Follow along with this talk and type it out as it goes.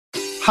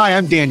Hi,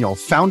 I'm Daniel,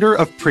 founder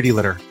of Pretty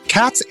Litter.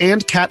 Cats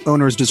and cat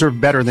owners deserve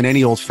better than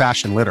any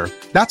old-fashioned litter.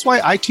 That's why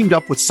I teamed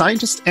up with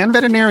scientists and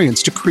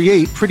veterinarians to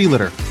create Pretty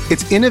Litter.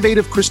 Its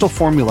innovative crystal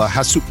formula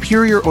has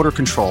superior odor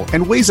control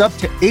and weighs up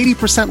to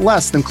 80%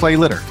 less than clay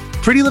litter.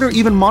 Pretty Litter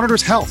even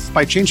monitors health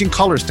by changing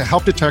colors to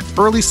help detect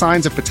early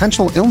signs of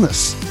potential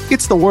illness.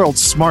 It's the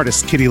world's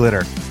smartest kitty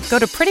litter. Go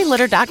to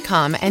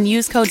prettylitter.com and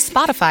use code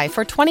SPOTIFY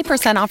for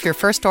 20% off your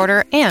first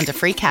order and a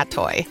free cat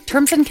toy.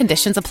 Terms and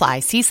conditions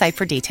apply. See site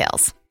for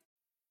details.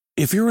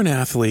 If you're an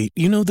athlete,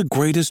 you know the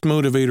greatest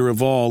motivator of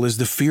all is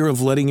the fear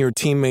of letting your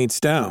teammates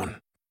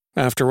down.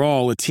 After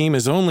all, a team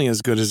is only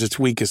as good as its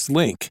weakest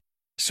link.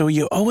 So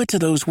you owe it to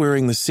those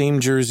wearing the same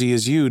jersey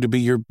as you to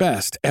be your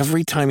best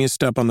every time you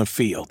step on the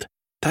field.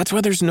 That's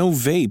why there's no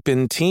vape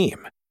in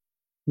team.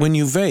 When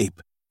you vape,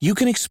 you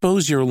can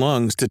expose your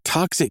lungs to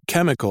toxic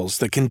chemicals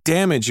that can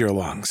damage your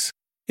lungs.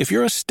 If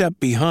you're a step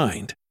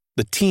behind,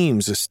 the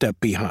team's a step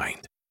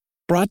behind.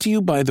 Brought to you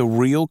by The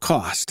Real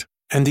Cost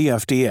and the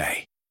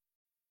FDA.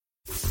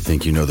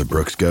 Think you know the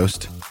Brooks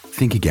Ghost?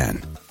 Think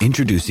again.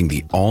 Introducing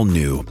the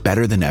all-new,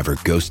 better-than-ever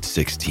Ghost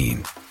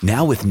 16.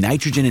 Now with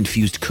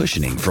nitrogen-infused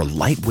cushioning for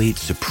lightweight,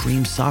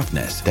 supreme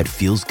softness that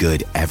feels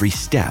good every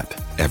step,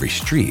 every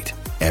street,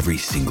 every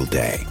single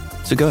day.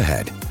 So go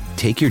ahead,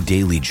 take your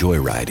daily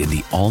joyride in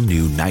the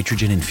all-new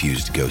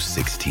nitrogen-infused Ghost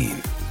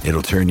 16.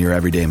 It'll turn your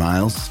everyday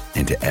miles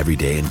into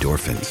everyday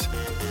endorphins.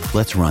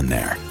 Let's run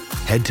there.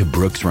 Head to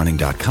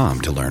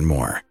brooksrunning.com to learn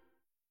more.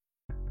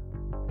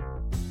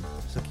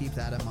 So keep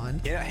that in mind.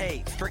 Yeah,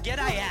 hey, forget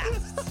I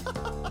asked.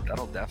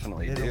 That'll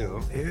definitely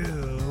do.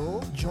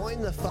 Ew.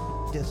 Join the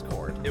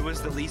Discord. It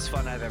was the least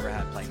fun I've ever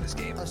had playing this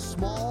game. A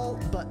small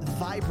but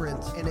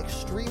vibrant and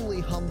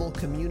extremely humble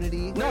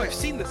community. No, I've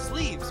seen the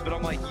sleeves, but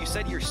I'm like, you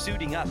said you're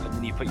suiting up and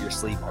then you put your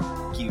sleeve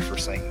on. You for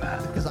saying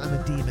that. Because I'm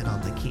a demon on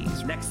the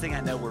keys. Next thing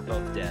I know, we're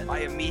both dead. I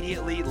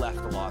immediately left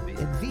the lobby.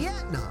 In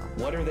Vietnam.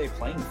 What are they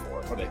playing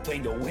for? Are they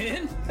playing to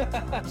win?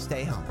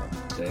 Stay humble.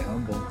 Stay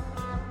humble.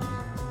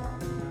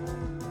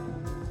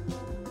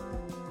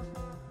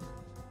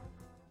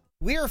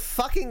 We are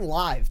fucking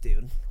live,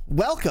 dude.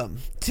 Welcome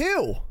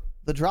to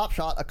the Drop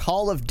Shot, a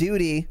Call of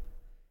Duty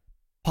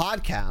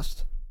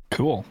podcast.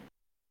 Cool.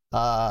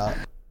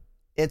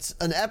 It's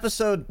an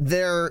episode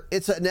there.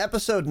 It's an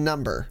episode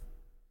number.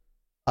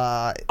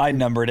 I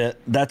numbered it.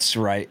 That's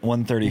right.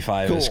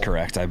 135 cool. is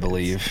correct, I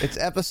believe. It's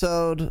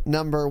episode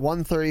number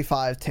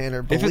 135.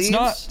 Tanner believes. If it's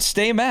not,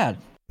 stay mad.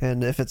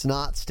 And if it's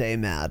not, stay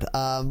mad.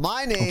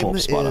 My name I'll pull up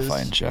Spotify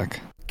is and check.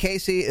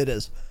 Casey. It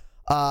is.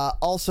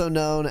 Also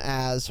known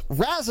as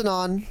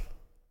Razanon.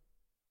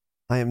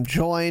 I am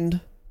joined,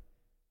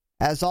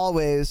 as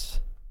always,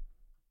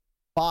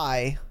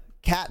 by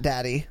Cat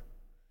Daddy.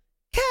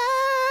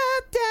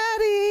 Cat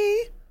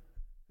Daddy!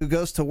 Who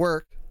goes to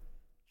work,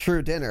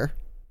 true dinner.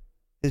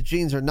 His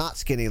jeans are not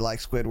skinny like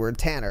Squidward.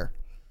 Tanner,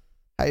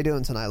 how you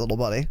doing tonight, little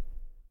buddy?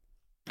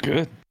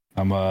 Good.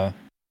 I'm a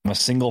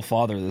single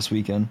father this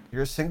weekend.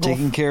 You're a single?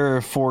 Taking care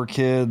of 4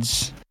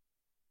 kids.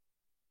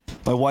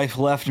 My wife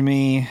left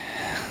me.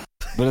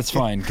 But it's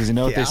fine, because you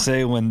know what they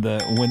say, when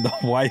the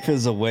wife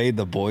is away,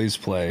 the boys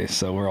play,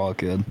 so we're all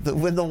good.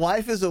 When the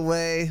wife is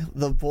away,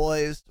 the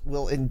boys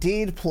will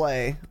indeed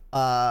play,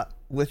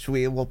 which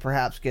we will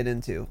perhaps get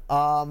into.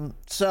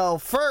 So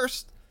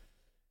first,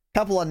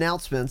 couple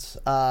announcements.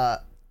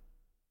 First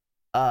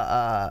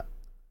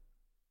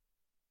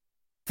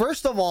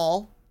of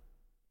all,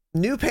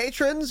 new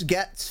patrons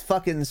get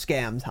fucking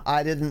scammed.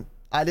 I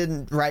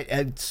didn't write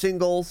a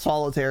single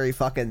solitary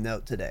fucking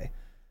note today.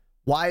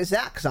 Why is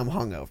that? Because I'm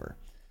hungover.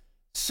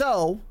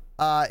 So,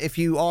 if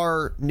you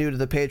are new to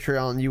the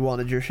Patreon, you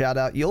wanted your shout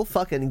out, you'll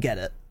fucking get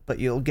it, but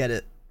you'll get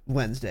it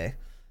Wednesday.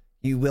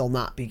 You will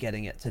not be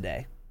getting it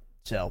today.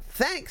 So,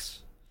 thanks.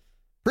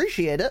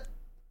 Appreciate it.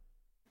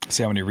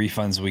 See how many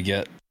refunds we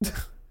get.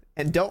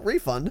 And don't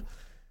refund,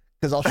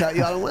 because I'll shout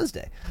you out on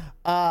Wednesday.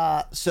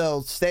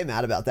 So, stay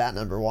mad about that,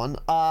 number one.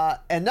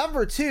 And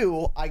number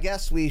two, I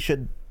guess we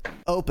should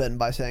open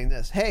by saying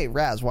this. Hey,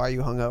 Raz, why are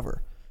you hungover?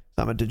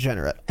 I'm a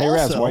degenerate. Hey,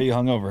 Raz, why are you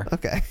hungover?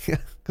 Okay,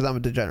 because I'm a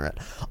degenerate.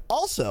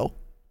 Also,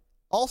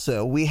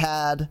 we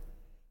had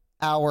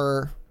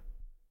our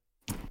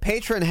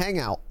patron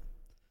hangout,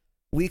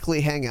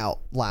 weekly hangout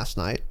last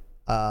night,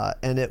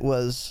 and it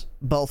was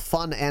both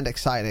fun and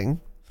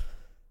exciting,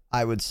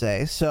 I would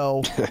say.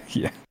 So,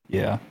 yeah.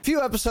 A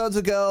few episodes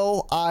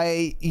ago,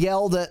 I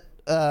yelled at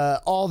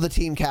all the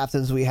team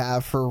captains we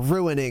have for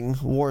ruining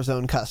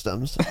Warzone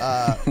customs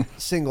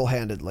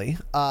single-handedly,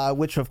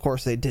 which of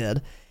course they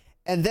did.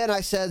 And then I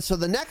said, so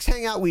the next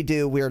hangout we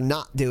do, we're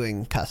not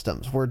doing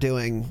customs. We're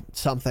doing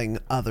something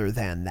other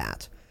than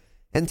that.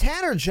 And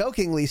Tanner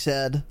jokingly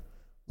said,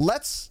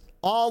 let's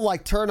all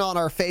turn on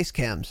our face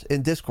cams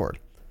in Discord.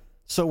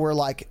 So we're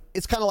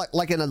it's kind of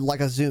like in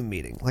a Zoom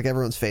meeting, like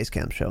everyone's face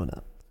cam showing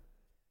up.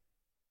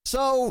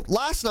 So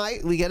last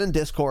night we get in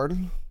Discord,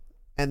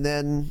 and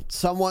then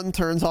someone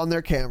turns on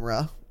their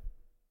camera,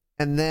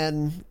 and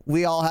then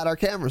we all had our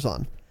cameras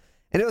on.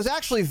 And it was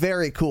actually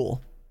very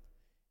cool.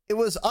 It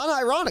was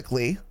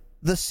unironically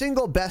the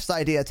single best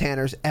idea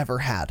Tanner's ever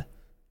had.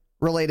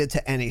 related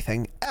to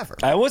anything ever.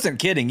 I wasn't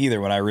kidding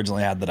either when I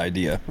originally had that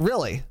idea.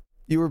 Really?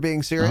 You were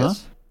being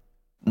serious?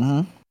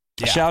 Yeah.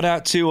 Shout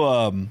out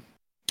to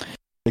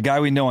the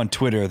guy we know on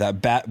Twitter,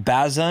 that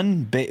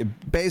Bazan.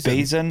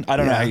 I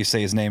don't know how you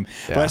say his name,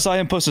 but I saw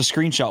him post a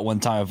screenshot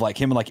one time of like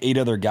him and like 8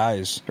 other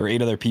guys or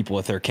 8 other people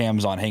with their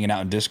cams on hanging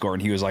out in Discord,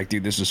 and he was like,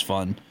 dude, this is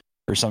fun,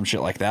 or some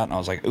shit like that. And I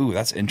was like, ooh,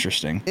 that's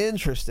interesting.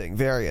 Interesting.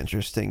 Very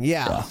interesting.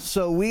 Yeah.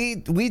 So we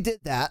did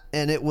that,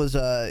 and it was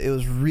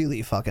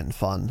really fucking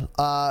fun.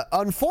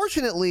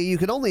 Unfortunately, you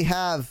can only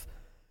have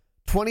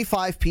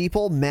 25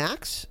 people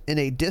max in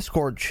a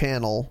Discord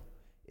channel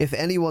if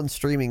anyone's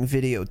streaming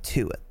video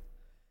to it.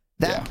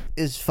 That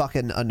is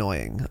fucking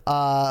annoying.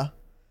 Now,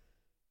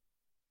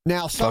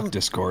 fuck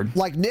Discord.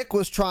 Like Nick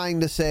was trying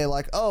to say,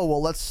 like, oh,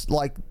 well, let's,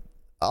 like,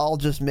 I'll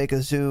just make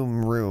a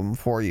Zoom room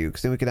for you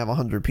because then we can have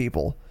 100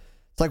 people.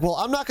 It's like, well,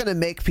 I'm not going to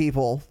make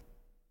people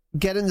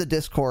get in the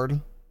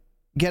Discord,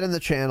 get in the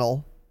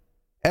channel.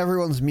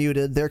 Everyone's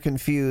muted. They're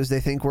confused.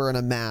 They think we're in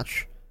a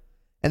match.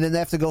 And then they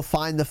have to go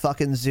find the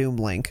fucking Zoom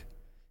link.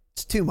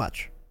 It's too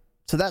much.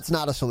 So that's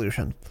not a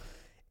solution.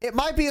 It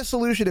might be a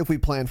solution if we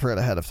plan for it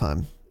ahead of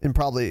time. And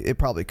it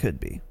probably could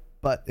be,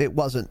 but it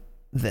wasn't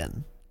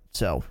then.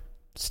 So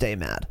stay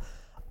mad.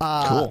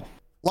 Cool.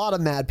 A lot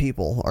of mad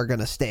people are going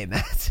to stay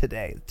mad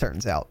today, it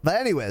turns out. But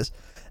anyways,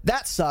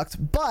 that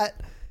sucked, but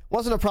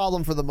wasn't a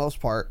problem for the most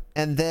part.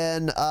 And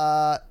then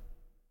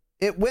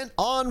it went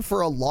on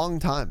for a long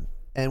time,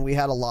 and we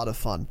had a lot of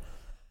fun.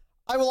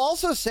 I will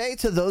also say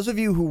to those of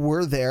you who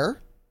were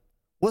there,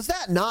 was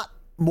that not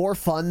more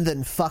fun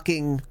than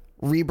fucking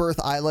Rebirth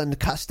Island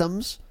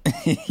Customs?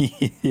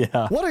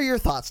 Yeah. What are your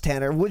thoughts,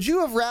 Tanner? Would you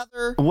have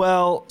rather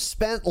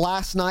spent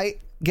last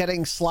night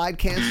getting slide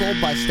canceled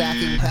by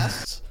stacking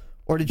pests,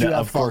 or did you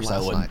have fun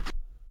last night?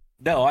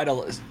 No, I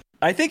don't.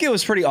 I think it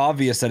was pretty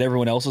obvious that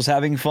everyone else was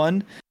having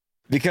fun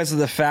because of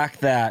the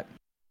fact that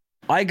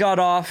I got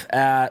off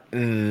at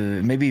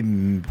maybe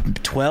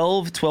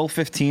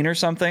 12:15 or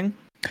something.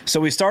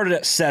 So we started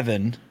at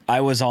 7.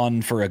 I was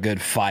on for a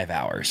good 5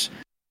 hours.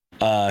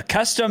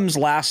 Customs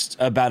last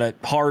about a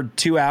hard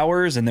 2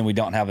 hours, and then we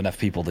don't have enough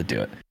people to do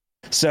it.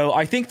 So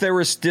I think there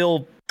were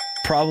still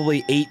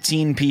probably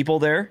 18 people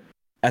there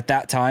at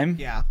that time.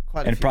 Yeah,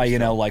 quite a and few probably,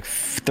 still. like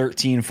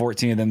 13,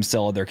 14 of them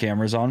still had their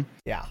cameras on.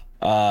 Yeah.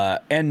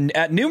 And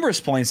at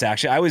numerous points,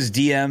 actually, I was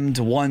DM'd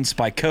once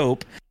by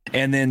Cope,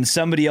 and then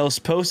somebody else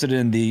posted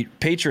in the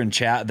patron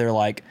chat. They're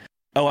like,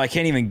 oh, I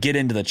can't even get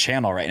into the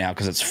channel right now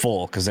because it's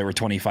full, because there were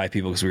 25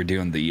 people because we were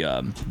doing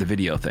the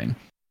video thing.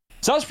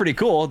 So that was pretty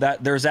cool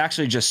that there's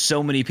actually just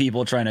so many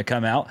people trying to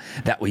come out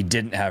that we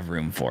didn't have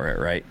room for it,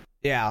 right?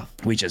 Yeah.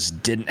 We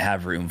just didn't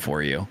have room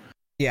for you.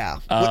 Yeah.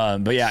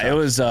 But yeah, it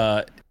was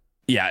a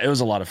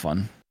lot of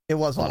fun. It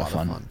was a lot of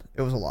fun.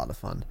 It was a lot of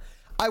fun.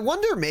 I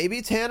wonder,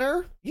 maybe,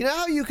 Tanner, you know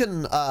how you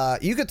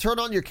could turn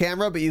on your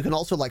camera, but you can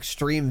also like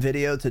stream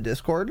video to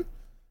Discord?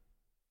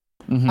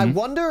 Mm-hmm. I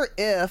wonder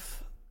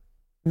if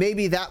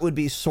maybe that would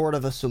be sort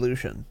of a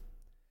solution.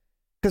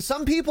 Because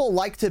some people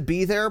like to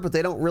be there, but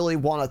they don't really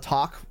want to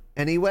talk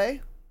anyway.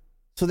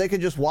 So they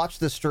could just watch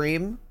the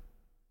stream,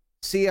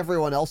 see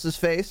everyone else's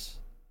face,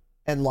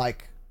 and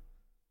like,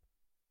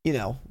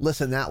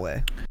 listen that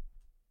way.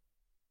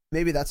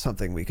 Maybe that's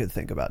something we could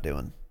think about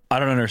doing. I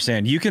don't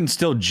understand. You can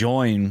still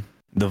join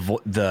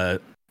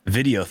the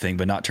video thing,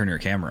 but not turn your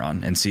camera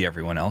on and see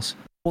everyone else.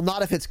 Well,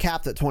 not if it's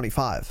capped at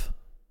 25.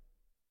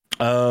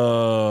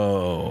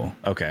 Oh,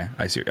 okay.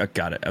 I see.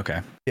 Got it.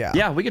 Okay.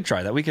 Yeah, we could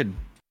try that.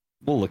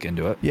 We'll look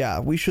into it. Yeah,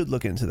 we should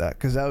look into that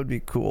because that would be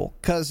cool.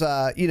 Because,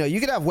 you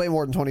could have way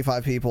more than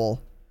 25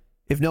 people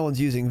if no one's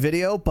using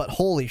video, but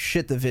holy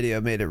shit, the video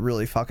made it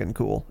really fucking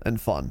cool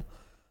and fun.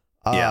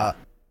 Yeah.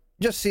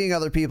 Just seeing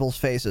other people's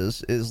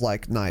faces is,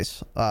 like,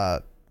 nice.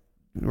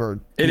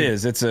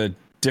 It's a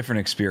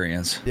different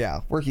experience. Yeah,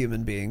 we're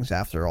human beings,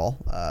 after all.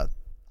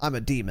 I'm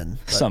a demon.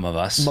 Some of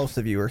us. Most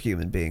of you are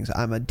human beings.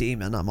 I'm a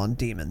demon. I'm on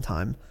demon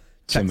time.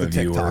 Some of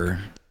you are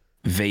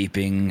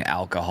vaping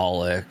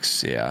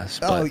alcoholics, yes.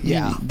 But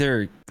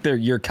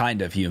you're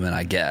kind of human,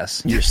 I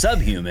guess. You're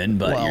subhuman,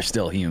 but you're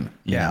still human.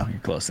 You're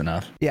close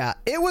enough. Yeah,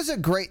 it was a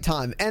great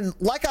time. And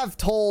like I've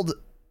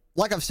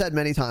said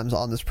many times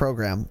on this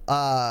program,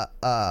 the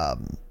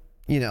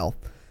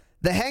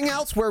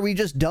hangouts where we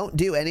just don't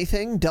do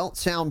anything don't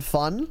sound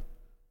fun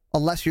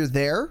unless you're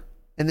there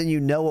and then you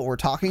know what we're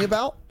talking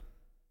about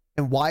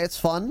and why it's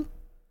fun.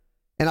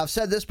 And I've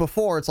said this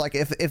before, it's like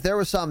if there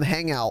was some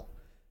hangout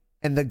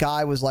and the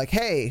guy was like,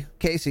 hey,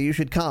 Casey, you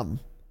should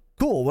come.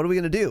 Cool, what are we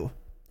going to do?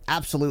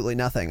 Absolutely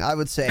nothing. I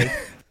would say,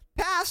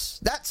 pass.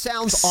 That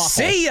sounds awful.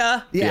 See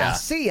ya. Yeah,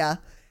 see ya.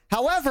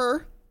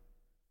 However,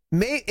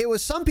 it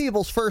was some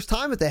people's first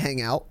time at the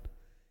hangout,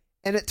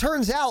 and it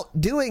turns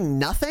out doing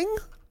nothing,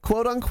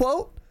 quote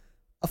unquote,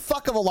 a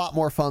fuck of a lot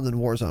more fun than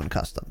Warzone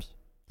Customs.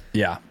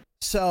 Yeah.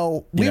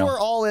 So we were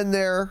all in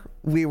there.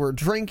 We were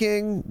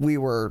drinking. We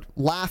were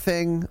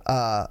laughing.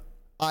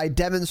 I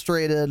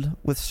demonstrated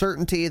with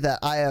certainty that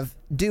I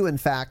do in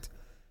fact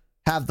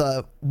have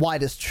the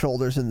widest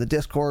shoulders in the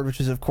Discord, which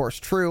is of course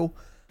true.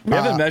 We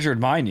haven't measured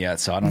mine yet,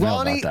 so I don't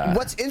know about that.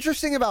 What's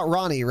interesting about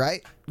Ronnie,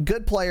 right?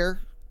 Good player,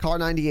 Car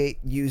 98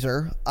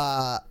 user,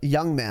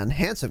 young man,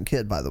 handsome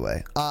kid, by the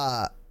way.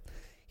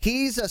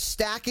 He's a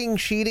stacking,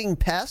 cheating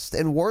pest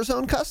in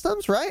Warzone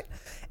customs, right?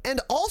 And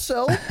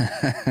also,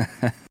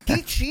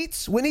 he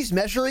cheats when he's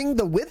measuring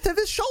the width of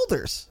his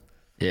shoulders.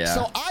 Yeah.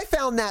 So I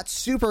found that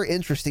super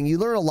interesting. You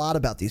learn a lot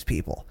about these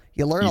people.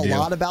 You learn a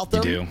lot about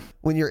them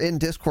when you're in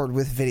Discord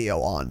with video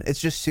on.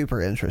 It's just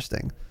super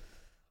interesting.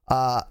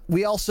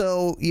 We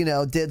also,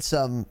 did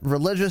some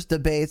religious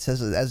debates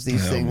as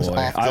these things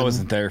often I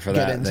wasn't there for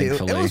that,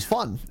 thankfully. It was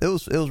fun. It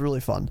was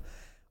really fun.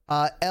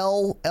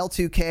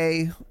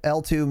 L2K,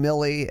 L2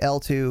 Millie,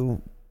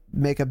 L2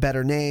 Make a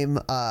Better Name,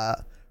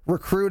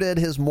 recruited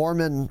his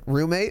Mormon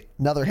roommate,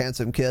 another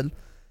handsome kid,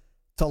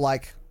 to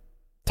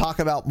talk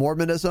about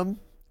Mormonism.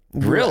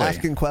 Really?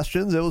 Asking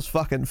questions. It was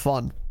fucking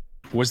fun.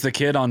 Was the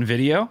kid on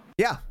video?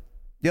 Yeah.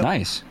 Yep.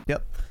 Nice.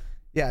 Yep.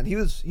 Yeah, and he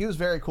was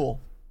very cool.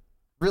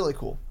 Really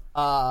cool.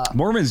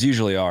 Mormons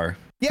usually are.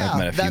 Yeah. I've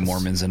met a few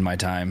Mormons in my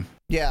time.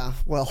 Yeah,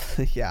 well,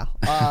 yeah.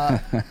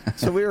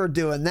 So we were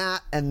doing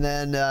that, and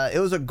then it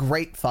was a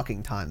great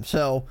fucking time.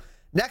 So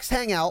next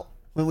hangout,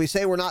 when we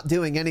say we're not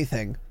doing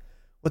anything,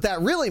 what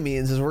that really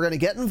means is we're going to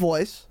get in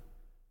voice,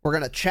 we're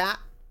going to chat,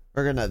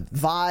 we're going to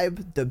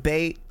vibe,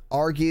 debate,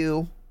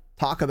 argue,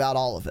 talk about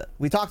all of it.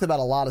 We talked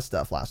about a lot of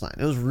stuff last night.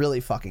 It was really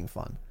fucking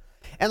fun.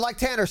 And like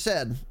Tanner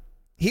said,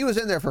 he was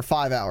in there for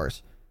 5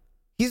 hours.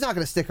 He's not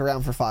going to stick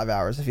around for 5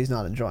 hours if he's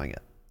not enjoying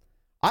it.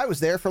 I was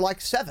there for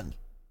 7.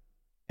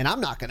 And I'm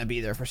not going to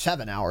be there for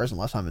 7 hours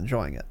unless I'm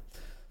enjoying it.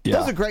 Yeah. It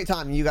was a great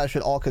time. You guys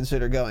should all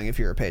consider going if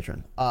you're a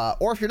patron.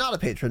 Or if you're not a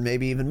patron,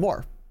 maybe even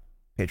more.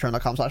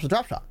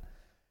 Patreon.com/thedropshot.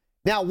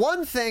 Now,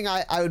 one thing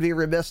I would be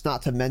remiss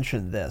not to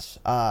mention this.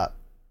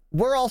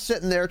 We're all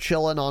sitting there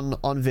chilling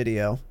on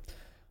video.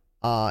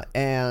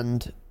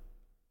 And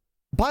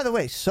by the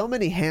way, so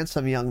many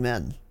handsome young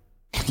men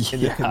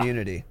in the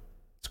community.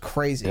 It's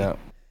crazy. Yeah.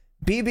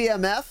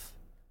 BBMF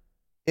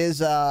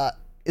is a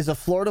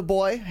Florida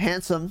boy,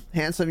 handsome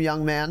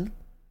young man,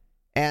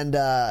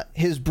 and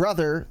his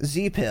brother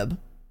Zpib.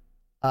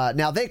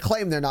 Now they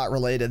claim they're not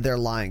related. They're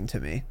lying to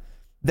me.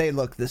 They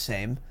look the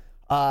same.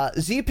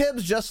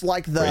 Zpib's just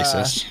like the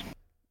racist.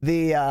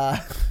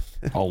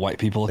 All white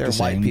people look the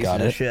same.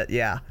 Got it. Shit.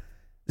 Yeah.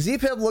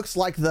 Zpib looks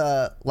like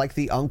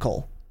the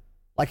uncle,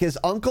 like his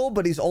uncle,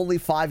 but he's only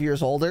 5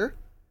 years older.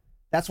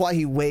 That's why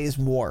he weighs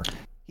more.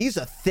 He's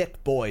a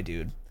thick boy,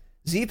 dude.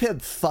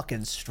 Zpib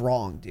fucking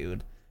strong,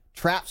 dude.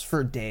 Traps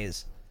for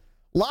days.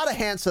 A lot of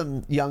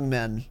handsome young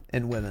men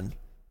and women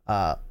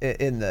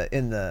in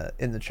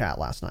the chat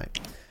last night.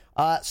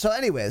 So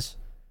anyways,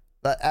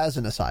 as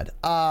an aside,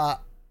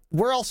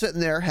 we're all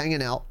sitting there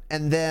hanging out,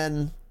 and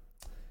then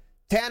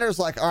Tanner's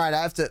like, all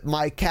right,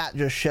 my cat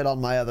just shit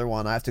on my other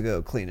one. I have to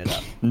go clean it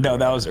up. No,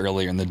 that was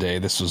earlier in the day. I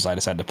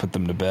just had to put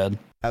them to bed.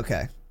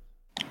 Okay.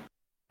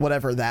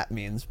 Whatever that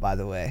means, by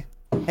the way.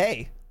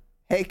 Hey,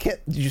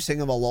 Kit, did you sing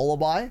him a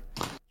lullaby?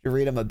 You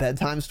read him a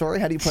bedtime story?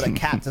 How do you put a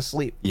cat to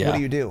sleep? Yeah. What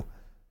do you do?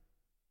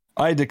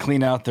 I had to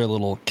clean out their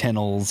little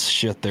kennels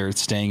shit they're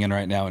staying in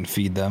right now and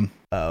feed them.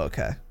 Oh,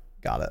 okay.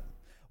 Got it.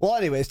 Well,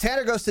 anyways,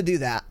 Tanner goes to do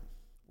that.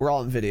 We're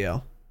all in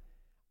video.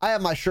 I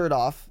have my shirt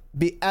off,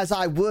 as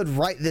I would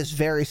right this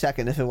very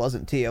second if it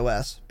wasn't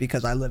TOS,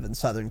 because I live in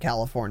Southern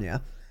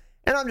California.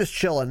 And I'm just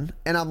chilling,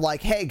 and I'm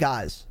like, hey,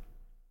 guys,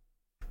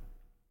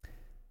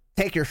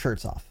 take your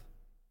shirts off.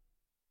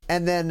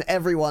 And then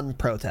everyone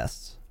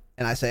protests.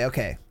 And I say,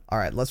 okay, all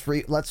right,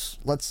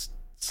 let's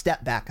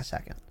step back a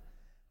second.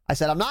 I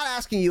said, I'm not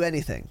asking you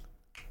anything,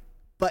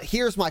 but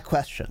here's my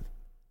question.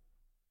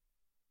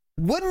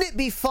 Wouldn't it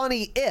be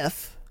funny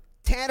if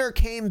Tanner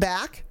came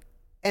back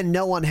and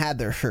no one had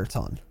their shirts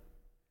on?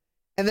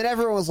 And then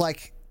everyone was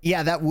like,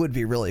 yeah, that would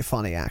be really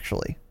funny,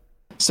 actually.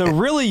 So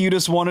really, you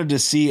just wanted to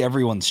see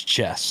everyone's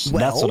chests.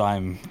 That's what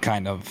I'm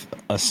kind of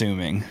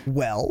assuming.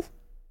 Well,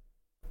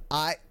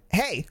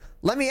 hey,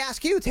 let me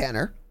ask you,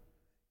 Tanner.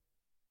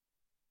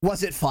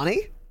 Was it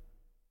funny?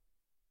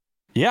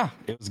 Yeah,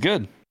 it was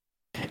good.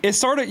 It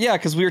started,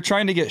 because we were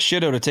trying to get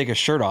Shido to take his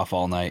shirt off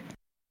all night,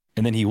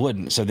 and then he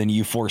wouldn't. So then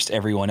you forced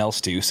everyone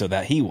else to, so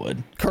that he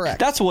would. Correct.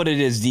 That's what it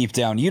is deep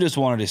down. You just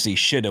wanted to see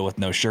Shido with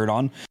no shirt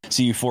on,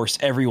 so you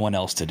forced everyone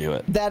else to do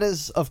it. That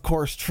is, of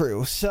course,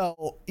 true.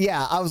 So,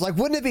 yeah, I was like,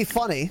 wouldn't it be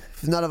funny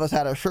if none of us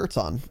had our shirts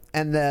on?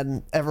 And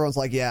then everyone's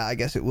like, yeah, I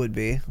guess it would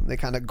be. They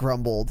kind of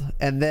grumbled.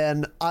 And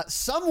then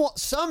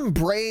some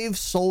brave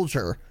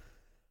soldier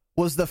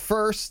was the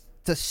first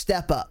to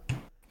step up.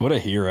 What a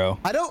hero.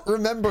 I don't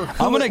remember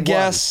who I'm going to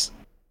guess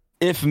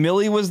if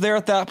Millie was there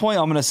at that point.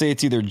 I'm going to say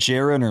it's either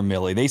Jaren or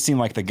Millie. They seem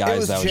like the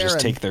guys that would just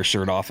take their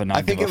shirt off and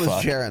not give a fuck. I think it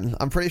was Jaren.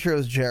 I'm pretty sure it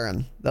was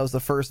Jaren. That was the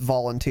first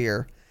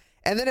volunteer.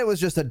 And then it was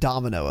just a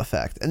domino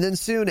effect. And then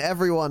soon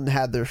everyone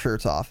had their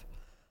shirts off,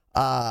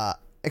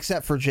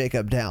 except for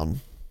Jacob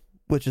Down,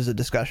 which is a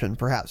discussion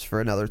perhaps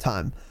for another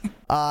time.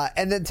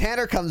 And then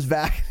Tanner comes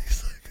back.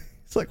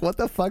 He's like, what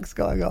the fuck's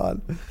going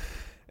on?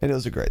 And it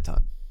was a great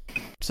time.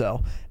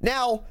 So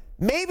now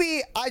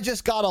Maybe I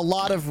just got a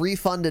lot of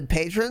refunded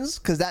patrons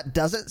because that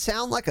doesn't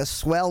sound like a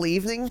swell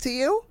evening to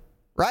you,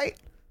 right?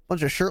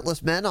 Bunch of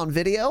shirtless men on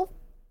video.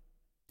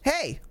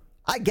 Hey,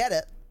 I get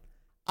it.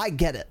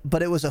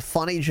 But it was a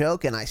funny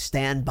joke and I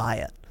stand by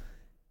it.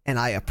 And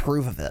I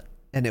approve of it.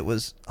 And it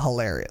was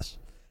hilarious.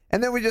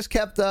 And then we just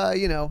kept,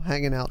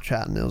 hanging out,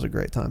 chatting. It was a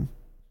great time.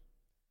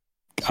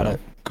 Got it.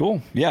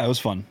 Cool. Yeah, it was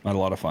fun. I had a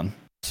lot of fun.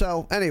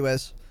 So,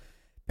 anyways,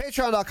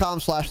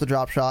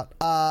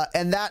 patreon.com/thedropshot.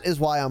 And that is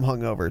why I'm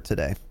hungover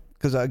today.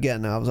 Because,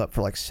 again, I was up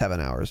for like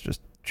 7 hours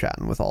just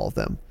chatting with all of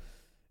them.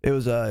 It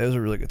was a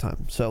really good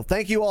time. So,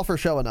 thank you all for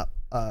showing up,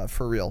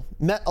 for real.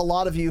 Met a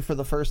lot of you for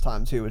the first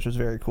time, too, which was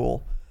very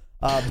cool.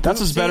 That's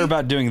what's better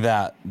about doing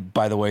that,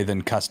 by the way,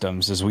 than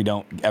customs, is we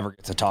don't ever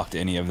get to talk to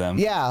any of them.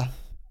 Yeah,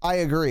 I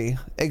agree.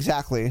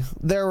 Exactly.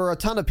 There were a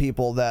ton of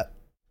people that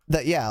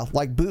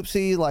like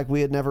Boopsy, like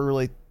we had never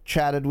really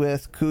chatted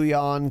with,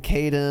 Kuyan,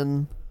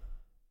 Caden,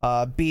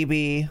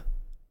 BB,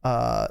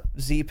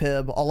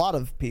 Zpib, a lot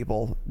of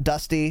people,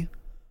 Dusty,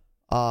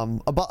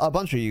 a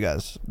bunch of you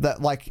guys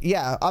that like,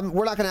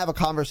 we're not going to have a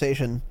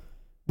conversation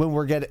when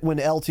when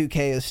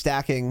L2K is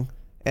stacking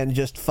and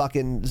just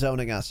fucking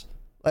zoning us.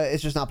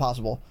 It's just not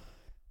possible.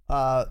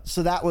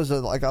 So that was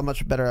a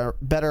much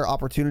better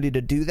opportunity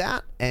to do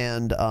that,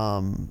 and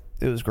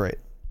it was great.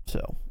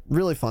 So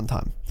really fun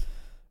time.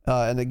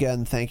 And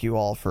again, thank you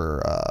all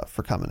for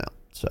coming out.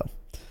 So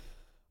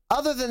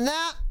other than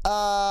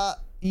that,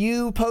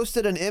 you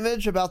posted an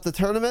image about the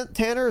tournament,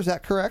 Tanner. Is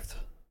that correct?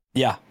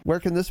 Yeah. Where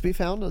can this be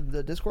found on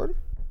the Discord?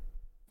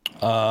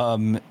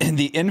 In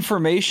the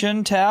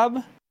information tab,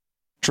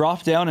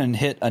 drop down and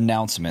hit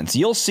announcements.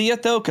 You'll see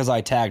it though, because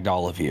I tagged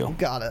all of you.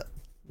 Got it.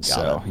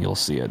 So you'll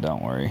see it,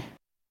 don't worry.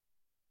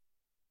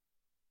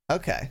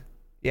 Okay.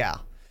 Yeah.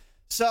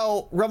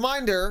 So,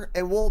 reminder,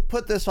 and we'll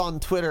put this on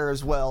Twitter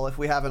as well if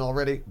we haven't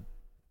already.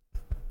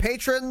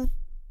 Patron,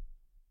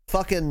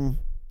 fucking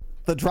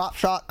the Drop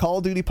Shot Call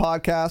of Duty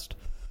podcast,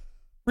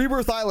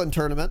 Rebirth Island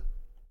tournament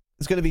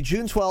is going to be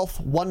June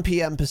 12th, 1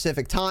 p.m.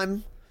 Pacific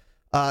time.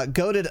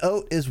 Goated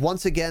Oat is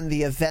once again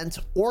the event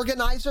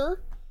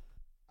organizer.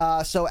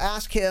 So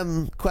ask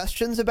him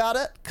questions about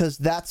it, because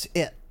that's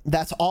it.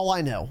 That's all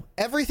I know.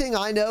 Everything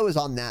I know is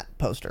on that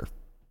poster,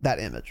 that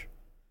image.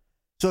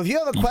 So if you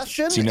have a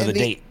question... So you know the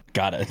date.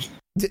 Got it.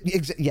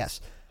 Yes.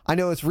 I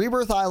know it's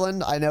Rebirth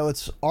Island. I know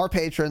it's our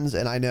patrons,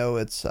 and I know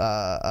it's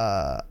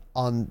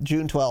on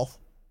June 12th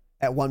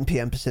at 1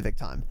 p.m. Pacific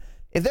time.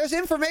 If there's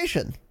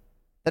information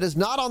that is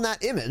not on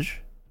that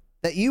image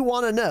that you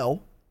want to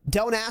know,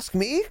 don't ask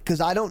me,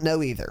 because I don't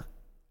know either.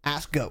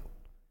 Ask Goat.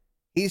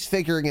 He's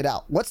figuring it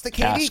out. What's the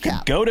KD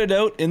cap? Goated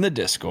Out in the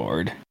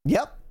Discord.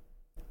 Yep.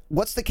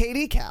 What's the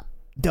KD cap?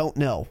 Don't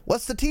know.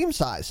 What's the team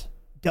size?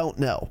 Don't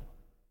know.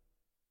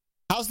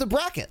 How's the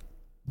bracket?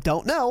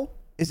 Don't know.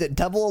 Is it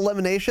double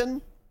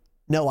elimination?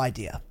 No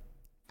idea.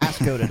 Ask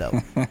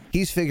Goated.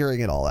 He's figuring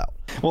it all out.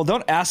 Well,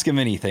 don't ask him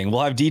anything. We'll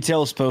have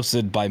details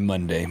posted by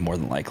Monday, more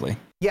than likely.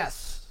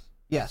 Yes,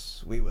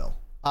 we will.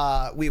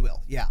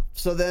 Yeah.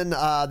 So then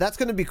that's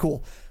going to be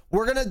cool.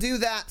 We're going to do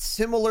that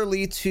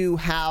similarly to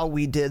how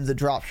we did the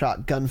Drop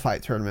Shot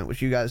Gunfight tournament,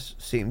 which you guys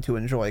seem to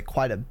enjoy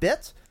quite a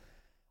bit.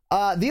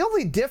 The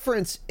only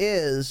difference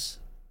is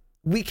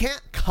we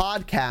can't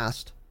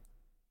codcast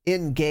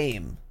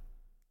in-game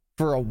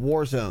for a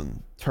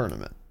Warzone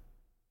tournament.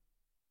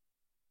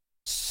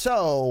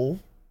 So,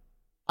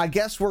 I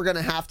guess we're going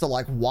to have to,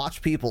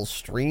 watch people's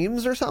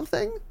streams or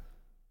something?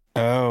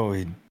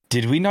 Oh,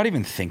 did we not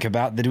even think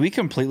about... Did we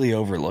completely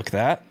overlook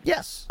that?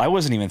 Yes. I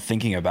wasn't even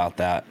thinking about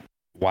that.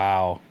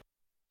 Wow.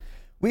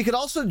 We could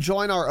also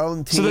join our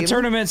own team. So the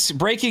tournament's...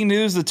 Breaking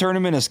news, the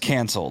tournament is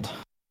canceled.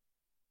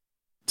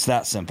 It's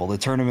that simple. The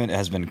tournament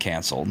has been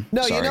canceled.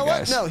 No, sorry, you know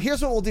guys. what? No,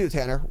 here's what we'll do,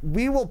 Tanner.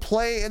 We will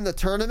play in the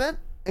tournament,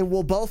 and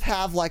we'll both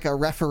have, a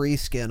referee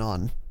skin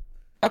on.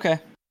 Okay.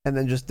 And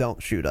then just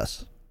don't shoot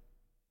us.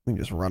 We can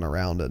just run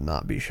around and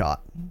not be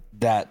shot.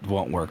 That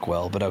won't work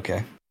well, but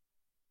okay.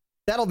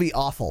 That'll be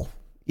awful.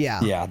 Yeah.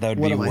 Yeah, that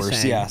would be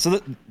worse. Yeah.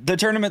 So the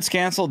tournament's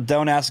canceled.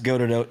 Don't ask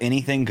Goat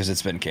anything because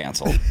it's been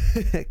canceled.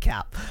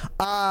 Cap.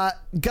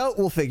 Goat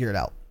will figure it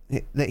out.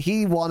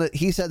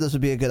 He said this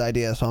would be a good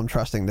idea, so I'm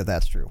trusting that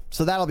that's true.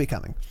 So that'll be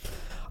coming.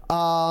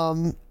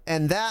 And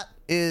that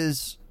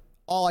is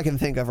all I can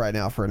think of right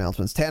now for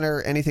announcements.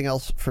 Tanner, anything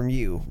else from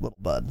you, little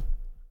bud?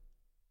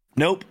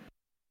 Nope.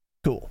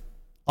 Cool.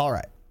 All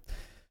right.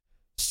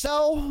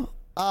 So,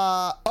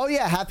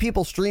 have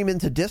people stream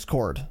into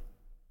Discord,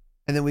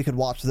 and then we could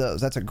watch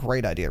those. That's a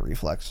great idea,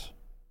 Reflex.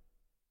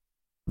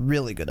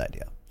 Really good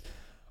idea.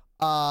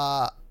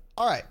 All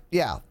right,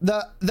 yeah.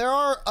 There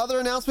are other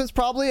announcements,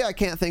 probably. I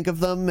can't think of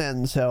them,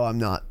 and so I'm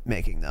not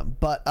making them.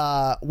 But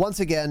once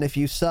again, if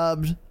you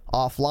subbed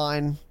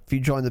offline, if you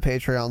joined the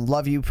Patreon,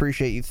 love you,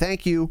 appreciate you,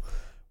 thank you.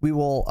 We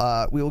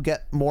will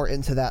get more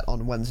into that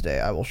on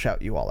Wednesday. I will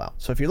shout you all out.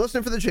 So if you're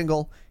listening for the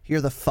jingle,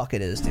 here the fuck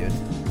it is, dude.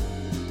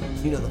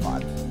 You know the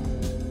vibes.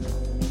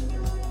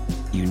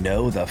 You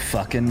know the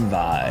fucking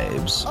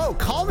vibes. Oh,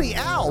 call me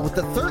Al with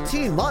the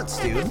 13 months,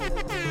 dude.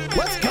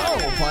 Let's go,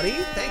 buddy.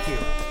 Thank you,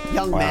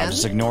 young Wow, man.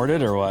 just ignored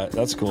it or what?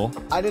 That's cool.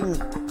 I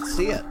didn't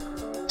see it.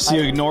 So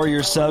you ignore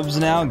your subs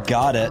now?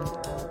 Got it.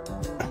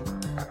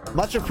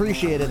 Much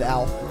appreciated,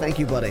 Al. Thank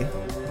you, buddy.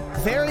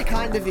 Very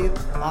kind of you.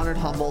 Honored,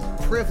 humbled,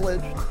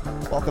 privileged.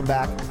 Welcome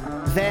back.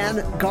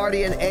 Van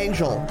Guardian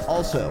Angel,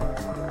 also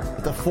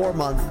with a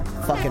 4-month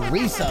fucking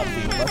resub,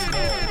 dude. Let's go.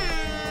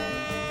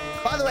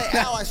 By the way,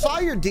 Al, I saw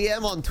your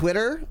DM on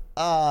Twitter.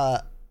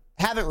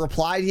 Haven't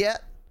replied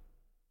yet,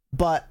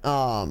 but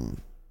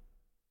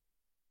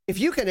if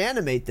you can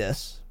animate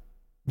this,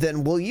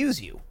 then we'll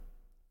use you.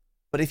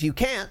 But if you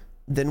can't,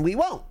 then we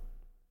won't.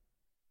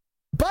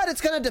 But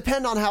it's going to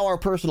depend on how our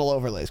personal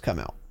overlays come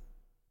out.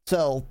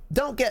 So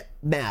don't get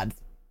mad.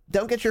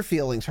 Don't get your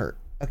feelings hurt.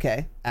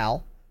 Okay,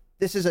 Al?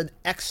 This is an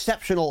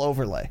exceptional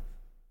overlay.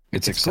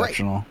 It's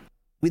exceptional. Great.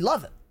 We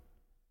love it.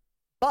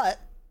 But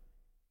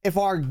if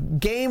our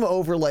game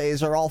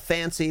overlays are all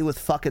fancy with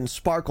fucking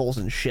sparkles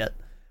and shit,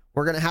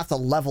 we're going to have to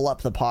level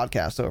up the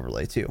podcast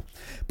overlay too.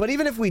 But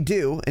even if we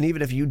do, and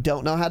even if you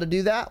don't know how to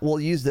do that, we'll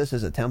use this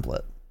as a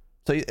template.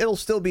 So it'll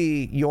still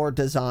be your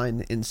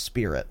design in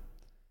spirit.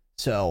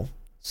 So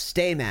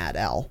stay mad,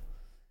 Al.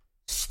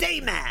 Stay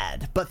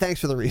mad. But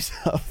thanks for the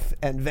resub.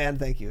 And Van,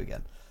 thank you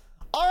again.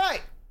 All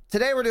right.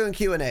 Today we're doing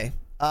Q&A.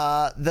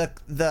 The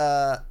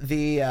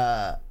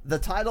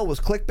title was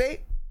clickbait.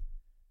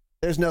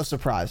 There's no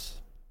surprise.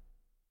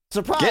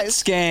 Surprise. Get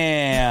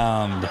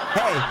scammed.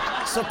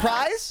 Hey,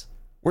 surprise.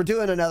 We're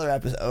doing another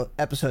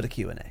episode of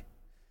Q&A.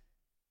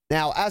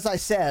 Now, as I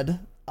said,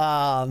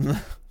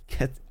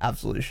 get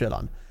absolutely shit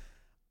on.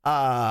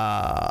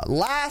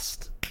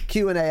 Last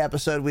Q&A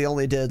episode, we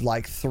only did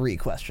like 3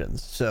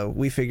 questions. So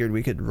we figured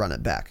we could run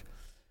it back,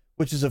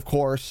 which is, of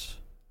course,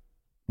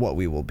 what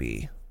we will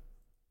be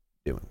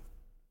doing.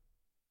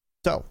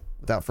 So,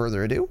 without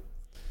further ado,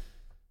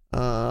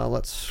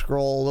 let's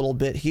scroll a little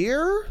bit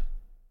here.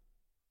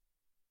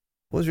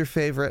 What was your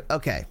favorite?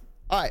 Okay.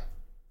 All right.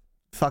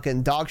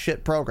 Fucking dog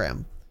shit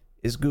program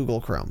is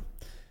Google Chrome.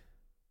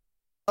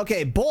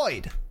 Okay,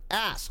 Boyd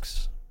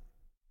asks,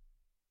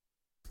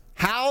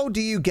 how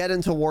do you get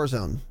into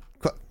Warzone?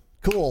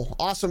 Cool.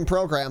 Awesome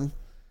program.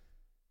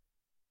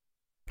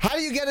 How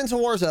do you get into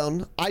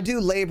Warzone? I do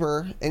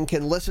labor and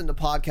can listen to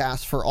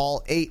podcasts for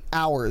all 8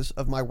 hours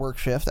of my work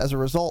shift. As a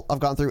result, I've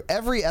gone through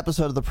every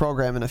episode of the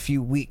program in a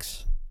few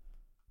weeks.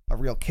 A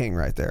real king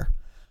right there.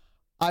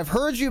 I've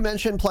heard you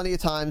mention plenty of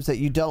times that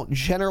you don't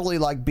generally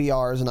like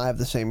BRs, and I have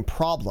the same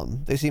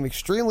problem. They seem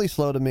extremely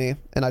slow to me,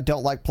 and I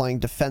don't like playing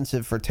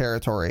defensive for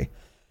territory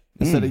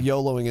instead of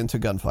YOLOing into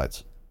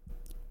gunfights.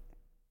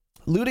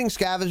 Looting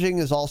scavenging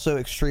is also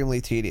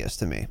extremely tedious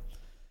to me.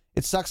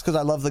 It sucks because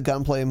I love the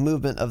gunplay and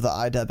movement of the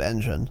IDub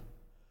engine.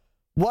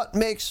 What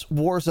makes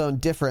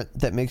Warzone different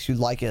that makes you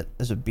like it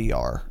as a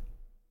BR?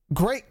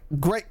 Great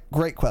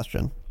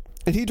question.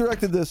 And he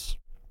directed this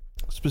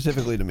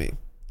specifically to me.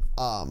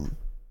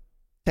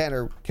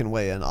 Tanner can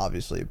weigh in,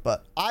 obviously,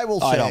 but I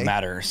will say... I don't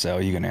matter, so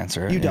you can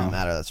answer it. You don't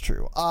matter, that's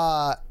true.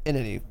 For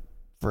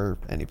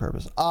any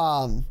purpose.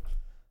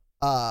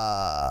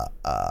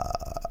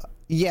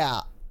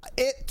 Yeah,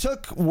 it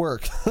took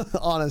work,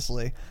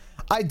 honestly.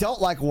 I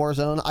don't like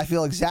Warzone. I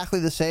feel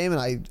exactly the same,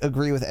 and I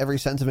agree with every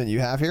sentiment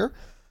you have here.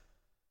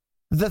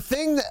 The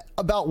thing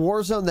about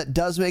Warzone that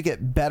does make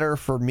it better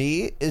for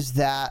me is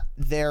that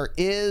there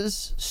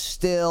is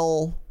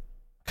still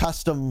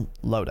custom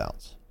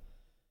loadouts.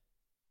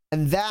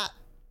 And that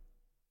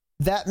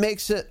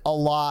makes it a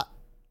lot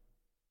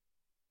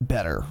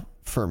better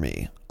for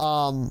me.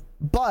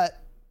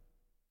 But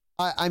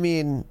I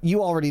mean,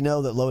 you already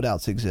know that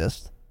loadouts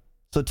exist.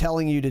 So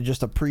telling you to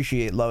just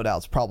appreciate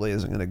loadouts probably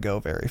isn't going to go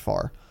very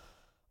far.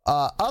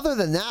 Other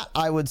than that,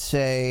 I would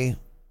say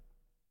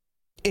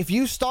if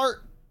you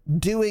start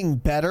doing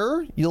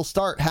better, you'll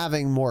start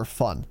having more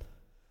fun.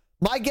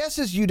 My guess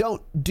is you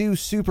don't do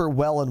super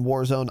well in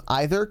Warzone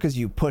either because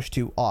you push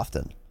too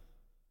often.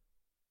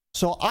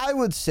 So I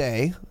would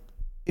say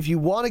if you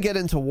want to get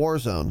into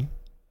Warzone,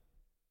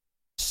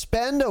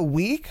 spend a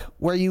week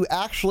where you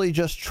actually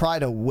just try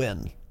to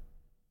win.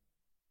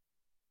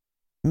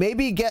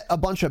 Maybe get a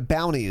bunch of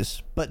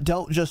bounties, but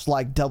don't just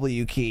like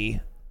W key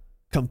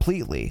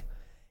completely.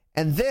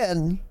 And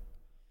then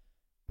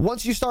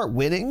once you start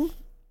winning,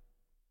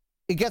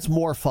 it gets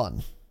more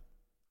fun.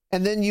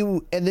 And then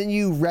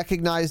you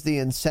recognize the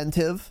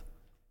incentive,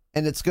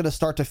 and it's going to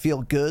start to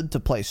feel good to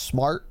play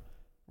smart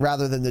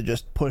rather than to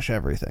just push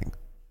everything.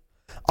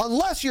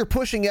 Unless you're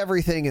pushing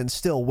everything and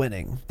still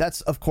winning.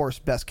 That's, of course,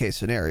 best case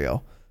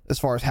scenario as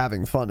far as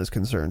having fun is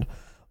concerned.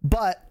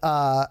 But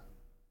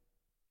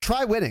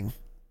try winning.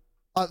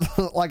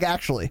 Like,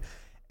 actually.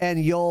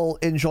 And you'll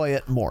enjoy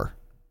it more.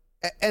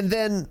 And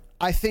then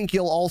I think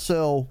you'll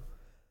also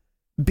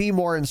be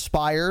more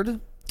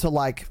inspired to,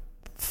 like,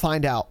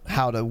 find out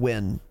how to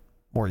win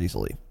more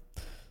easily.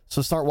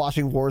 So start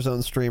watching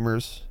Warzone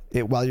streamers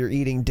while you're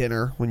eating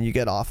dinner when you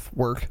get off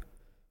work.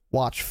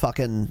 Watch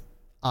fucking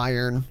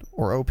Iron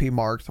or OP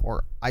Marked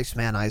or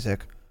Iceman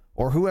Isaac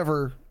or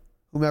whomever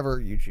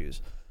you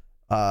choose.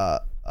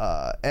 And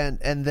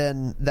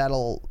then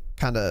that'll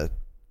kind of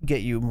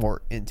get you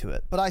more into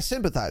it. But I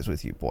sympathize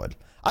with you, Boyd.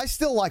 I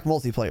still like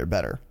multiplayer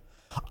better.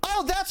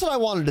 Oh, that's what I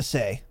wanted to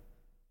say.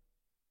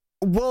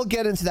 We'll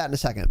get into that in a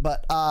second.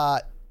 But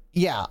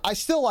yeah, I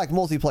still like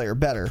multiplayer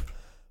better.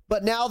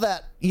 But now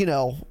that, you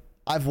know,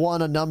 I've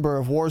won a number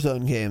of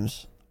Warzone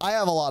games, I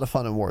have a lot of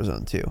fun in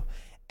Warzone too.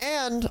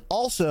 And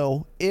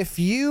also, if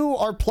you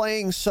are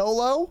playing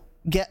solo,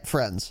 get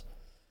friends.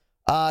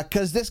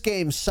 Because this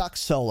game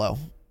sucks solo,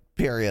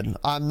 period.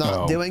 I'm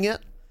not doing it.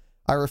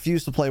 I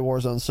refuse to play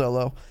Warzone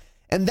solo.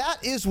 And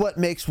that is what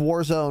makes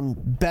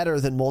Warzone better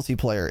than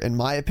multiplayer, in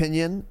my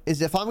opinion,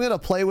 is if I'm going to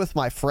play with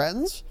my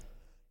friends,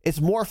 it's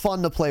more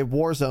fun to play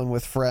Warzone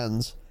with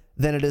friends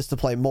than it is to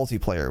play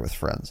multiplayer with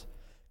friends.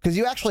 Because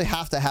you actually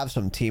have to have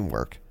some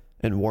teamwork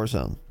in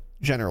Warzone,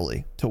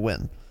 generally, to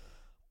win.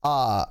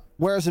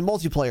 Whereas in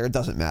multiplayer, it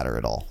doesn't matter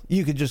at all.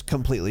 You could just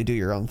completely do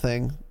your own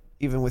thing,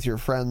 even with your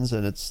friends,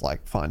 and it's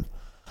like fun.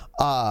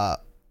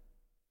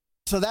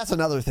 So that's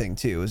another thing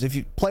too, is if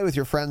you play with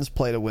your friends,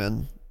 play to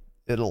win,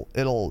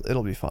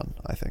 it'll be fun,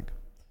 I think.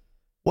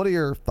 What are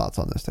your thoughts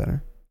on this,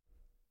 Tanner?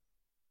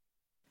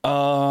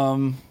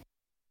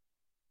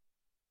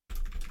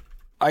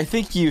 I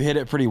think you hit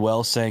it pretty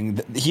well, saying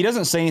that he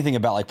doesn't say anything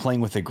about like playing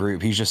with a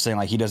group. He's just saying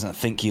like he doesn't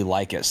think you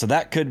like it. So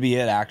that could be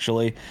it,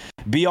 actually.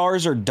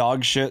 BRs are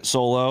dog shit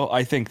solo.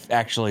 I think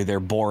actually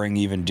they're boring,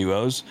 even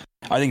duos.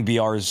 I think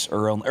BRs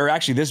are only, or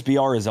actually this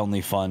BR is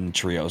only fun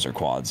trios or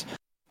quads.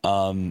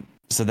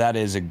 So that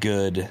is a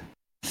good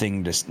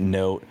thing to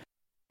note.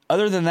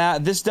 Other than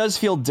that, this does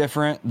feel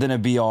different than a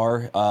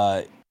BR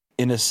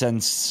in a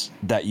sense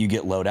that you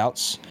get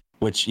loadouts,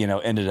 which, you know,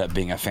 ended up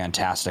being a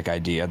fantastic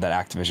idea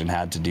that Activision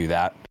had to do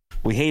that.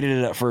 We hated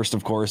it at first,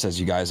 of course, as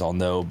you guys all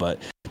know, but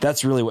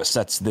that's really what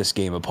sets this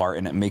game apart,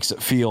 and it makes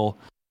it feel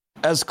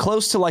as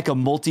close to like a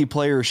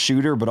multiplayer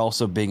shooter, but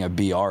also being a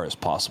BR as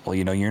possible.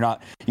 You know, you're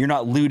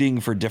not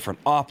looting for different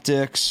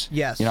optics.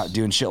 Yes. You're not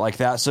doing shit like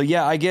that. So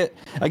yeah, I get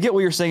what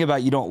you're saying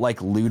about you don't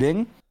like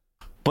looting,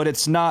 but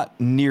it's not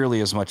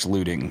nearly as much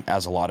looting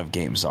as a lot of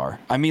games are.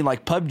 I mean,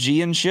 like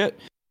PUBG and shit,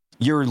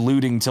 you're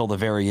looting till the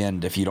very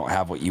end if you don't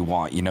have what you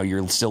want. You know,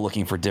 you're still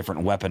looking for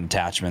different weapon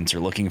attachments or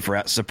looking for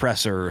a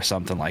suppressor or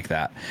something like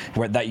that,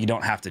 where that you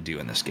don't have to do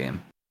in this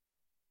game.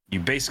 You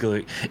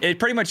basically, it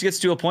pretty much gets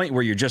to a point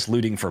where you're just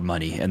looting for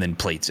money and then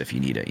plates if you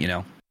need it, you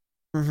know?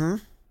 Mm-hmm.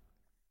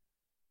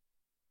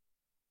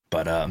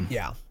 But,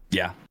 yeah,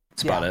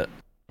 that's about it.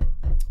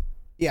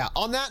 Yeah,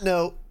 on that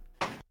note,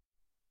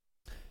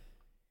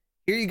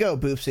 here you go,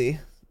 Boopsy.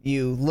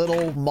 You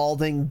little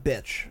malding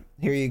bitch.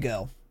 Here you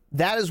go.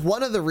 That is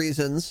one of the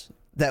reasons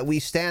that we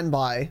stand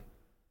by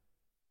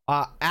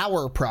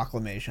our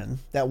proclamation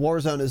that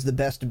Warzone is the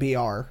best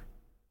BR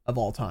of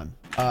all time.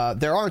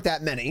 There aren't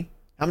that many.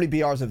 How many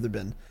BRs have there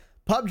been?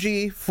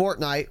 PUBG,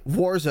 Fortnite,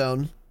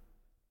 Warzone,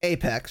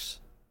 Apex,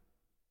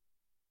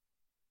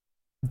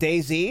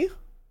 DayZ.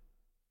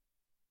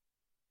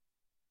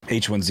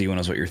 H1Z1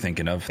 is what you're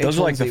thinking of. Those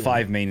are like the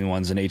 5 main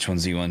ones, and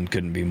H1Z1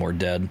 couldn't be more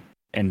dead.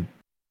 And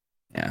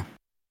yeah.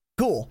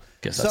 Cool.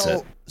 Guess that's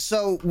it.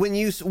 So when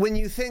you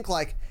think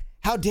like,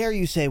 how dare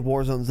you say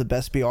Warzone's the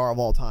best BR of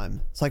all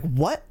time? It's like,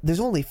 what? There's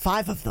only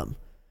 5 of them.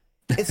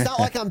 It's not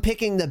like I'm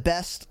picking the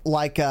best,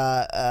 like,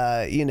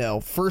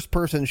 first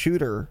person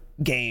shooter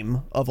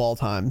game of all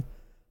time.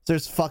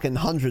 There's fucking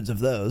hundreds of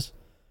those.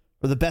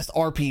 Or the best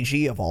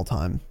RPG of all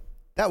time.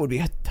 That would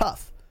be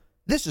tough.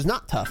 This is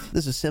not tough.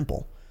 This is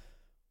simple.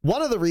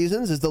 One of the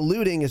reasons is the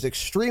looting is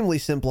extremely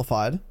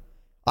simplified.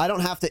 I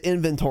don't have to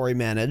inventory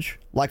manage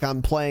like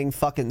I'm playing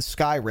fucking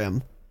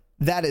Skyrim.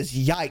 That is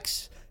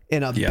yikes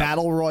in a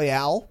battle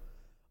royale.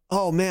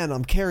 Oh man,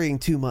 I'm carrying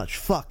too much.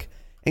 Fuck.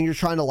 And you're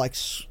trying to like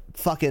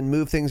fucking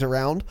move things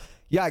around.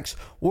 Yikes.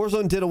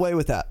 Warzone did away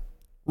with that.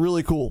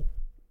 Really cool.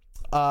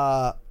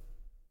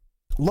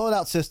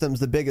 Loadout system's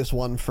the biggest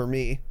one for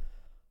me,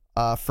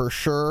 for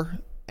sure.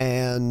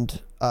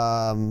 And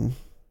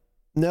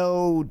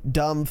no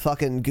dumb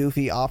fucking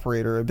goofy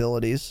operator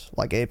abilities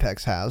like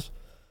Apex has.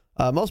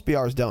 Most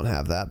BRs don't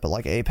have that, but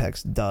like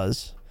Apex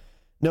does.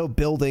 No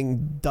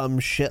building dumb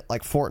shit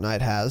like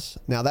Fortnite has.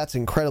 Now that's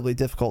incredibly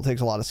difficult,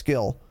 takes a lot of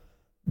skill,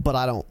 but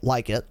I don't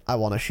like it. I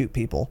want to shoot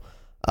people.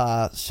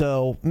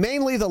 So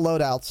mainly the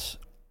loadouts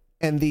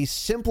and the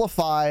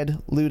simplified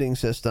looting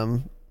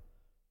system,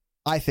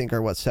 I think,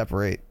 are what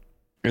separate.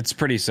 It's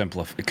pretty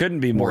simple. It couldn't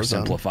be more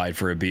simplified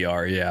for a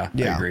BR. Yeah,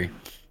 I agree.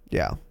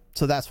 Yeah.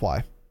 So that's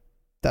why.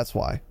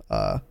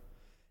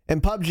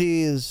 And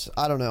PUBG is,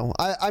 I don't know.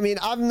 I mean,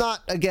 I'm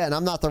not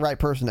the right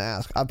person to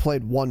ask. I've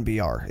played one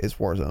BR, is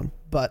Warzone.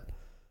 But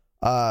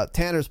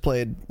Tanner's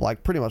played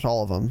like pretty much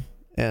all of them.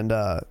 And,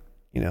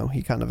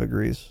 he kind of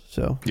agrees.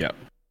 So yeah,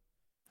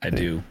 I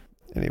do.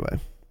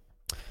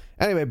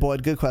 Anyway,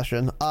 Boyd, good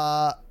question.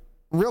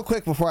 Real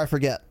quick before I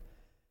forget.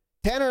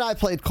 Tanner and I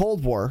played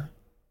Cold War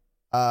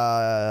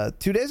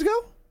 2 days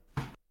ago?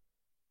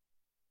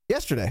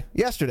 Yesterday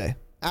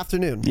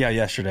afternoon. Yeah,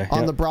 yesterday.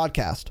 On the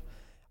broadcast.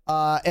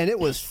 And it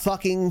was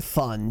fucking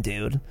fun,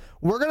 dude.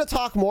 We're going to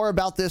talk more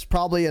about this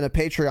probably in a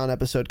Patreon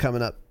episode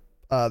coming up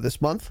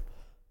this month.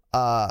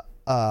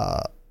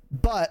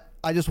 But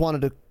I just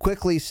wanted to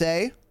quickly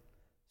say,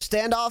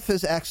 Standoff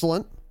is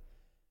excellent.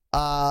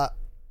 The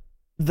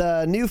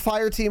new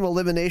Fireteam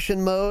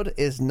elimination mode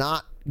is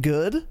not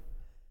good,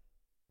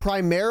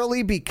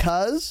 primarily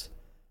because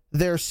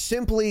there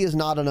simply is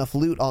not enough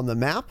loot on the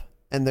map,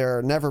 and there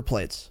are never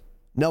plates.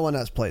 No one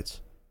has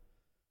plates.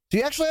 So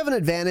you actually have an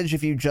advantage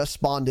if you just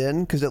spawned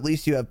in, because at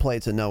least you have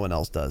plates and no one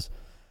else does.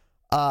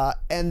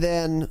 And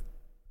then,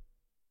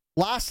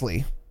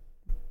 lastly,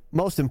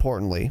 most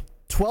importantly,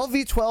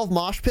 12v12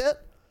 Mosh Pit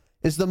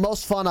is the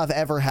most fun I've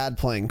ever had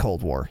playing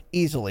Cold War,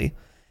 easily.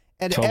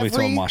 And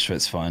 12v12 Mosh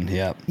Pit's fun,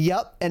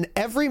 Yep, and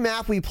every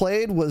map we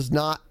played was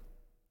not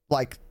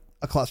like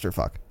a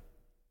clusterfuck.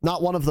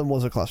 Not one of them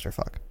was a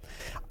clusterfuck.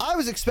 I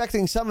was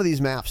expecting some of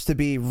these maps to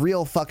be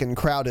real fucking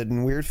crowded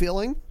and weird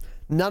feeling.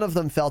 None of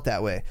them felt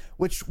that way,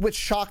 which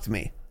shocked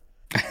me.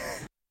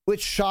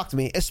 Which shocked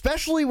me,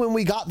 especially when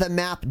we got the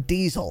map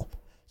Diesel.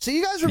 So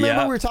you guys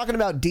remember we were talking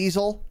about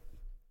Diesel?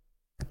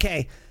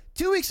 Okay,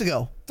 3 weeks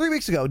ago,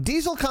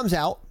 Diesel comes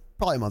out,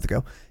 probably a month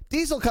ago.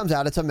 Diesel comes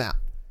out, it's a map.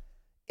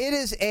 It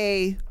is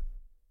a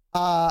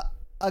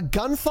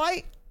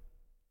gunfight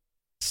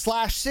 /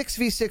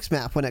 6v6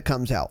 map when it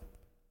comes out.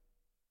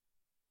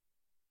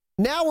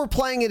 Now we're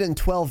playing it in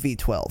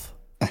 12v12.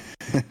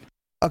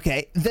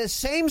 Okay, the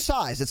same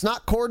size. It's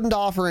not cordoned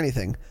off or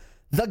anything.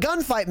 The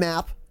gunfight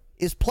map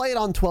is played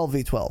on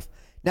 12v12.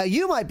 Now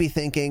you might be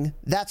thinking,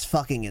 that's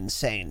fucking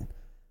insane.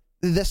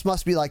 This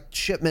must be like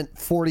shipment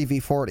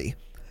 40v40.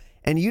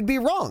 And you'd be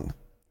wrong.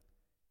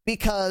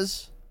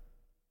 Because,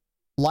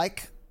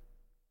 like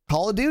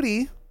Call of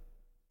Duty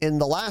in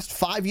the last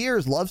 5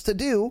 years loves to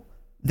do,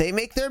 they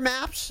make their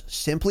maps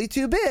simply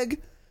too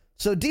big.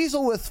 So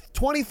Diesel with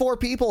 24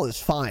 people is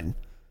fine.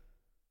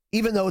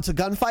 Even though it's a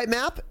gunfight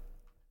map,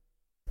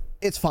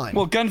 it's fine.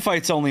 Well,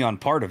 gunfight's only on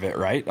part of it,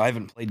 right? I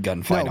haven't played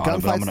gunfight no, on it, but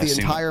I'm gunfight's gonna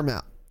the entire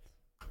map.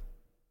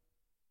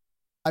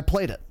 I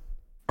played it.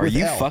 Are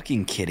you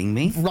fucking kidding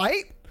me?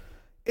 Right?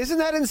 Isn't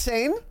that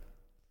insane?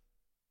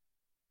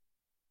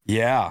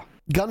 Yeah.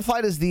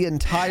 Gunfight is the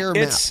entire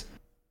map.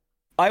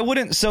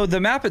 So the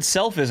map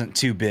itself isn't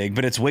too big,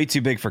 but it's way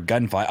too big for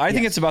gunfight. I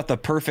think it's about the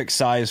perfect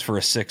size for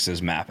a sixes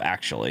map,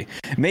 actually.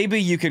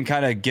 Maybe you can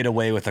kind of get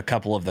away with a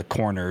couple of the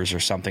corners or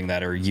something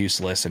that are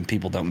useless and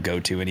people don't go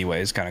to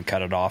anyways, kind of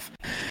cut it off.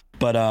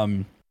 But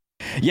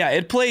yeah,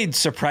 it played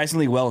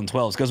surprisingly well in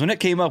 12s, because when it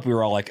came up, we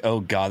were all like,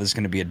 oh god, this is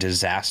going to be a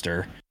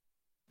disaster.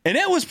 And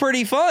it was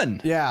pretty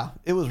fun. Yeah,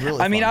 it was really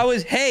fun. I mean, I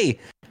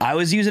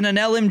was using an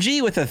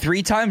LMG with a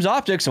 3x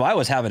optic, so I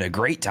was having a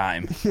great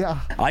time. Yeah.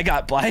 I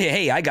got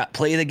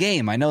play the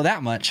game. I know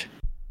that much.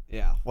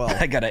 Yeah, well,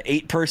 I got an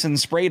 8-person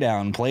spray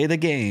down, play the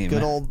game.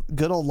 Good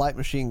old light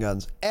machine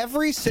guns.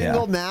 Every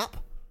single map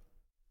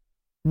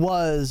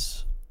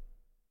was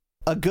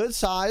a good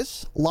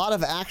size, a lot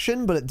of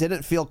action, but it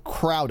didn't feel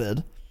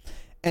crowded,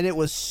 and it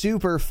was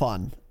super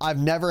fun. I've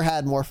never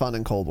had more fun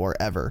in Cold War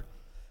ever.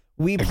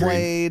 We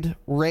played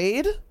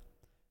Raid,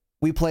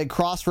 we played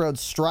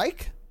Crossroads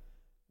Strike,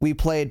 we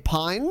played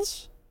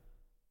Pines,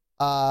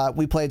 we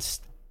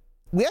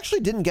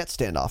actually didn't get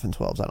Standoff in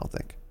 12s, I don't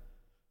think.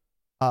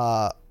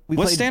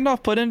 Was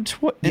Standoff put into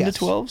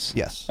 12s?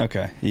 Yes.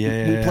 Okay.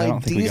 Yeah. We played I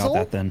don't think Diesel, we got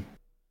that then.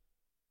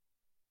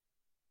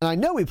 And I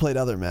know we played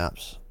other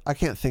maps. I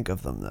can't think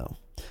of them though.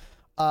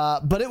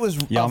 But it was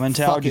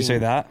Yamantau. Did you say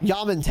that?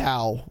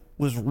 Yamantau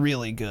was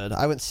really good.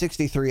 I went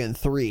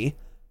 63-3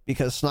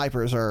 because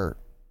snipers are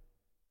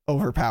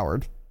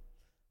overpowered.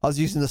 I was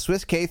using the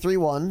Swiss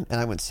K31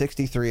 and I went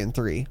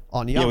 63-3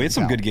 on Yamantau. Yeah, we had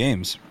some good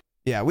games.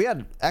 Yeah, we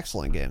had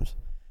excellent games.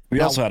 We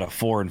also had a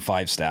 4 and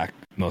 5 stack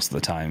most of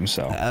the time.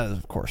 So that is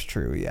of course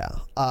true. Yeah,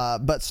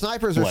 but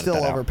snipers are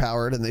still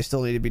overpowered and they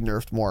still need to be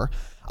nerfed more.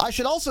 I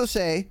should also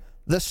say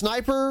the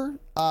sniper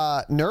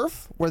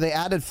nerf where they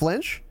added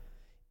flinch,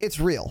 it's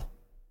real.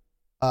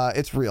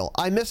 It's real.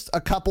 I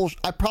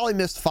probably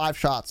missed 5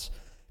 shots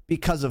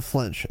because of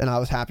flinch, and I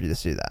was happy to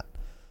see that.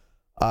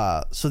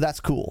 So that's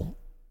cool.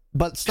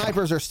 But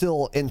snipers are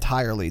still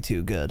entirely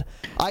too good.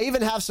 I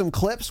even have some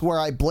clips where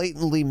I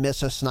blatantly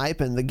miss a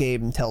snipe and the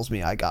game tells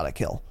me I got a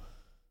kill,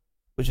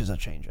 which is a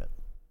change it.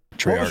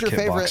 What was your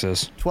favorite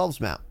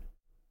 12s map?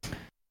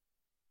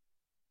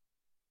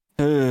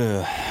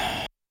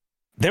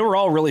 They were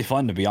all really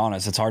fun, to be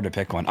honest. It's hard to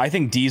pick one. I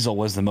think Diesel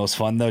was the most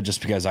fun, though,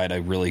 just because I had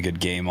a really good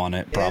game on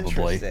it,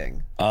 probably.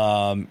 Interesting.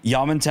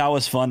 Yamantau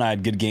was fun. I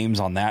had good games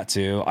on that,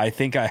 too. I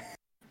think I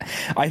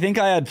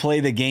had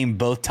played the game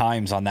both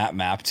times on that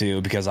map,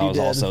 too, because I was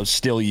also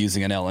still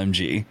using an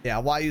LMG. Yeah,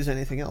 why use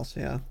anything else?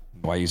 Yeah.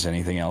 Why use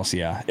anything else?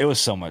 Yeah. It was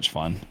so much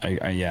fun.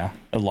 A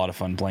lot of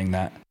fun playing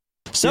that.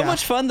 So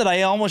much fun that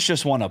I almost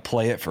just want to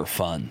play it for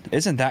fun.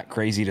 Isn't that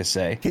crazy to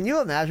say? Can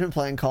you imagine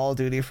playing Call of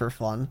Duty for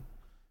fun?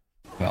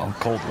 Well,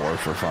 Cold War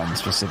for fun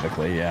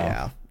specifically,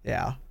 yeah.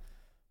 Yeah.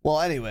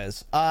 Well,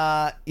 anyways,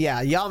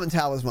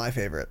 Yamantau was my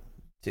favorite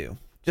too.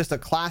 Just a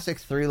classic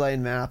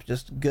 3-lane map,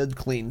 just good,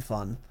 clean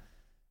fun.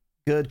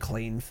 Good,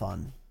 clean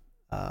fun.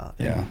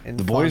 And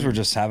the boys were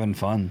just having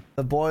fun.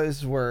 The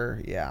boys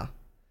were,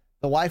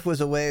 The wife was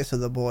away, so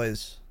the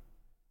boys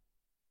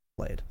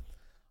played.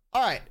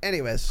 All right.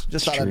 Anyways,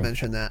 just thought true. I'd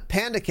mention that.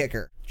 Panda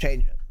Kicker,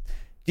 change it.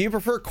 Do you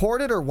prefer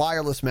corded or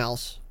wireless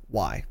mouse?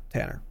 Why,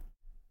 Tanner?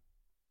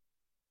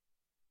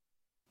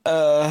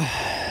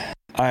 I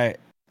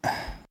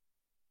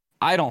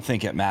don't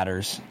think it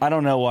matters. I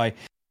don't know why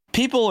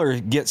people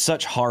get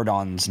such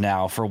hard-ons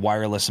now for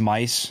wireless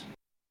mice.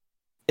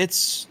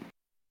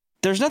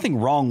 There's nothing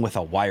wrong with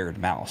a wired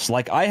mouse.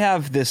 Like I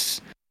have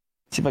this.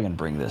 See if I can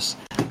bring this.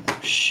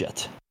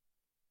 Shit.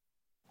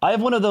 I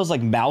have one of those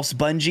like mouse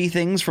bungee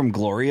things from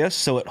Glorious,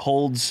 so it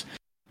holds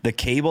the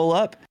cable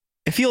up.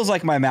 It feels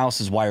like my mouse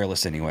is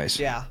wireless anyways.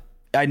 Yeah.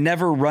 I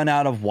never run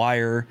out of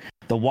wire.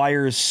 The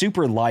wire is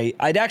super light.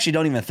 I actually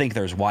don't even think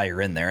there's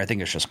wire in there. I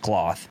think it's just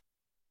cloth.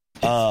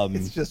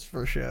 It's just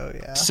for show,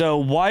 yeah. So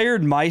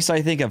wired mice,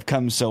 I think, have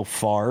come so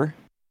far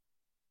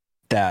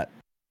that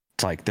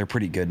it's like they're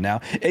pretty good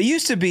now. It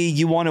used to be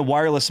you wanted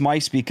wireless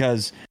mice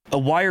because a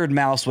wired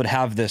mouse would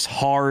have this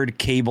hard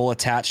cable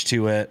attached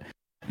to it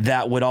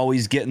that would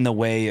always get in the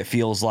way, it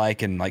feels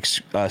like, and like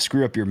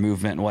screw up your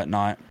movement and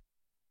whatnot.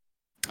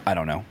 I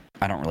don't know.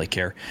 I don't really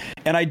care.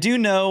 And I do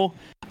know,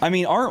 I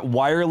mean, aren't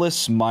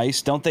wireless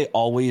mice, don't they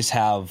always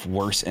have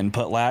worse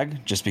input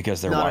lag just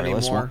because they're Not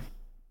wireless? anymore.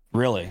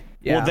 Really?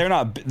 Yeah.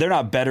 Well, they're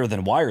not better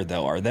than wired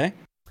though, are they?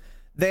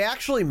 They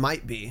actually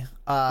might be.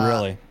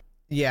 Really?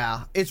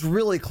 Yeah. It's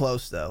really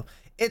close though.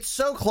 It's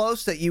so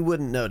close that you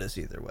wouldn't notice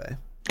either way.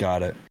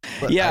 Got it.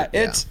 But Yeah,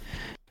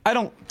 I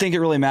don't think it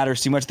really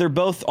matters too much. They're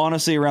both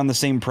honestly around the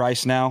same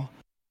price now.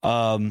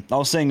 I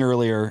was saying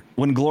earlier,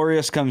 when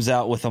Glorious comes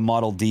out with a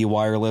Model D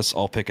wireless,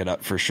 I'll pick it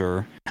up for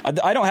sure.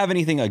 I don't have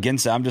anything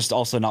against it. I'm just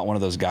also not one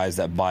of those guys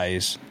that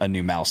buys a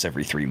new mouse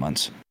every 3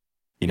 months.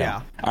 You know,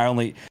 Yeah. I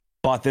only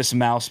bought this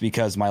mouse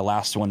because my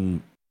last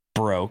one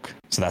broke,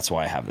 so that's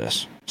why I have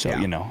this. So, Yeah.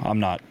 you know, I'm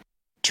not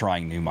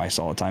trying new mice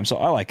all the time, so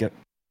I like it.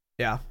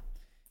 Yeah.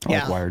 I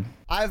like wired.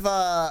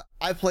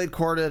 I've played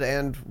corded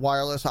and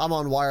wireless. I'm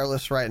on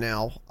wireless right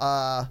now.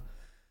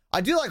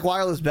 I do like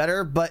wireless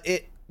better, but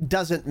it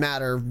doesn't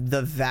matter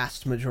the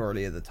vast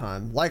majority of the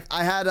time. Like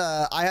I had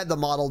the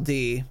Model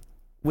D,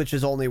 which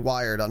is only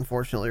wired,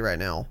 unfortunately, right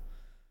now,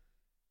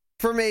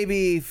 for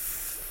maybe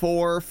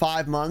 4 or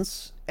 5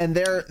 months, and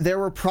there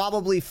were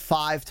probably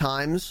 5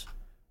 times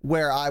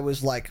where I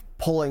was like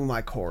pulling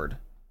my cord,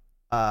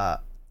 and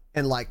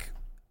like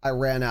I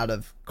ran out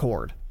of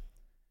cord.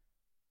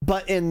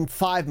 But in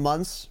 5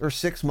 months or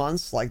 6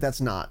 months, like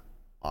that's not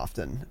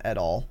often at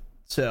all.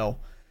 So,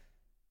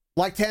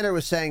 like Tanner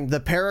was saying, the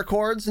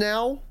paracords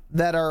now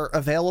that are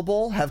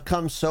available have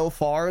come so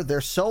far.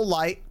 They're so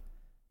light.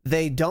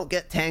 They don't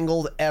get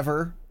tangled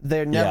ever.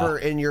 They're never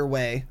in your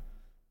way.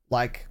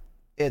 Like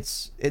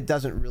it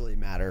doesn't really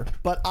matter.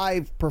 But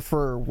I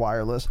prefer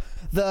wireless.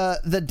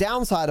 The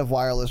downside of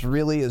wireless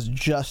really is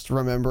just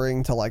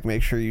remembering to like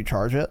make sure you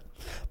charge it.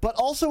 But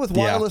also with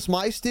wireless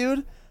mice,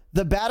 dude,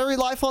 the battery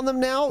life on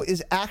them now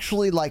is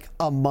actually like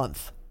a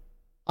month.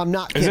 I'm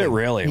not kidding. Is it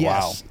really?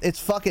 Yes, Wow. it's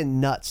fucking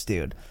nuts,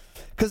 dude.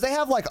 Because they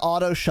have like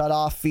auto shut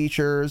off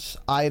features,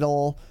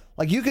 idle.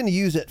 Like you can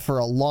use it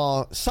for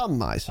some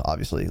mice,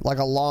 obviously, like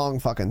a long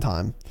fucking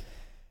time.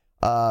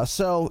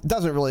 So it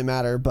doesn't really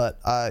matter. But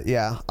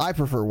yeah, I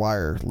prefer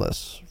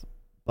wireless.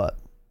 But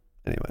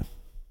anyway.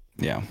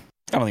 Yeah.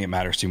 I don't think it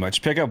matters too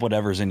much. Pick up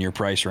whatever's in your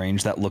price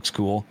range. That looks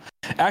cool.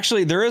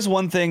 Actually, there is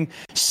one thing.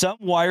 Some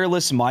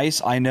wireless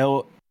mice I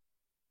know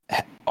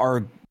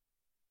are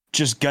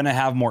just gonna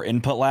have more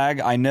input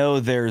lag. I know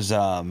there's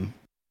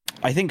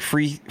I think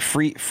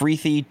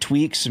Freethy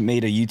Tweaks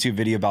made a YouTube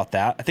video about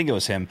that. I think it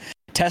was him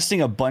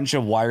testing a bunch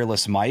of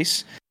wireless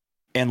mice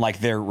and like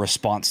their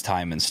response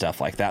time and stuff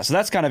like that. So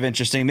that's kind of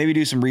interesting. Maybe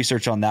do some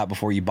research on that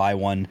before you buy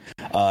one.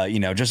 You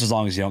know, just as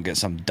long as you don't get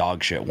some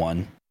dog shit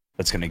one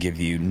that's going to give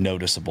you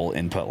noticeable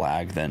input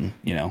lag, then,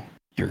 you know,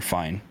 you're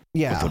fine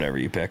with whatever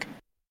you pick.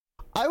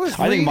 I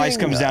think mice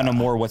comes down to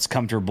more what's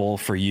comfortable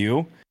for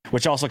you,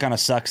 which also kind of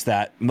sucks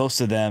that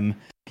most of them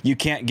you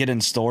can't get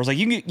in stores. Like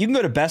you can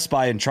go to Best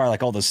Buy and try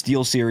like all the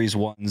Steel Series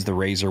ones, the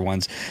Razer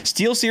ones.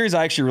 Steel Series,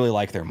 I actually really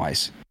like their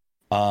mice.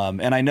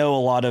 And I know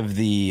a lot of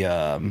the,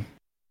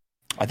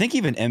 I think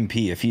even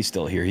MP, if he's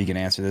still here, he can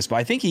answer this, but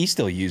I think he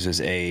still uses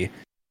a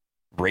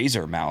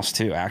Razer mouse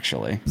too,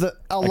 actually.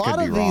 A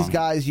lot of these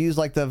guys use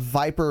like the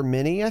Viper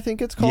Mini, I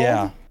think it's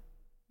called.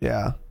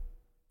 Yeah.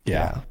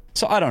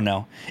 So I don't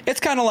know. It's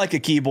kind of like a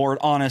keyboard,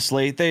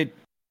 honestly. It's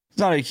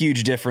not a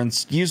huge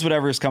difference. Use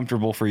whatever is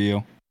comfortable for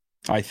you,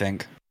 I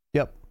think.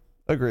 Yep.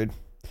 Agreed.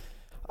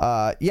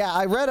 Yeah,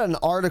 I read an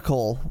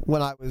article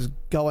when I was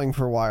going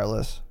for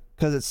wireless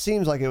because it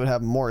seems like it would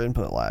have more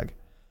input lag.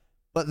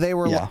 But they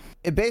were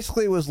it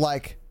basically was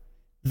like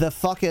the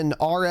fucking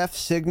RF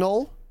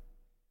signal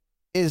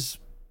is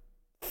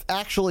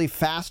actually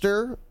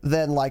faster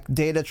than like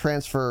data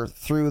transfer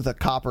through the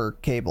copper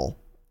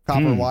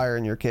wire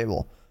in your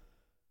cable,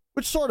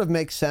 which sort of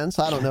makes sense.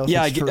 I don't know if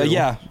it's true.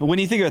 Yeah, when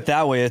you think of it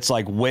that way, it's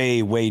like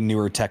way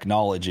newer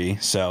technology,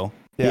 so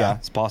yeah,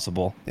 it's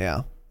possible.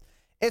 Yeah,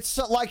 it's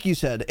like you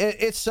said,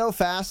 it's so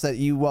fast that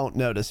you won't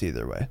notice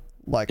either way.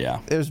 Like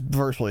there's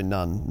virtually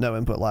no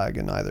input lag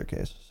in either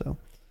case. So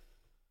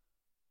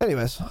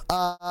Anyways,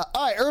 all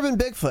right, Urban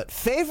Bigfoot.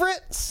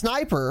 Favorite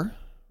sniper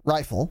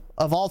rifle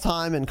of all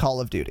time in Call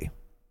of Duty?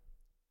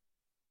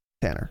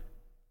 Tanner.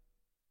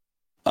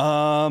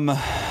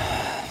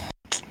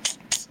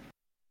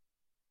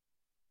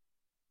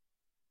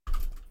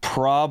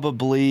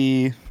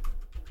 Probably.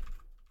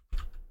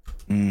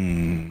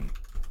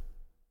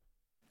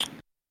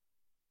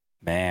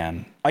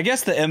 Man, I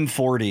guess the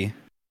M40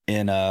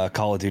 in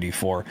Call of Duty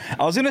 4.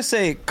 I was gonna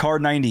say Car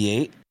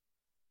 98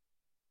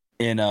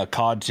 in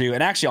COD 2,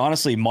 and actually,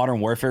 honestly, Modern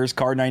Warfare's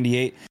Car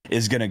 98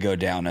 is gonna go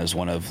down as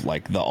one of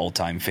like the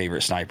all-time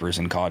favorite snipers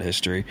in COD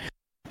history.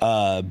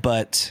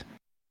 But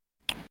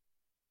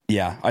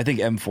yeah, I think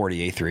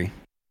M40A3.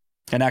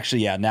 And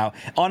actually, yeah, now,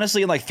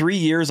 honestly, in like 3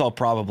 years, I'll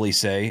probably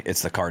say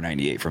it's the Car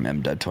 98 from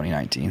MDUD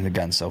 2019. The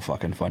gun's so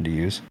fucking fun to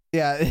use.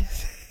 Yeah,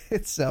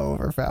 it's so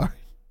overpowered.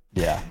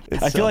 Yeah.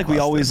 I feel like we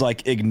always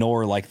like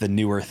ignore like the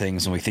newer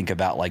things when we think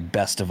about like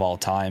best of all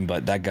time,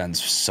 but that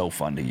gun's so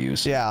fun to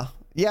use. Yeah.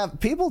 Yeah,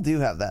 people do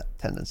have that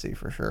tendency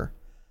for sure.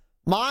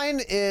 Mine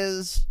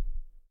is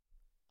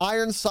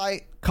Iron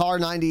Sight Car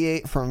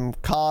 98 from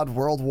COD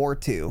World War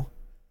II.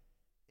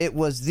 It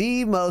was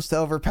the most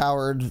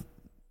overpowered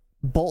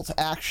bolt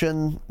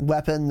action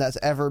weapon that's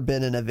ever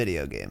been in a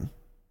video game.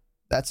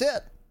 That's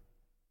it.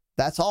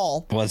 That's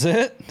all. Was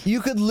it?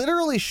 You could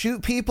literally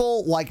shoot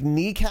people like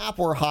kneecap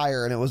or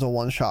higher and it was a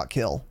one-shot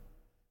kill.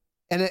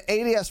 And it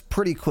ADS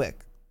pretty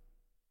quick.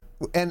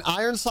 And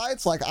Iron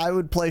Sights, like I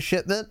would play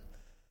shipment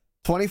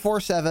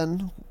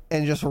 24/7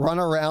 and just run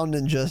around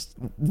and just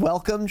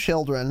welcome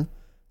children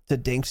to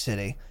Dink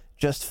City.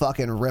 Just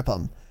fucking rip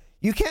them.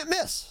 You can't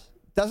miss.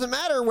 Doesn't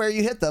matter where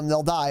you hit them,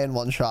 they'll die in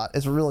one shot.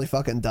 It's really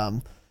fucking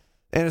dumb.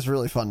 And it's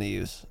really fun to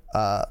use.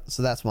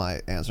 So that's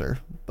my answer.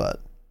 But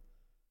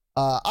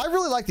I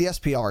really like the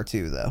SPR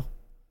too, though.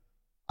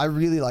 I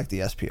really like the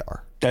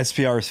SPR. The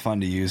SPR is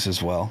fun to use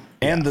as well.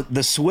 And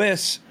the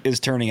Swiss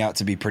is turning out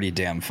to be pretty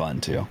damn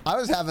fun too. I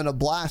was having a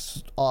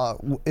blast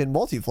in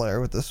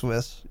multiplayer with the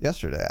Swiss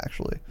yesterday,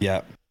 actually.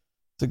 Yeah.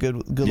 It's a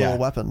good little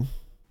weapon.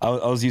 I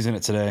was using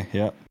it today.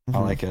 Yeah. I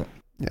like it.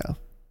 Yeah.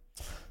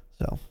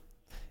 So,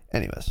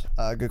 anyways,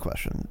 good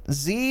question.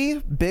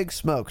 Z Big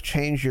Smoke,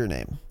 change your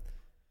name.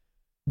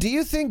 Do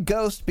you think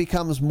Ghost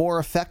becomes more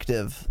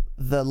effective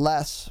the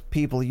less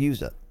people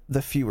use it?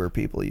 The fewer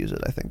people use it,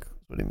 I think is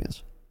what he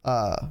means.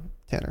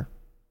 Tanner.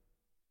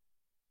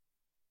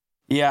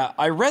 Yeah,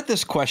 I read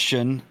this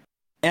question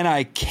and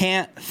I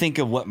can't think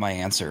of what my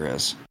answer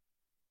is.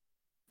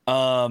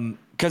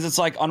 Because it's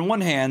like, on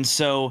one hand,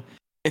 so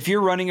if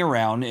you're running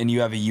around and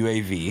you have a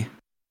UAV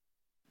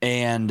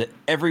and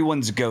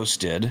everyone's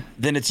ghosted,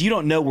 then you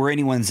don't know where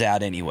anyone's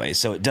at anyway,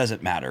 so it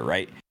doesn't matter,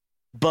 right?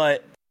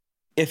 But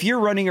if you're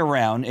running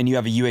around and you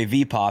have a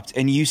UAV popped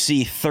and you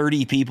see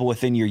 30 people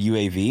within your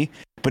UAV,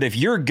 but if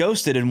you're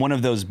ghosted in one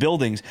of those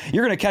buildings,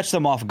 you're going to catch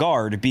them off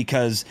guard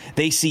because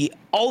they see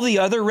all the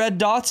other red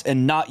dots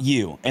and not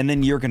you. And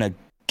then you're going to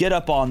get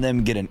up on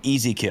them, get an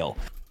easy kill.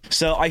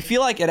 So I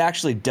feel like it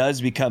actually does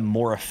become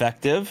more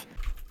effective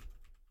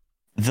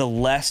the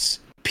less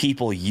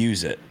people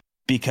use it,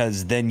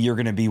 because then you're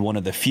going to be one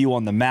of the few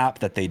on the map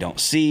that they don't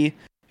see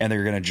and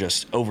they're going to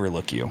just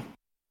overlook you.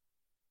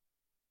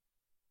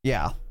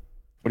 Yeah.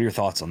 What are your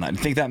thoughts on that? Do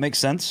you think that makes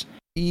sense?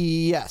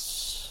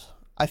 Yes,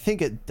 I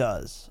think it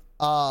does.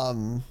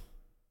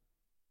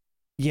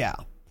 Yeah.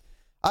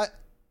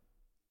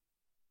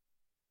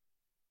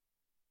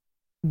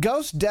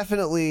 Ghost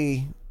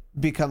definitely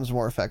becomes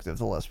more effective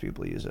the less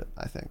people use it,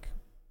 I think.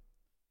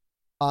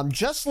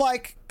 Just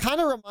like,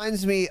 kind of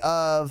reminds me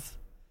of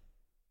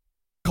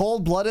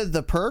Cold-Blooded,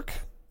 the perk.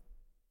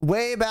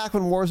 Way back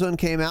when Warzone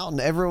came out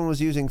and everyone was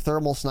using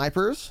thermal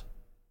snipers.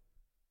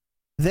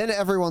 Then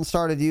everyone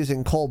started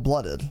using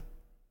Cold-Blooded.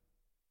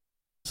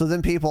 So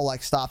then people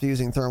like stopped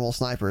using thermal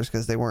snipers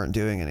because they weren't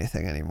doing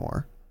anything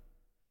anymore.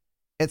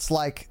 It's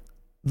like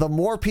the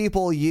more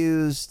people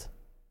used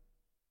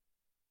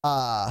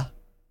thermal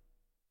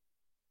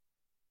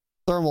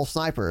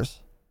snipers,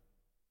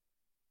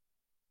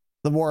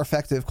 the more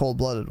effective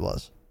Cold-Blooded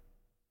was.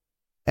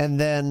 And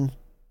then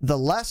the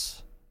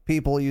less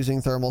people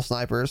using thermal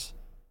snipers,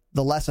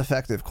 the less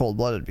effective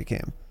Cold-Blooded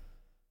became.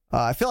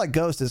 I feel like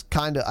Ghost is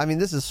kind of, I mean,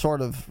 this is sort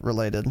of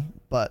related,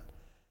 but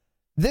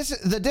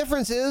the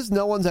difference is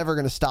no one's ever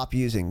going to stop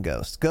using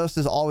Ghost. Ghost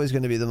is always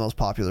going to be the most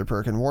popular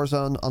perk in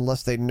Warzone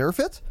unless they nerf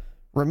it,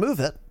 remove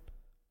it,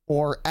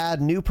 or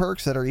add new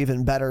perks that are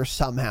even better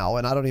somehow,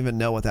 and I don't even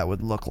know what that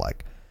would look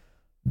like.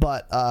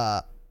 But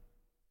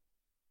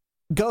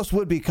Ghost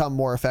would become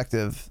more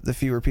effective the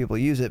fewer people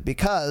use it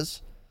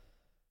because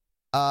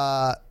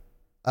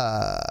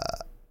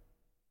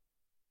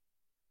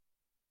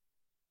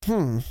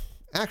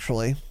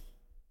actually,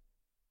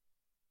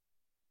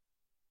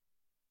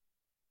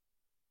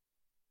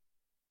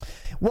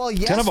 well,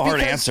 yes, kind of a hard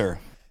answer.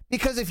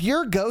 Because if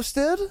you're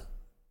ghosted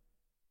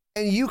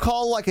and you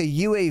call like a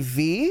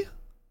UAV,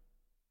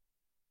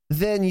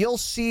 then you'll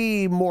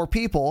see more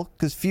people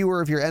because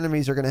fewer of your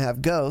enemies are going to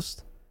have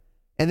Ghost,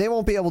 and they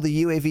won't be able to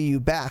UAV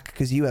you back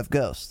because you have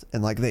Ghost,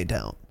 and like they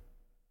don't.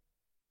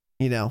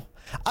 You know,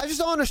 I just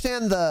don't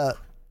understand the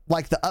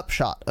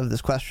upshot of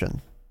this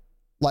question.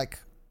 Like,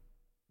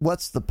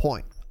 what's the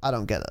point? I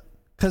don't get it.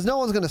 Because no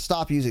one's going to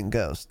stop using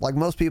Ghost. Like,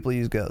 most people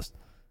use Ghost.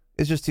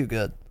 It's just too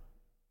good.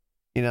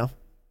 You know?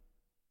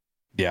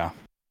 Yeah.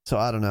 So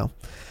I don't know.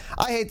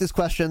 I hate this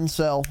question,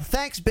 so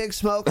thanks, Big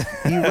Smoke.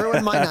 You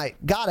ruined my night.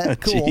 Got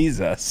it. Cool.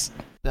 Jesus.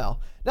 No,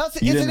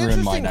 it's an ruin my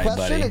interesting night, question.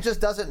 buddy. It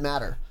just doesn't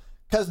matter.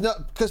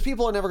 Because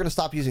people are never going to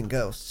stop using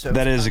Ghost. So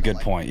That is a good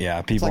like, point.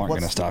 Yeah, people like, aren't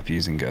going to stop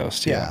using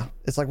Ghost. Yeah.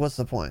 It's like, what's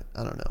the point?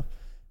 I don't know.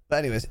 But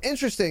anyways,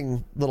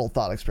 interesting little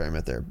thought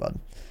experiment there, bud.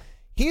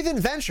 Heathen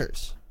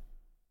Ventures.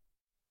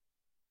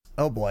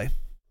 Oh boy.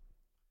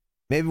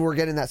 Maybe we're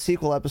getting that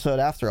sequel episode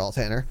after all,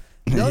 Tanner.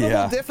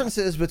 Notable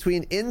differences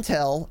between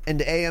Intel and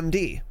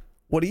AMD.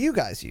 What do you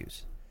guys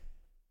use?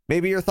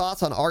 Maybe your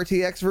thoughts on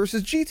RTX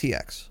versus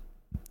GTX.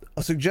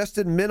 A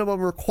suggested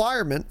minimum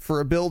requirement for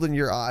a build in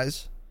your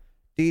eyes.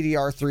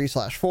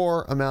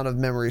 DDR3/4, amount of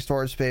memory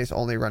storage space,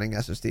 only running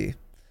SSD.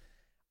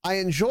 I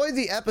enjoyed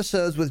the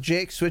episodes with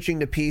Jake switching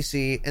to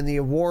PC and the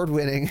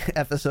award-winning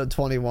episode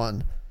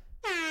 21.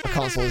 A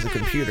console is a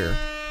computer.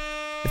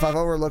 If I've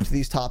overlooked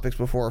these topics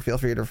before, feel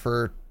free to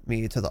refer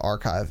me to the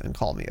archive and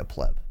call me a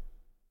pleb.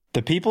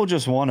 The people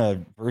just want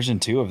a version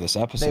 2 of this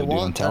episode, dude,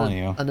 I'm telling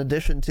you. An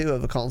edition 2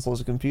 of a console as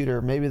a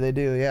computer. Maybe they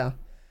do, yeah.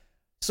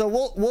 So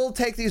we'll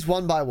take these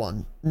one by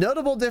one.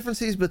 Notable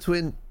differences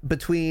between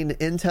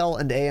Intel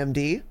and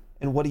AMD,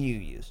 and what do you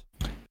use?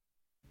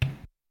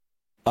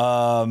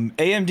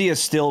 AMD is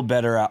still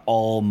better at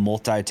all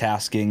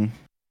multitasking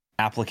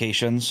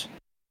applications.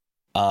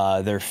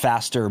 They're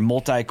faster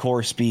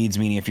multi-core speeds,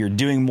 meaning if you're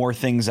doing more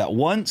things at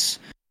once,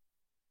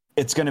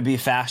 it's going to be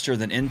faster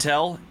than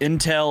Intel.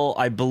 Intel,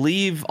 I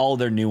believe all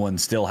their new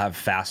ones still have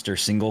faster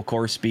single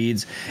core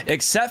speeds,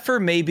 except for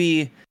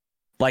maybe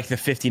like the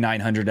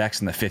 5900X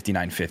and the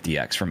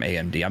 5950X from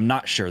AMD. I'm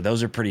not sure.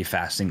 Those are pretty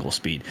fast single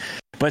speed.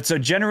 But so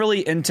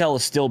generally Intel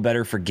is still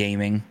better for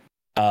gaming.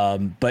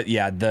 But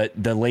yeah,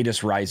 the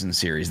latest Ryzen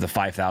series, the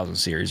 5000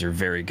 series, are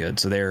very good.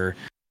 So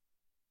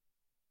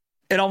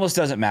it almost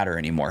doesn't matter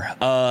anymore.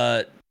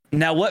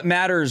 Now what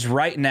matters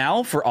right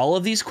now for all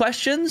of these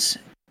questions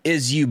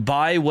is you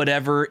buy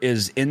whatever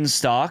is in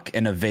stock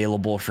and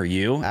available for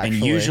you. Actually.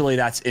 And usually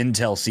that's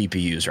Intel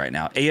CPUs right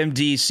now.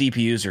 AMD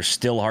CPUs are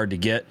still hard to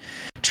get.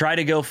 Try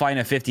to go find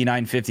a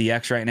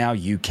 5950X right now.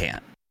 You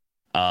can't.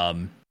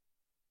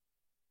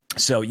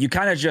 So you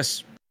kind of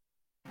just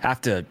have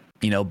to,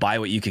 buy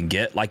what you can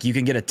get. Like you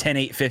can get a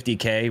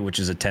 10850K, which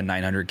is a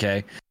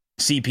 10900K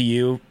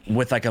CPU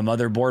with like a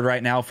motherboard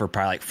right now for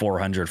probably like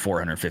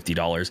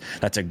 $450.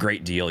 That's a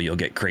great deal. You'll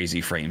get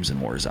crazy frames in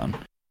Warzone.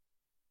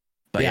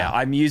 But yeah,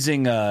 I'm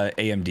using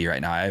AMD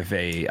right now. I have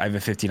a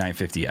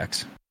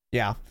 5950X.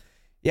 Yeah.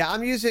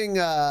 I'm using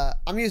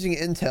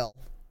Intel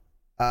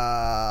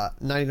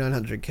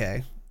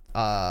 9900K.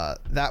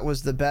 That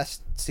was the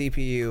best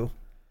CPU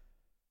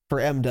for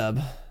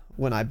MDub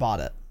when I bought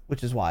it,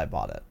 which is why I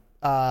bought it.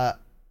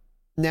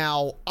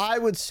 Now I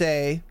would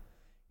say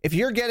if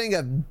you're getting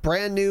a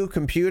brand new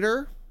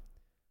computer,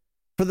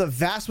 for the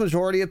vast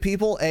majority of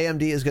people,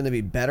 AMD is going to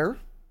be better,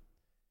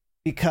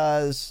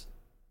 because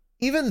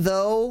even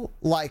though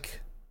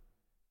like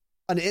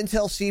an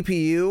Intel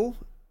CPU,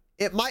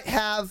 it might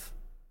have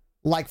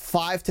like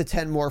 5 to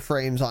 10 more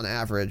frames on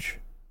average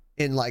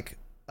in like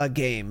a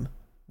game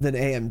than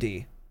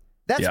AMD.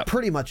 That's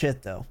pretty much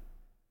it though.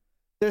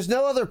 There's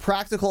no other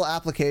practical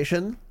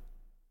application.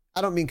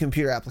 I don't mean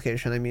computer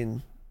application. I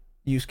mean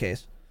use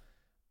case.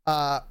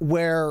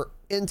 Where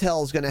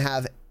Intel is going to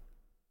have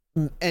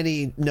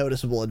any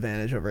noticeable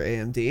advantage over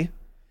AMD.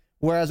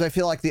 Whereas I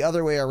feel like the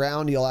other way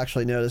around, you'll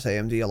actually notice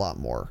AMD a lot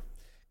more.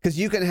 Because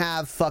you can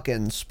have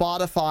fucking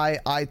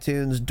Spotify,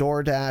 iTunes,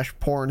 DoorDash,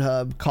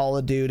 Pornhub, Call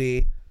of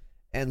Duty,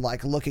 and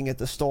like looking at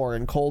the store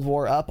and Cold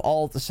War up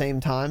all at the same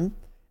time.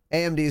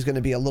 AMD is going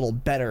to be a little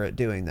better at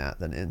doing that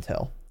than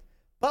Intel.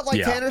 But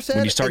like Tanner said,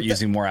 when you start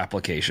using more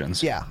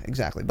applications. Yeah,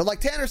 exactly. But like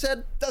Tanner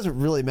said, doesn't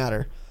really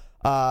matter.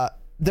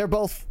 They're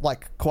both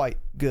like quite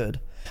good.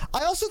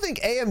 I also think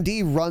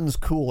AMD runs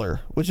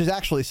cooler, which is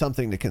actually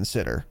something to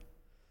consider.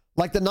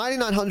 Like the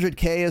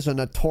 9900K is a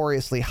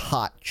notoriously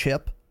hot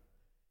chip.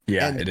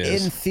 Yeah, and it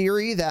is. In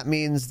theory, that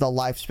means the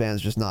lifespan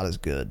is just not as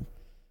good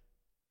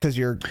because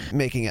you're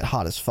making it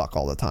hot as fuck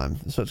all the time.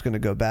 So it's going to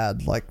go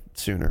bad like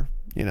sooner,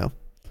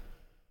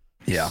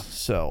 Yeah.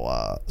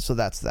 So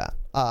that's that.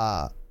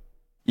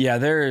 Yeah,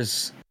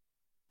 there's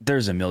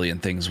a million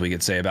things we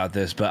could say about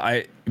this, but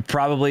I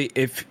probably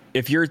if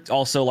you're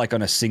also like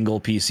on a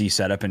single PC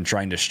setup and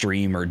trying to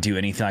stream or do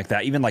anything like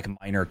that, even like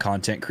minor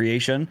content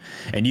creation,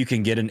 and you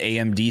can get an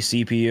AMD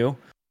CPU,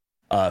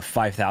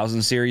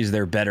 5000 series,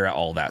 they're better at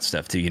all that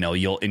stuff too.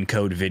 You'll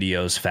encode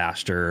videos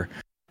faster.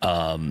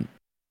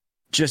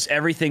 Just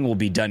everything will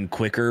be done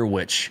quicker,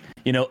 which,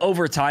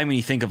 over time, when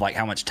you think of like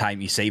how much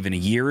time you save in a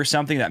year or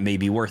something, that may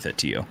be worth it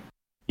to you.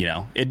 You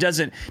know, it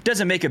doesn't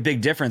make a big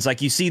difference.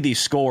 Like you see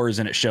these scores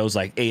and it shows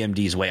like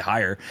AMD's way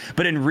higher,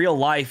 but in real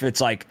life, it's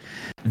like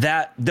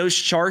that those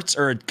charts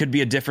could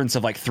be a difference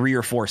of like 3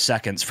 or 4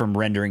 seconds from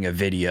rendering a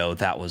video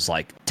that was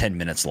like 10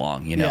 minutes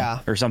long, you know,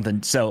 or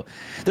something. So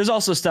there's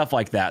also stuff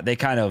like that.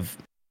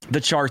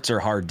 The charts are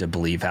hard to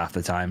believe half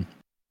the time.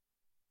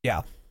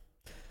 Yeah.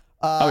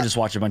 I would just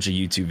watch a bunch of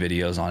YouTube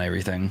videos on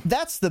everything.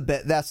 That's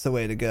the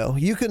way to go.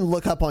 You can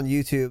look up on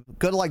YouTube,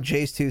 go to like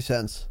Jay's 2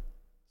 cents,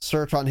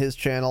 search on his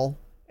channel,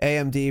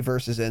 AMD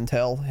versus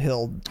Intel.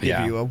 He'll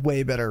give you a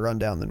way better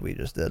rundown than we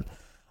just did.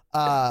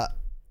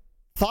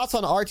 Thoughts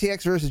on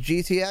RTX versus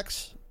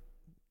GTX?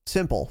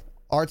 Simple.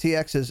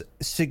 RTX is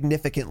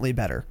significantly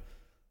better.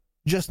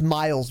 Just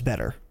miles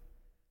better.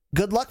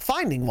 Good luck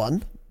finding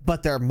one,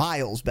 but they're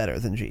miles better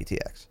than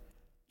GTX.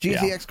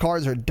 GTX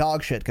cards are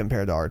dog shit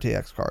compared to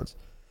RTX cards.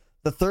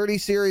 The 30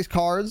 series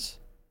cards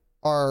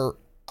are...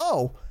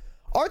 Oh,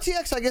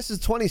 RTX I guess is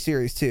 20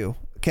 series too.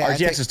 Okay,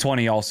 RTX is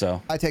 20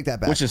 also. I take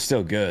that back. Which is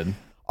still good.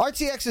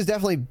 RTX is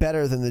definitely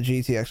better than the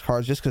GTX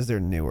cards just because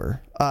they're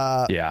newer.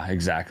 Yeah,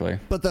 exactly.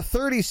 But the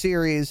 30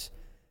 series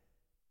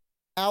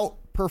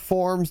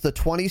outperforms the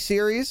 20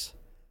 series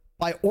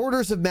by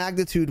orders of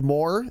magnitude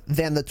more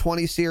than the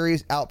 20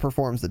 series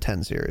outperforms the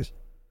 10 series.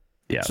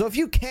 Yeah. So if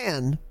you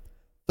can,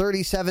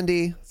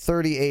 3070,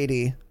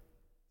 3080,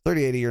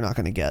 3080 you're not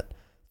going to get.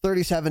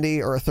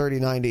 3070 or a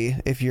 3090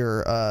 if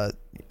you're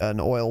an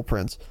oil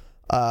prince.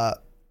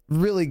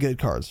 Really good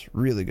cards.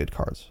 Really good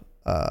cards.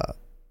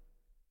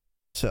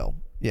 So,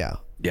 yeah.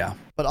 Yeah.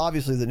 But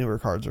obviously the newer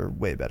cards are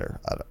way better.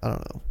 I don't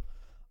know.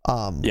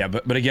 Yeah,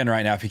 but again,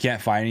 right now, if you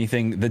can't find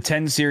anything, the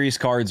 10 series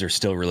cards are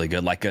still really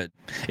good.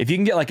 If you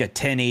can get like a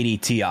 1080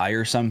 Ti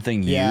or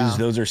something used,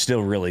 those are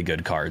still really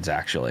good cards,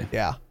 actually.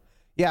 Yeah.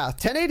 Yeah,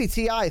 1080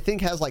 Ti I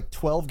think has like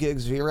 12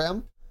 gigs VRAM,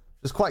 which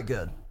is quite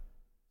good.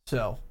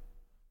 So...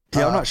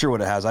 Yeah, I'm not sure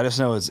what it has. I just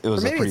know it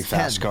was a pretty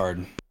fast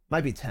card.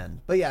 Might be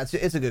 10. But yeah,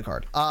 it's a good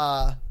card.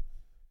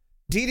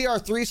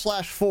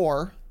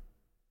 DDR3/4.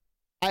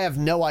 I have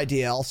no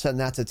idea. I'll send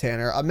that to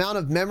Tanner. Amount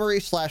of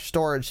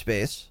memory/storage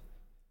space.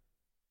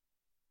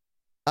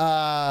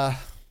 About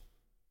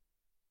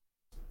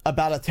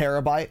a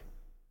terabyte.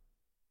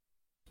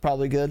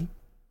 Probably good.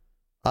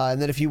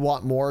 And then if you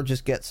want more,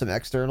 just get some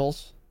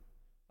externals.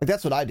 Like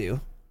that's what I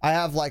do. I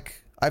have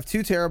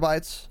 2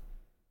 terabytes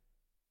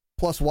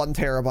plus 1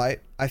 terabyte,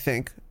 I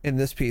think, in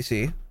this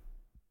PC.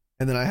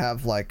 And then I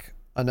have like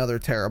another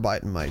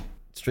terabyte in my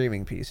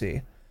streaming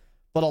PC.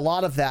 But a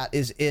lot of that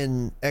is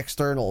in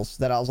externals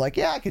that I was like,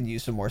 yeah, I could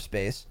use some more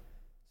space.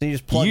 So you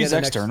just plug in. You use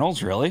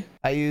externals, really?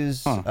 I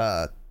use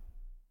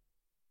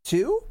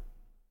 2?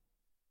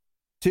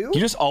 You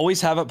just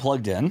always have it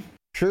plugged in?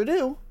 Sure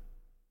do.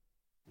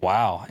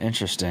 Wow,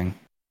 interesting.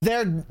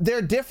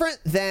 They're different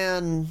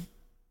than...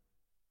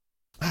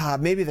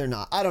 maybe they're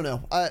not. I don't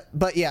know.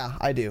 But yeah,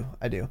 I do.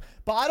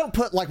 But I don't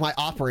put like my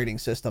operating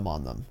system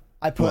on them.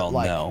 I put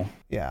no.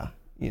 Yeah,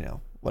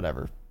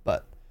 whatever.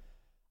 But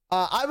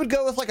I would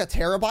go with like a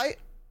terabyte,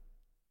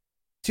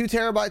 2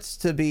 terabytes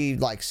to be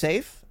like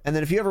safe. And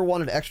then if you ever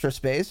wanted extra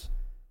space,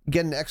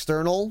 get an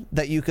external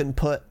that you can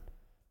put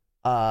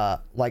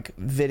like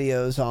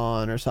videos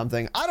on or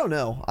something. I don't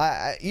know.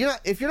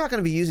 If you're not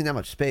going to be using that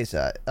much space,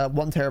 1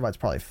 terabyte's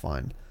probably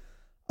fine.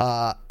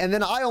 And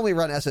then I only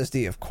run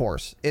SSD, of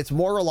course. It's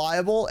more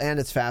reliable and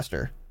it's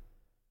faster.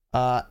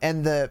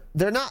 And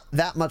they're not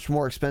that much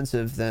more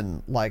expensive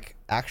than like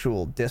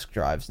actual disk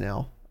drives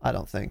now, I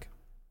don't think.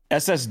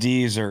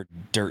 SSDs are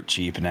dirt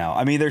cheap now.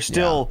 I mean, they're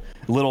still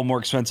a little more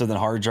expensive than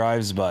hard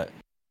drives, but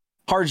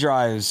hard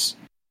drives,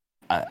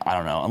 I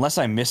don't know. Unless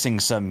I'm missing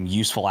some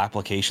useful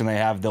application they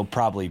have, they'll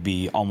probably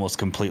be almost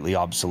completely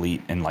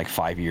obsolete in like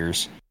 5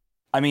 years.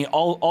 I mean,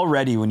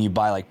 already when you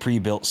buy like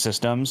pre-built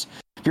systems,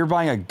 if you're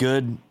buying a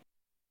good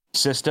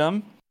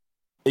system,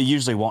 it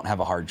usually won't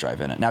have a hard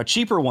drive in it. Now,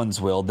 cheaper ones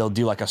will. They'll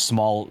do like a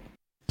small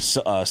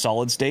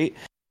solid state,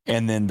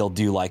 and then they'll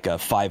do like a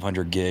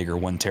 500 gig or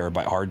 1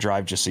 terabyte hard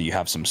drive just so you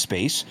have some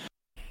space.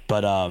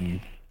 But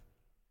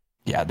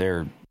yeah,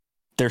 they're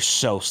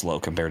so slow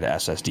compared to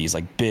SSDs.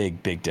 Like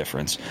big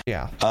difference.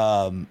 Yeah.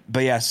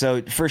 But yeah,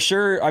 so for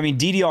sure, I mean,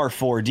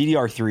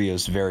 DDR3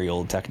 is very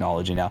old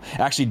technology now.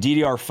 Actually,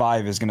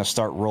 DDR5 is going to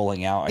start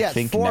rolling out, I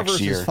think,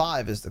 next year. 4 versus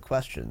 5 is the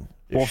question.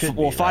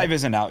 Well, 5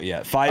 isn't out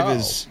yet.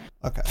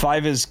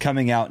 5 is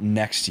coming out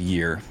next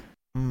year.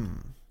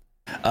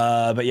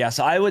 But yeah,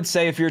 so I would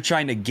say if you're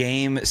trying to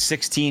game,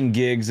 16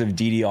 gigs of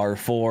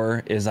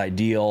DDR4 is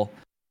ideal.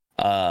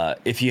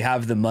 If you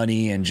have the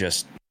money and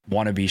just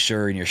want to be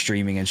sure and you're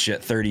streaming and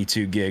shit,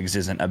 32 gigs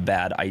isn't a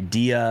bad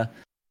idea,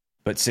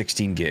 but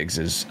 16 gigs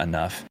is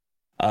enough.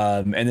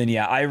 And then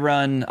yeah, I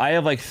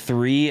have like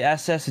 3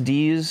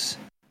 SSDs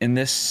in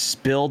this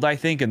build, I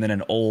think, and then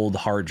an old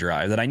hard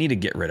drive that I need to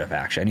get rid of.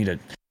 Actually, I need to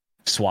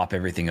swap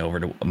everything over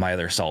to my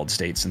other solid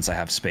state since I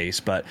have space.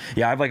 But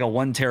yeah, I have like a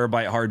 1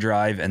 terabyte hard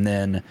drive, and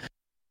then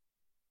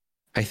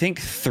I think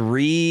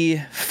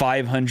 3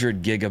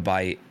 500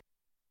 gigabyte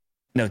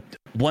no,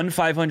 one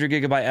 500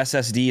 gigabyte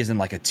SSD is in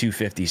like a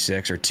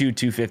 256 or two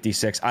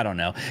 256. I don't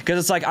know. Because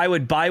it's like I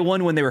would buy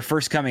one when they were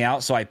first coming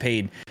out. So I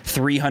paid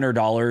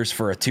 $300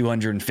 for a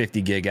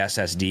 250 gig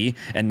SSD.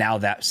 And now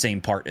that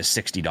same part is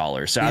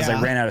 $60. So as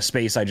I ran out of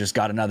space, I just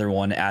got another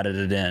one, added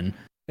it in.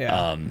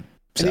 Yeah. And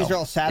these are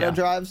all SATA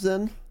drives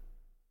then?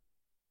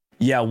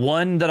 Yeah,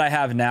 one that I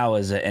have now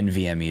is an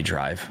NVMe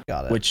drive.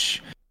 Got it.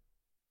 Which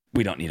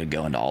we don't need to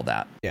go into all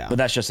that. Yeah. But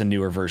that's just a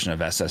newer version of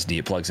SSD.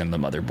 It plugs into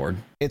the motherboard.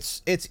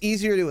 It's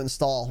easier to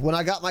install. When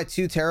I got my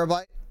 2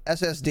 terabyte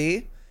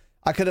SSD,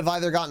 I could have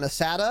either gotten a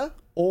SATA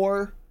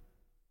or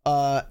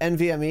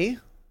NVMe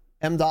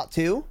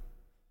M.2.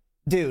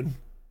 Dude,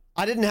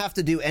 I didn't have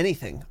to do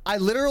anything. I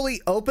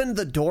literally opened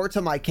the door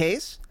to my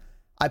case,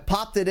 I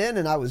popped it in,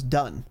 and I was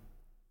done.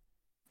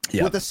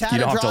 Yep. With the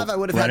SATA drive, I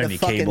would have had to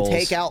fucking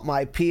take out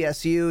my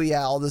PSU.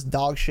 Yeah, all this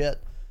dog shit.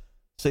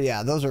 So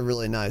yeah, those are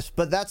really nice.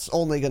 But that's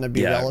only going to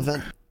be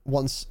relevant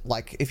once,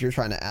 like, if you're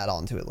trying to add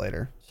on to it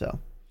later. So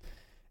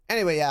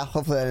anyway, yeah,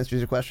 hopefully that answers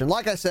your question.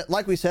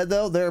 Like we said,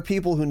 though, there are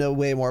people who know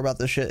way more about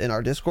this shit in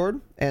our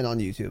Discord and on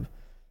YouTube.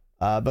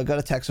 But go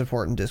to tech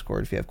support and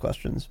Discord if you have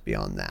questions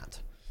beyond that.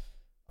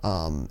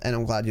 And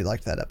I'm glad you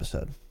liked that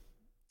episode.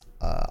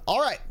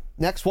 All right,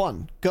 next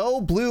one.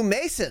 Go Blue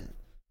Mason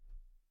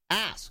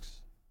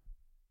asks,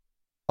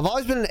 I've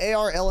always been an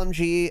AR,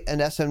 LMG, and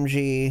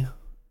SMG,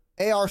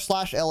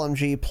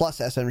 AR/LMG plus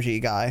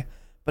SMG guy,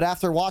 but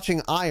after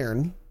watching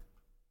Iron,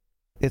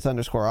 it's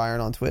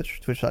 _Iron on Twitch,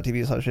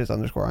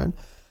 twitch.tv/it's_Iron,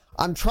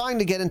 I'm trying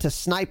to get into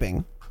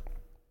sniping.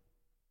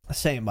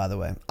 Same, by the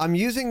way. I'm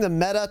using the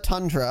meta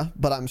Tundra,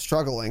 but I'm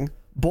struggling.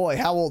 Boy,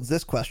 how old's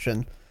this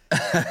question?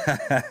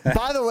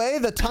 By the way,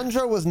 the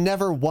Tundra was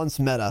never once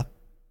meta.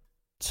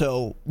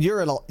 So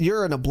you're in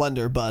a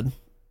blender, bud.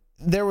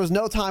 There was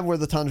no time where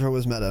the Tundra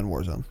was meta in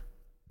Warzone.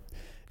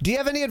 Do you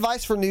have any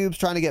advice for noobs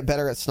trying to get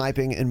better at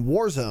sniping in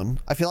Warzone?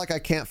 I feel like I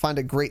can't find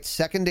a great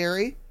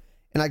secondary,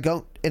 and I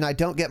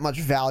don't get much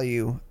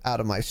value out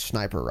of my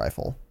sniper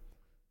rifle.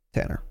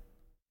 Tanner.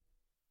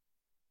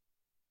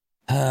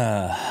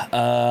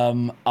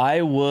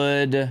 I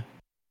would.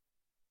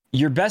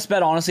 Your best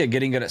bet, honestly, at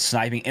getting good at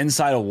sniping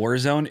inside of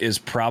Warzone is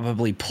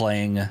probably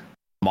playing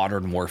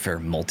Modern Warfare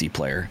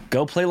multiplayer.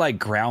 Go play like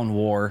Ground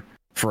War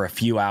for a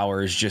few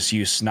hours. Just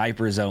use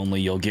snipers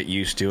only. You'll get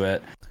used to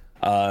it.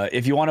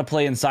 If you want to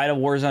play inside of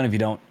Warzone, if you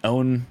don't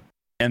own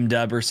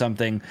MW or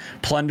something,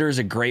 Plunder is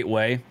a great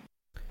way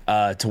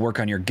to work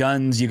on your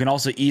guns. You can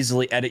also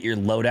easily edit your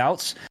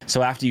loadouts.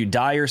 So after you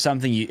die or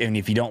something, and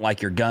if you don't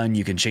like your gun,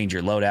 you can change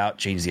your loadout,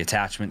 change the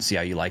attachment, see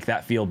how you like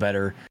that feel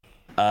better.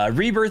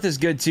 Rebirth is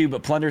good too,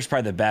 but Plunder is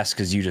probably the best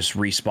because you just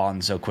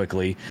respawn so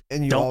quickly.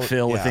 And don't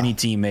fill with any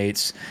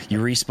teammates. You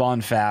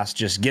respawn fast.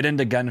 Just get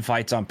into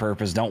gunfights on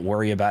purpose. Don't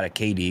worry about a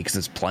KD because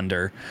it's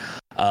Plunder.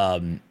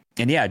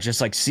 And yeah,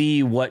 just like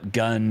see what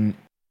gun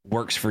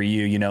works for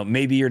you. You know,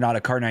 maybe you're not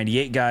a Kar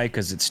 98 guy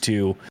because it's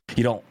too,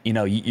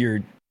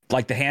 you're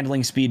like the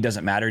handling speed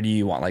doesn't matter to you.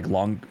 You want like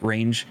long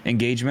range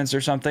engagements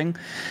or something.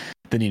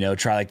 Then,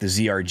 try like the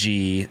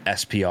ZRG,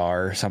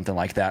 SPR, something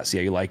like that. See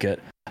how you like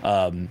it.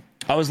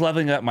 I was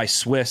leveling up my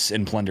Swiss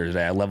in Plunder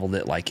today. I leveled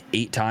it like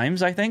 8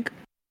 times, I think.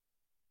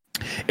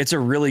 It's a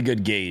really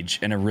good gauge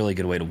and a really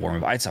good way to warm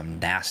up. I had some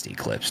nasty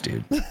clips,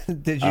 dude.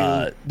 Did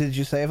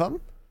you save them?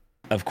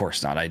 Of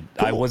course not.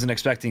 I wasn't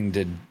expecting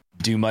to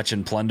do much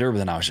in Plunder, but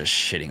then I was just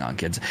shitting on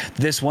kids.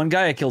 This one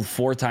guy I killed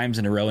 4 times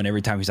in a row, and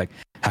every time he's like,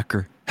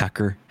 hacker,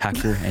 hacker,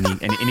 hacker, and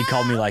he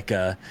called me like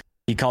a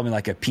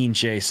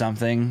pinche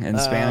something in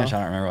Spanish. I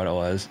don't remember what it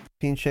was.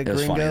 Pinche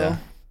gringo, funny, though.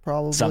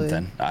 Probably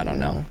something. I don't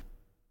know.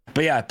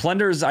 But yeah,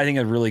 Plunder is, I think,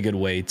 a really good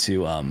way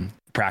to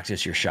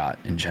practice your shot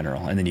in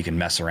general, and then you can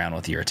mess around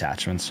with your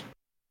attachments.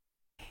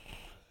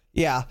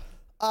 Yeah.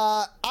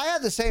 I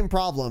had the same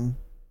problem,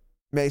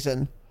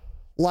 Mason.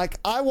 Like,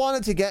 I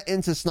wanted to get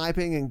into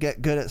sniping and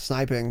get good at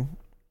sniping,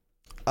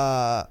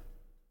 because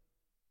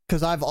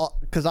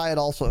I had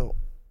also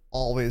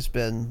always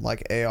been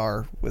like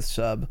AR with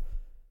sub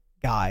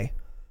guy,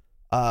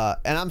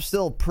 and I'm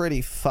still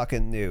pretty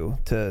fucking new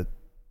to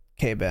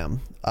KBAM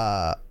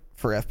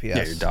for FPS.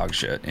 Yeah, you're dog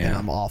shit. Yeah, and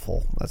I'm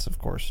awful. That's of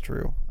course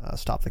true.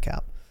 Stop the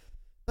cap.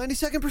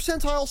 92nd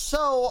percentile.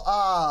 So,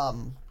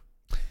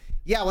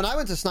 yeah, when I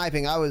went to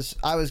sniping, I was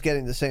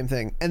getting the same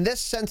thing, and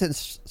this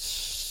sentence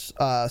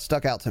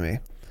stuck out to me.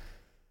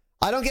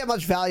 I don't get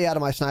much value out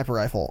of my sniper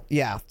rifle.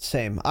 Yeah,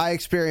 same. I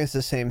experienced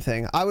the same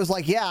thing. I was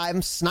like, yeah,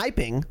 I'm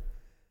sniping,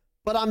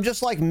 but I'm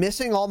just like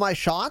missing all my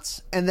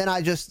shots, and then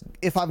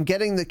if I'm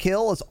getting the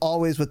kill, it's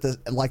always with the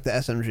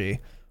SMG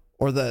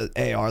or the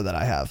AR that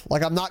I have.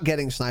 Like, I'm not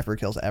getting sniper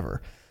kills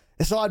ever.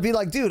 So I'd be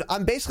like, dude,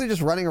 I'm basically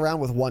just running around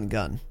with one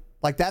gun.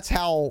 Like, that's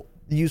how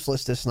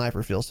useless this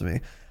sniper feels to me.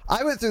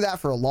 I went through that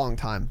for a long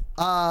time.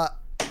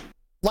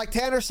 Like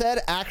Tanner said,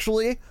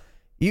 actually,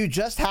 you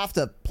just have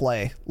to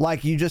play.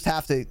 Like, you just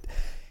have to.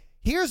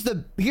 Here's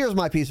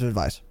my piece of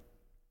advice.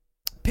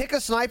 Pick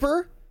a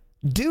sniper.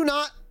 Do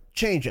not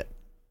change it.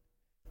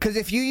 Because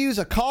if you use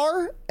a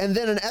car and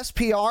then an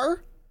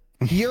SPR,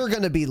 you're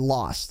going to be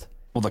lost.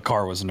 Well, the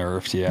car was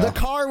nerfed, yeah. The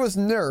car was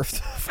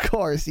nerfed, of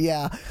course,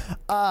 yeah.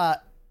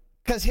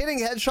 Because hitting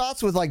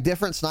headshots with like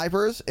different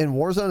snipers in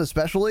Warzone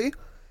especially,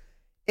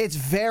 it's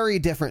very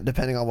different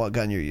depending on what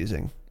gun you're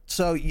using.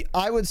 So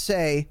I would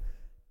say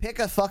pick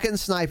a fucking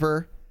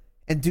sniper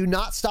and do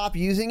not stop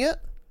using it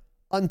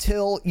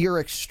until you're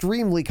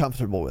extremely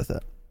comfortable with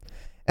it.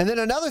 And then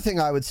another thing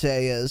I would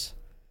say is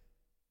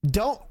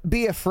don't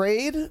be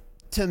afraid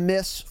to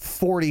miss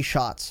 40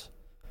 shots.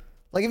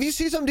 Like if you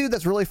see some dude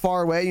that's really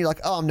far away and you're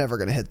like, oh, I'm never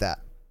going to hit that.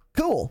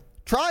 Cool.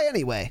 Try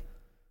anyway.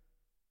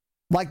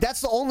 Like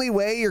that's the only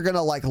way you're going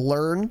to like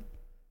learn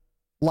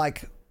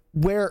like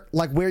where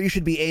you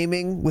should be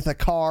aiming with a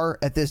car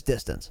at this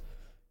distance.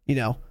 You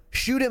know,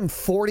 shoot him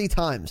 40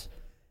 times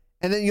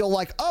and then you'll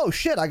like, oh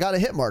shit, I got a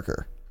hit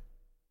marker.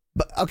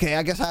 But okay,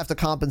 I guess I have to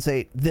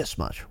compensate this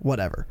much,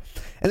 whatever.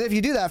 And if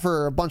you do that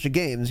for a bunch of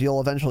games,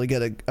 you'll eventually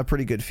get a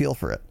pretty good feel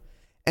for it.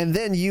 And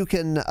then you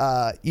can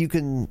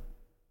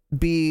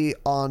be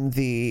on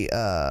the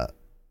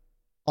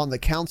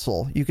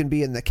council. You can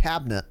be in the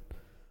cabinet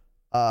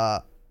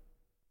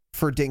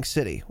for Dink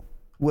City,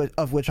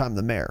 of which I'm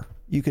the mayor.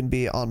 You can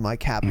be on my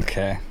cabinet.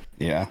 Okay.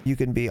 Yeah. You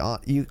can be on.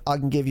 I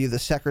can give you the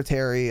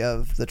secretary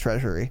of the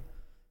treasury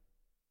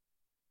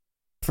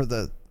for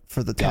the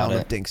town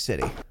of Dink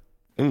City,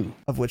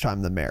 of which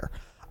I'm the mayor.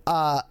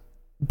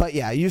 But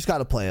yeah, you just got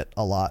to play it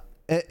a lot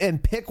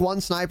and pick one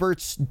sniper.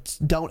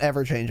 Don't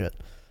ever change it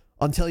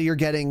until you're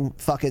getting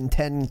fucking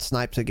 10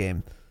 snipes a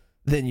game.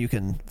 Then you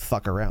can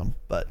fuck around.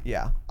 But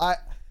yeah,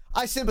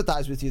 I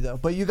sympathize with you though.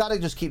 But you got to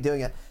just keep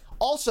doing it.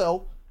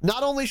 Also,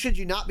 not only should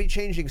you not be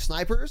changing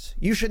snipers,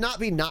 you should not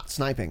be not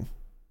sniping.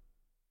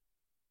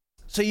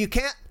 So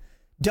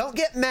don't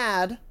get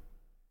mad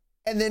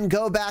and then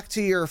go back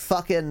to your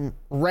fucking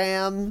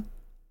RAM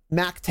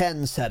Mac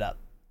 10 setup.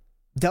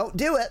 Don't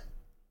do it.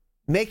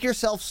 Make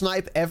yourself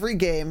snipe every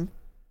game,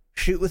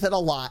 shoot with it a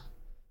lot,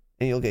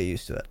 and you'll get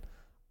used to it.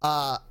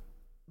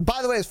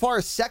 By the way, as far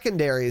as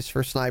secondaries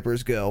for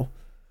snipers go,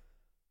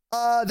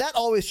 that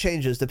always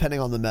changes depending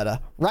on the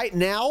meta. Right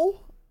now,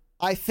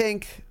 I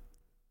think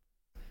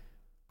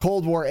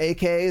Cold War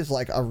AK is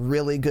like a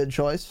really good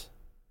choice.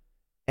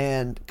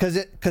 And because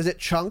it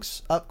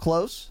chunks up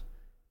close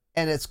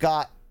and it's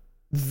got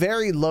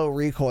very low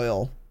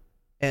recoil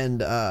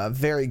and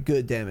very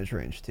good damage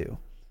range too.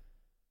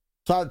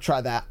 So I would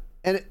try that.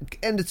 And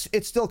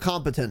it's still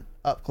competent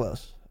up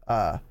close.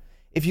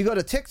 If you go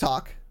to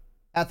TikTok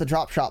at the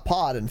Drop Shot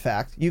Pod, in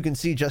fact, you can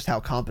see just how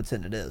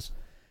competent it is.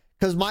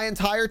 Because my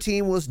entire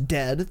team was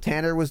dead.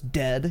 Tanner was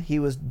dead. He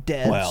was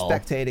dead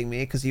spectating me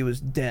because he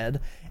was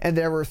dead. And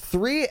there were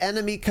 3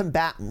 enemy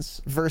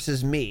combatants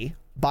versus me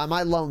by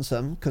my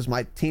lonesome because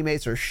my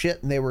teammates are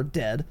shit and they were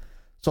dead.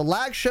 So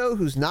Lag Show,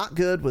 who's not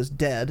good, was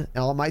dead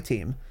on my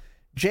team.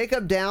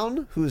 Jacob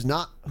Down,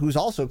 who's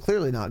also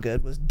clearly not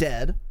good, was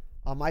dead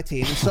on my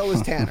team. And so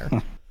was Tanner.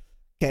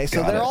 Okay,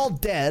 so they're all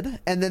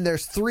dead. And then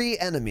there's 3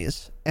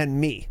 enemies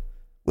and me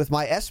with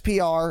my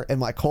SPR and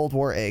my Cold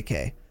War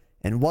AK.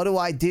 And what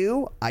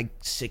do? I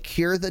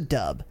secure the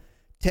dub.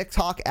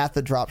 TikTok at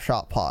the Drop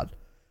Shot Pod.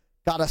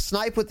 Got a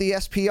snipe with the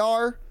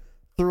SPR,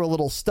 threw a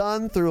little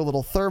stun, threw a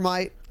little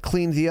thermite,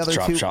 cleaned the other 2.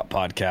 Drop Shot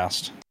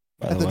Podcast.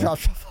 At the Drop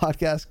Shot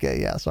Podcast.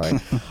 Okay, yeah, sorry.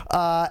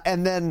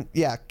 And then,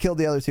 yeah, killed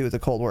the other 2 with the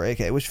Cold War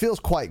AK, which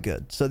feels quite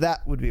good. So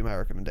that would be my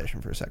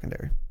recommendation for a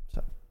secondary.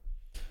 So,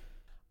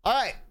 all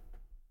right.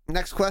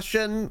 Next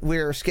question,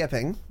 we're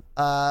skipping.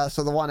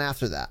 So the one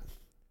after that.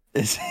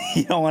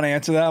 You don't want to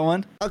answer that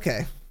one?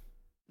 Okay.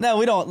 No,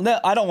 we don't. No,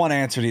 I don't want to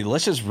answer it either.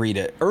 Let's just read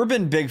it.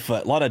 Urban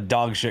Bigfoot. A lot of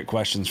dog shit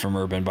questions from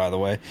Urban, by the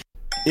way.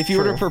 If you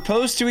were to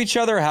propose to each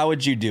other, how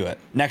would you do it?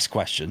 Next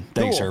question.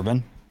 Thanks, cool.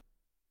 Urban.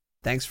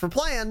 Thanks for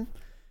playing.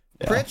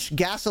 Yeah. Pritch,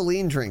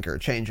 gasoline drinker.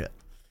 Change it.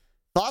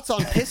 Thoughts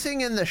on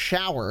pissing in the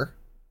shower?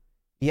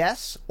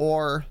 Yes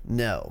or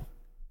no?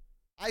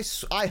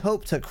 I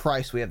hope to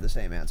Christ we have the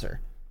same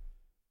answer.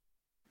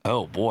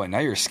 Oh, boy. Now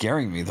you're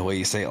scaring me the way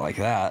you say it like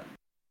that.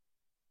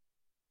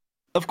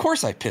 Of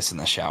course I piss in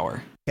the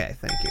shower. Okay,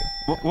 thank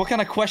you. What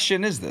kind of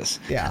question is this?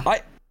 Yeah.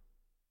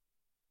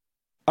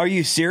 Are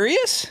you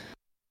serious?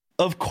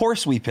 Of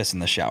course we piss in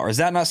the shower. Is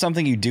that not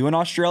something you do in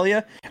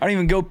Australia? I don't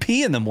even go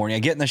pee in the morning. I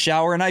get in the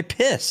shower and I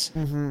piss.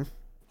 Mm-hmm.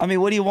 I mean,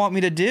 what do you want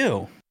me to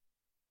do?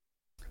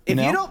 If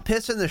you don't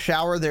piss in the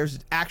shower, there's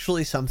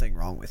actually something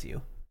wrong with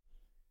you.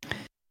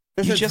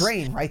 There's a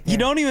drain right there. You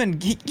don't even...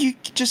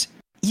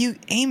 You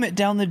aim it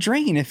down the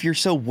drain if you're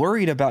so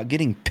worried about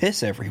getting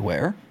piss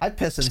everywhere. I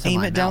piss into just aim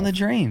my it mouth. Down the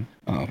drain.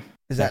 Oh,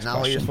 is that not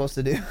what you're supposed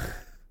to do?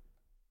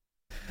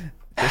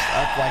 Just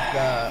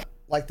up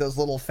like those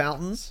little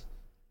fountains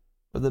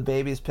where the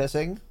baby's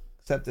pissing,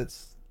 except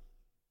it's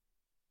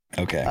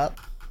okay up.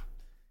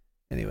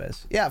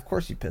 Anyways, yeah, of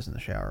course you piss in the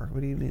shower.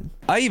 What do you mean?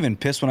 I even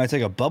piss when I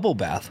take a bubble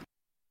bath.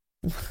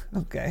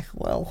 Okay,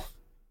 well,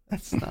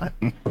 that's not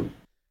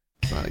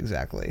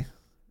exactly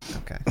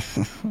okay.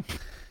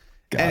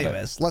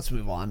 Anyways, let's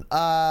move on.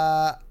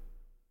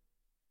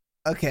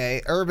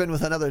 Okay, Urban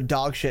with another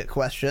dog shit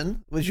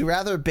question. Would you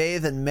rather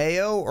bathe in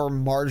mayo or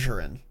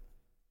margarine?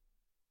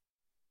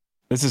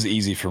 This is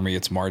easy for me.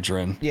 It's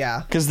margarine.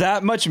 Yeah. Because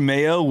that much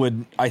mayo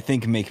would, I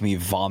think, make me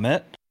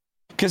vomit.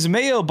 Because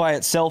mayo by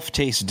itself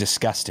tastes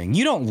disgusting.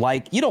 You don't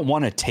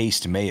want to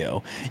taste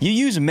mayo. You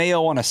use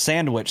mayo on a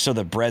sandwich so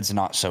the bread's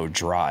not so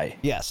dry.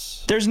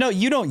 Yes.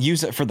 You don't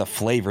use it for the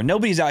flavor.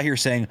 Nobody's out here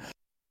saying,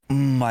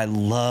 I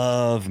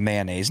love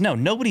mayonnaise. No,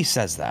 nobody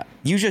says that.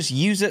 You just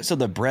use it so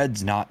the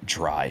bread's not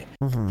dry.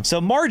 Mm-hmm. So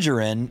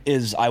margarine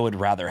I would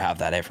rather have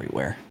that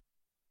everywhere.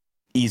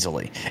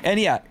 Easily. And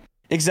yeah,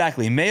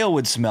 exactly. Mayo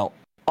would smell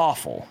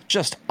awful.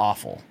 Just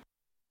awful.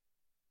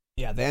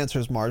 Yeah, the answer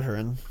is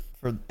margarine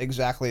for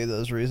exactly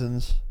those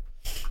reasons.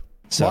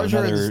 So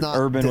margarine is not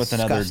Urban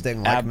disgusting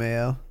with another like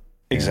mayo.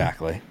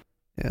 Exactly.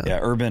 Yeah.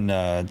 Urban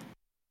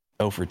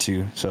 0 for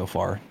 2 so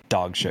far.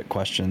 Dog shit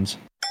questions.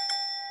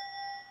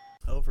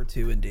 0 for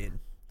 2 indeed.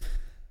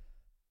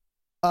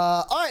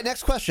 All right,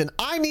 next question.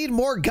 I Need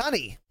More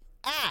Gunny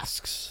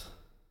asks.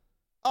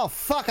 Oh,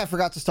 fuck, I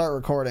forgot to start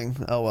recording.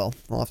 Oh, well,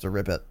 I'll have to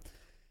rip it.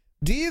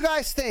 Do you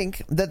guys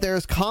think that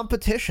there's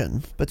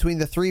competition between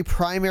the 3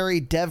 primary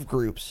dev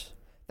groups?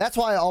 That's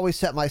why I always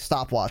set my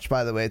stopwatch,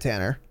 by the way,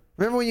 Tanner.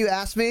 Remember when you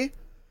asked me?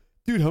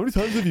 Dude, how many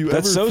times have you ever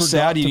That's so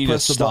sad you need a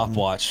press the button?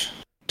 stopwatch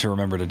to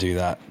remember to do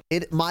that.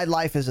 My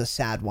life is a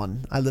sad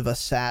one. I live a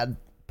sad,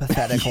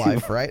 pathetic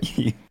life, right?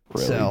 Really,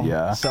 so,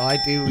 yeah. So I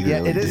do. You Yeah,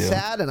 really it is do.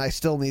 sad, and I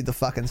still need the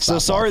fucking So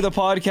stopwatch. sorry, the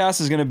podcast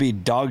is going to be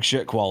dog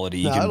shit quality.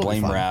 You No, can it'll be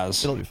blame fine.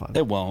 Raz. It'll be fine.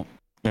 It won't.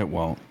 It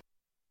won't.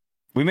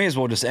 We may as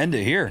well just end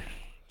it here.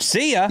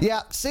 See ya.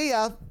 Yeah, see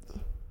ya.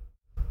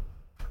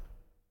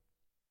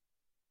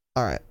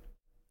 All right.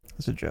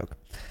 That's a joke.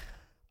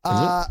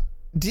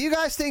 Do you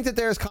guys think that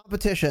there's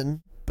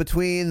competition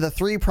between the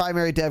 3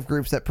 primary dev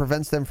groups that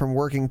prevents them from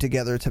working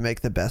together to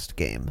make the best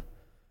game?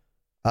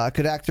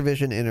 Could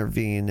Activision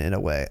intervene in a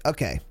way?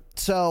 Okay,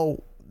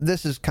 so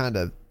this is kind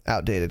of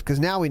outdated because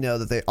now we know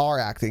that they are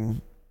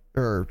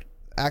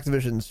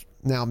Activision's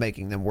now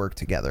making them work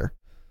together.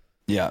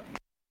 Yeah.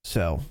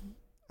 So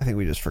I think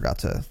we just forgot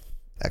to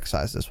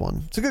excise this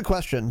one. It's a good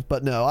question,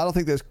 but no, I don't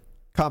think there's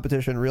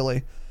competition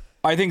really.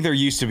 I think there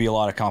used to be a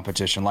lot of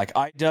competition. Like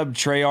iDub,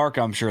 Treyarch,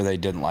 I'm sure they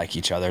didn't like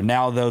each other.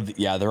 Now, though,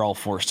 they're all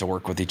forced to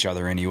work with each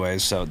other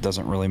anyways, so it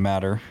doesn't really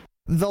matter.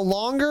 The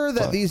longer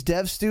that these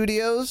dev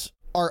studios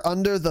are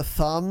under the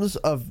thumbs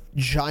of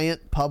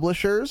giant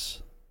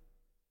publishers,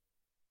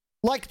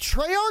 like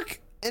Treyarch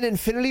and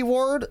Infinity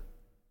Ward,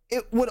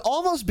 it would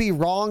almost be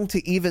wrong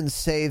to even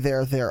say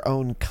they're their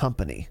own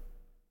company.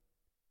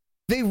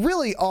 They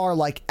really are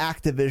like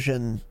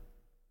Activision,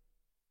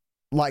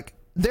 like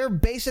they're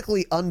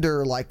basically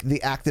under like the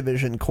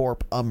Activision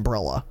Corp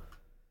umbrella.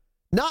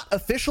 Not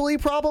officially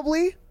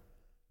probably,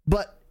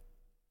 but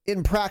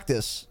in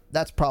practice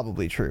that's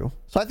probably true.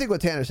 So I think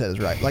what Tanner said is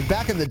right. Like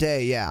back in the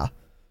day, yeah,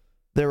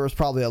 there was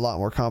probably a lot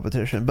more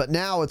competition, but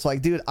now it's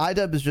like, dude,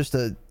 iDub is just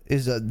the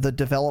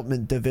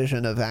development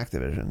division of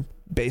Activision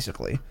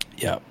basically.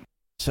 Yeah.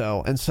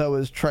 So is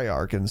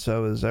Treyarch, and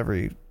so is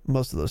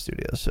most of those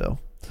studios. So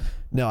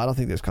no, I don't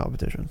think there's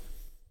competition.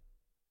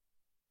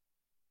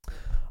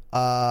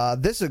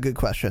 This is a good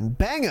question.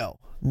 Bango.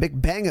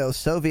 McBango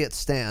Soviet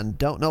Stan.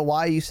 Don't know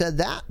why you said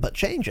that, but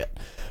change it.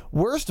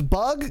 Worst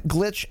bug,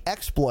 glitch,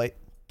 exploit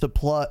to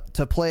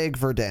plague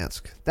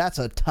Verdansk. That's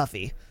a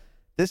toughie.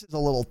 This is a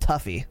little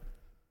toughie.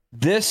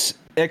 This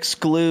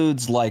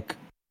excludes like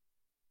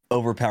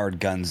overpowered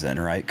guns then,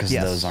 right? Because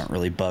Yes. those aren't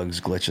really bugs,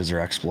 glitches, or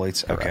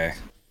exploits. Correct. Okay.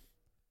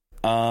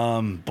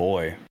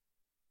 Boy.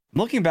 I'm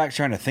looking back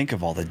trying to think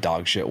of all the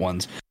dog shit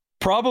ones.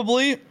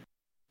 Probably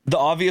the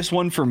obvious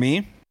one for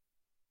me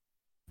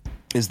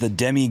is the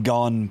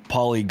demigon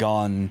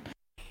polygon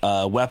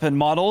weapon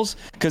models,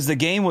 because the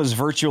game was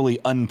virtually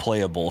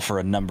unplayable for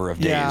a number of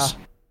days. Yeah.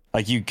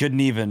 Like you couldn't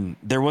even,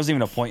 there wasn't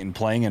even a point in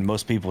playing, and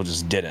most people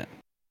just didn't.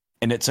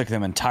 And it took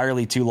them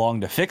entirely too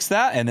long to fix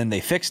that, and then they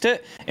fixed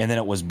it, and then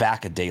it was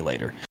back a day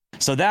later.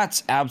 So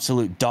that's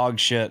absolute dog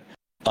shit.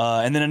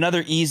 And then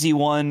another easy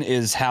one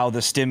is how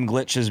the stim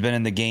glitch has been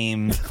in the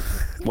game,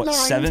 what, 8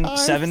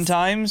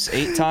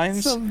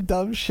 times? Some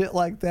dumb shit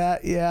like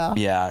that, yeah.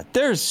 Yeah,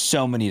 there's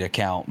so many to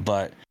count,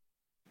 but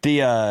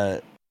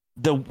the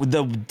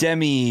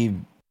demi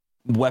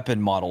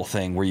weapon model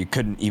thing where you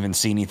couldn't even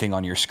see anything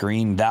on your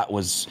screen, that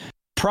was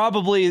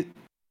probably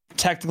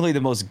technically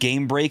the most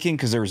game breaking,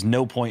 because there was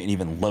no point in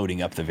even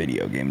loading up the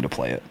video game to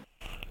play it.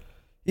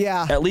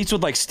 Yeah. At least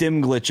with like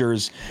stim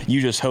glitchers,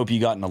 you just hope you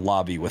got in a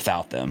lobby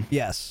without them.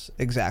 Yes,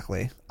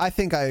 exactly. I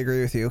think I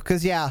agree with you,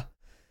 because yeah,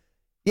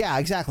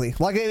 exactly.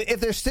 Like if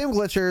there's stim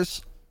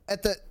glitchers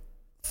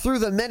through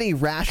the many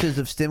rashes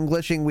of stim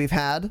glitching we've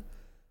had,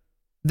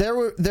 there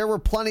were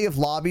plenty of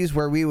lobbies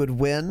where we would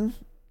win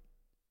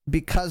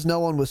because no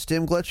one was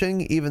stim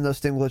glitching, even though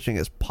stim glitching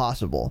is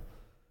possible.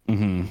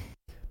 Mm-hmm.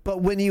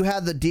 But when you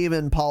had the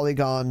demon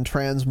polygon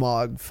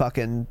transmog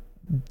fucking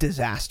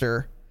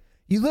disaster,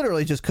 you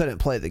literally just couldn't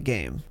play the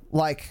game.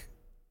 Like,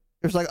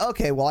 it was like,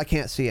 okay, well, I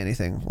can't see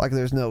anything. Like,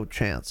 there's no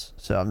chance.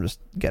 So I'm just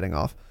getting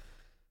off.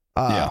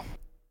 Yeah.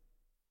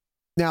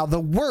 Now,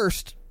 the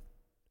worst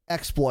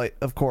exploit,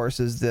 of course,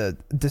 is the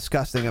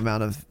disgusting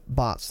amount of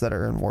bots that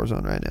are in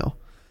Warzone right now.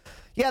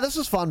 Yeah, this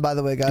was fun, by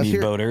the way, guys. Here,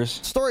 boaters.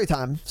 Story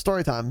time.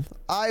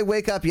 I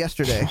wake up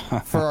yesterday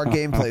for our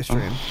gameplay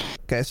stream.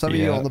 Okay, some of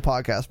you on the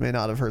podcast may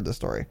not have heard this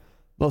story.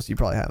 Most of you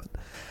probably haven't.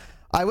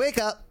 I wake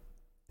up.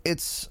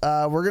 It's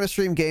we're gonna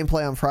stream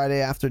gameplay on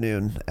Friday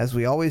afternoon, as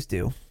we always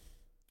do.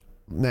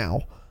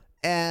 Now,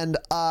 and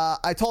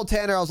I told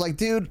Tanner, I was like,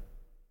 dude,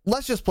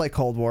 let's just play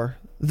Cold War.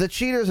 The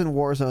cheaters in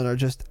Warzone are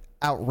just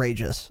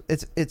outrageous.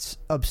 It's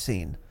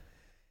obscene.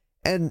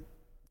 And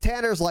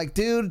Tanner's like,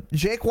 dude,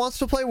 Jake wants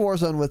to play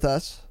Warzone with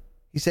us.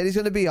 He said he's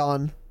going to be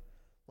on.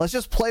 Let's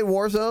just play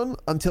Warzone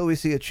until we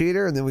see a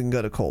cheater, and then we can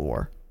go to Cold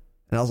War.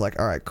 And I was like,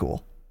 all right,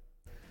 cool.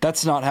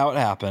 That's not how it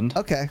happened.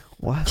 Okay.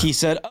 What? He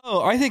said,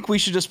 oh, I think we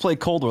should just play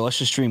Cold War. Let's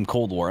just stream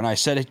Cold War. And I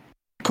said,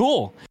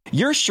 cool.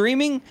 You're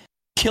streaming.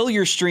 Kill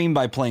your stream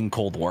by playing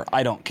Cold War.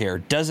 I don't care.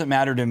 Doesn't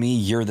matter to me.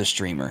 You're the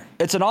streamer.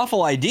 It's an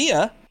awful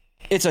idea.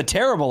 It's a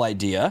terrible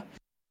idea.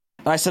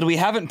 I said, we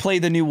haven't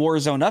played the new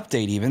Warzone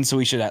update even, so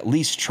we should at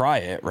least try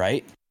it,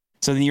 right?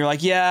 So then you're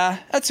like, yeah,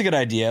 that's a good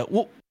idea.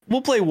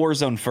 We'll play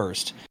Warzone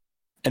first.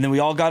 And then we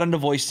all got into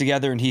voice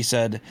together, and he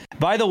said,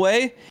 by the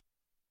way,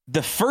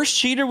 the first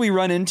cheater we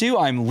run into,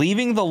 I'm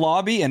leaving the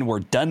lobby, and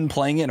we're done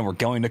playing it, and we're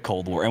going to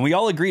Cold War. And we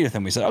all agreed with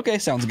him. We said, okay,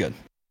 sounds good.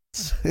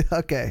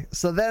 Okay,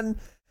 so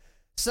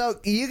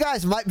you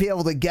guys might be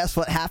able to guess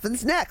what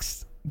happens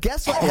next.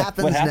 Guess what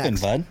happens next. What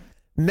happened, bud?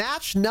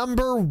 Match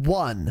number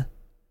 1.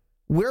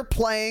 We're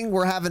playing.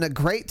 We're having a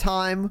great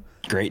time.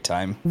 Great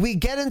time. We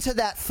get into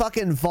that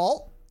fucking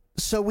vault.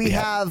 So we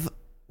have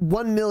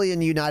 1 million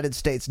United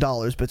States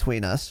dollars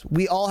between us.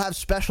 We all have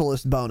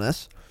specialist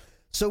bonus.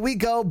 So we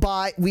go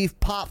by. We've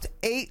popped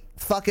 8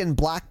 fucking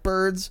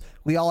Blackbirds.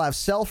 We all have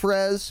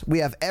self-res. We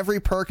have every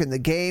perk in the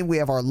game. We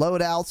have our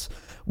loadouts.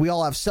 We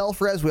all have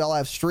self-res. We all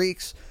have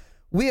streaks.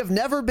 We have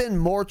never been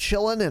more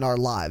chillin' in our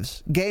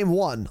lives. Game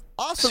 1.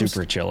 Awesome.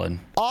 Super chillin'.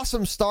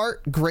 Awesome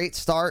start. Great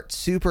start.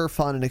 Super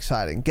fun and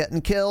exciting.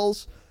 Getting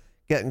kills.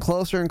 Getting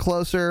closer and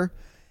closer.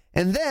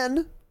 And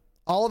then,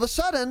 all of a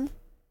sudden,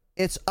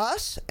 it's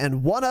us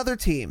and one other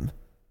team.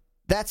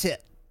 That's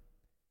it.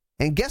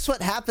 And guess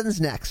what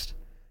happens next?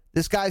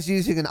 This guy's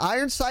using an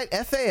iron sight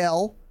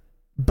FAL,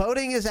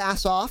 boating his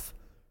ass off,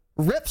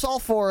 rips all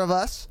 4 of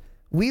us.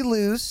 We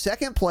lose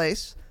second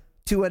place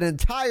to an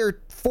entire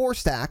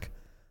 4-stack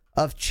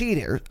of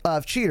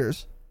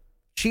cheaters,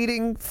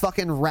 cheating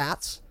fucking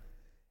rats.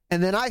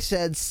 And then I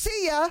said,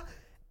 see ya.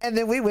 And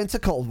then we went to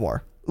Cold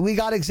War. We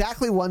got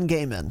exactly 1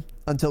 game in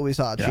until we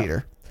saw a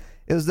cheater.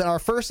 It was our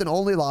first and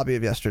only lobby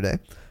of yesterday,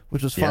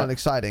 which was fun and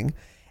exciting.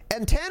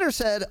 And Tanner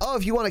said, oh,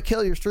 if you want to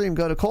kill your stream,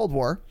 go to Cold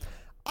War.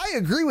 I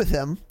agree with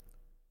him,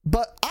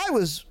 but I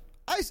was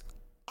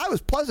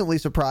pleasantly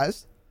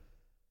surprised.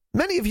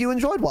 Many of you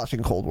enjoyed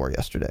watching Cold War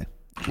yesterday.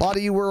 A lot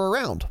of you were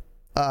around.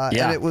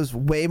 And it was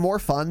way more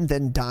fun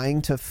than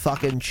dying to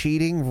fucking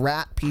cheating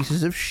rat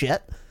pieces of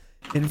shit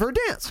in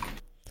Verdansk.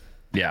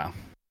 Yeah.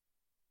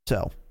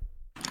 So,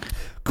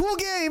 cool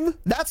game.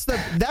 That's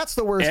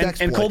the worst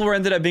exploit. And Cold War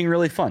ended up being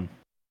really fun.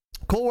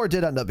 Cold War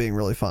did end up being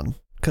really fun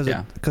because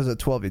of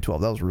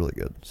 12v12. That was really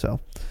good. So,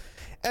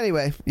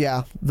 anyway,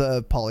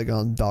 the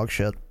Polygon dog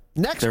shit.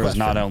 Next there question.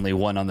 Was not only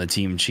one on the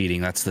team cheating.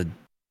 That's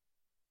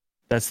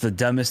the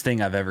dumbest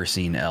thing I've ever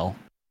seen, L.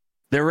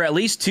 There were at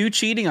least 2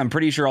 cheating. I'm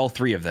pretty sure all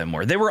 3 of them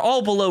were. They were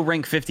all below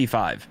rank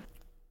 55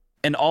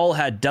 and all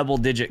had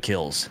double-digit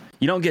kills.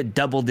 You don't get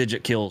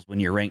double-digit kills when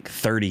you're rank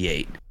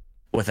 38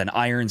 with an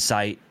iron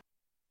sight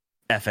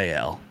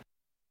FAL.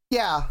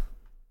 Yeah.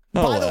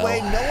 By the way,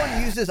 no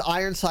one uses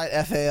iron sight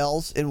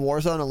FALs in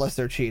Warzone unless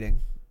they're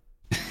cheating.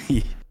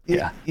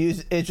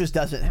 It just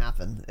doesn't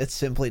happen. It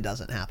simply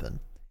doesn't happen.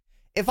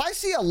 If I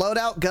see a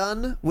loadout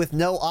gun with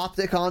no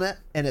optic on it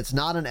and it's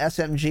not an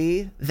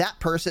SMG, that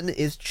person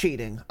is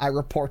cheating. I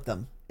report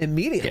them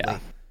immediately. Yeah.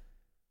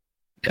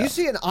 You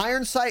see an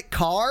iron sight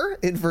car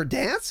in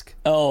Verdansk?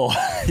 Oh,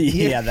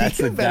 yeah, that's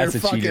a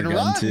cheater gun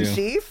run, too.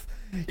 Chief.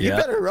 You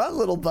better run,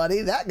 little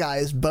buddy. That guy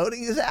is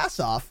boating his ass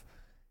off.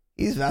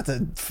 He's about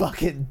to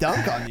fucking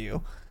dunk on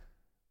you.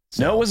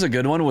 So. No, it was a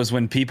good one was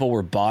when people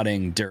were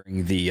botting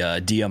during the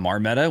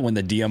DMR meta, when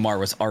the DMR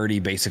was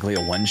already basically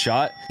a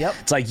one-shot. Yep.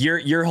 It's like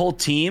your whole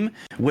team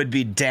would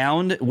be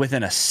downed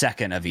within a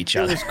second of each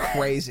other. It was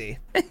crazy.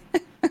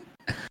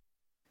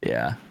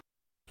 Yeah.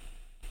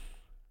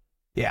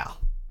 Yeah.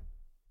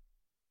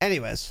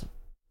 Anyways,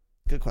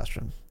 good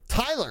question.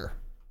 Tyler,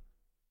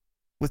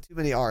 with too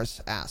many R's,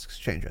 asks,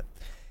 change it.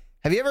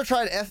 Have you ever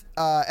tried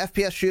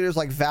FPS shooters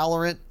like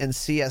Valorant and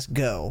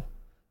CSGO?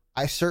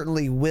 I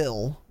certainly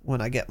will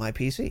when I get my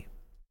PC.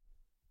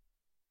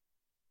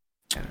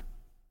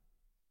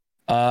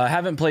 I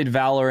haven't played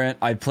Valorant.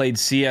 I played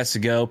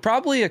CSGO,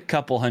 probably a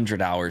couple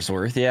 100 hours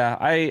worth. Yeah,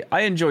 I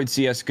enjoyed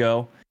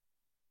CSGO.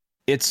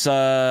 It's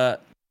a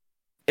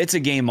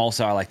game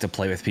also I like to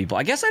play with people.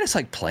 I guess I just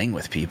like playing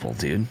with people,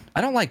 dude.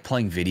 I don't like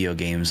playing video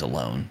games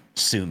alone.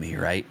 Sue me,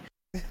 right?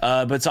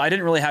 But so I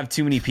didn't really have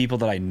too many people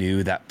that I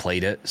knew that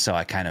played it, so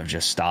I kind of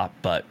just stopped.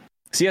 But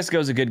CSGO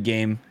is a good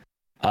game.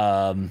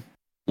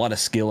 A lot of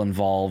skill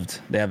involved.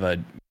 They have a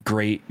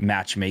great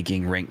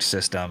matchmaking ranked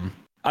system.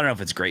 I don't know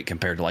if it's great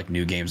compared to like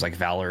new games like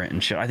Valorant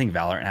and shit. I think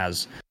Valorant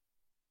has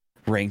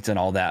ranked and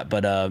all that,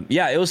 but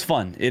yeah, it was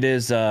fun. It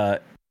is the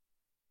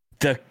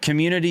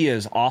community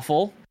is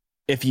awful.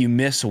 If you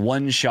miss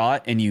one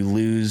shot and you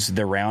lose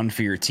the round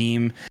for your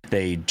team,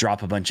 they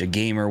drop a bunch of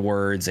gamer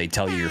words. They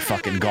tell you you're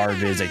fucking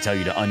garbage. They tell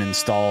you to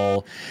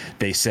uninstall.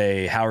 They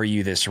say, how are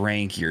you this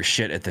rank? You're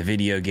shit at the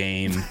video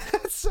game.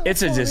 So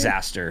it's funny. a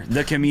disaster.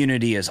 The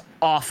community is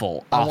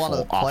awful. I want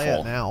to play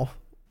awful. it now.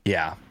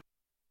 Yeah.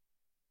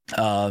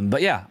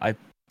 But yeah, I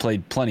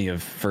played plenty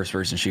of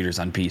first-person shooters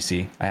on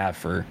PC. I have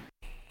for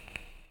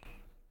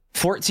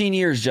 14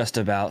 years just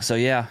about. So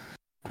yeah,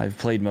 I've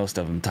played most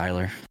of them,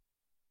 Tyler.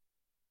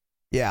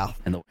 Yeah.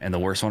 And the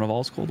worst one of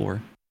all is Cold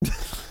War.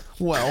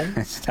 Well,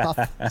 stop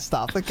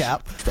the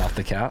cap. Stop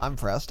the cap. I'm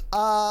pressed.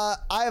 I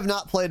have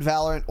not played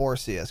Valorant or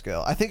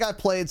CSGO. I think I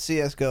played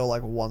CSGO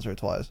like once or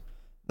twice.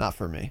 Not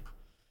for me.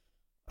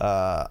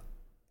 Yeah,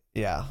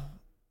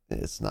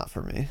 it's not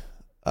for me.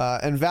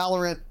 And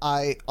Valorant,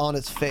 on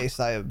its face,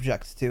 I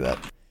object to it.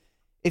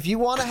 If you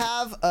want to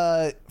have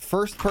a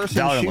first-person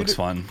shooter... Valorant looks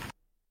fun.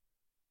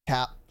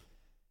 Cap.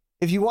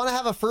 If you want to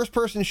have a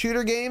first-person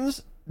shooter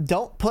games,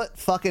 don't put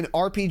fucking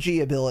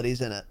RPG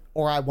abilities in it,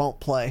 or I won't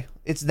play.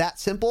 It's that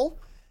simple.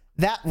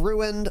 That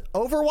ruined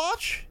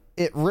Overwatch.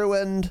 It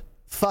ruined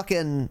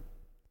fucking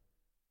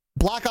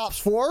Black Ops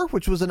 4,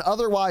 which was an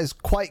otherwise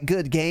quite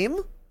good game.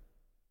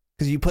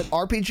 Because you put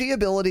RPG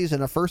abilities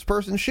in a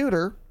first-person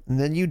shooter, and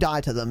then you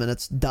die to them, and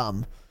it's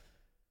dumb.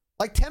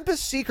 Like,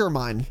 Tempest Seeker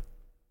Mine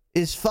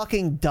is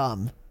fucking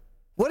dumb.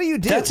 What do you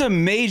do? That's a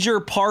major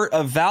part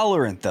of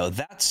Valorant, though.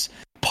 That's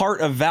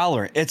part of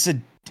Valorant.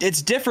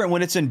 It's different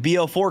when it's in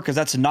BO4, because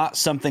that's not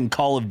something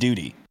Call of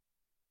Duty.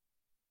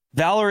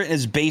 Valorant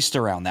is based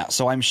around that,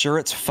 so I'm sure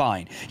it's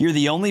fine. You're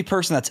the only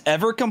person that's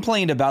ever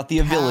complained about the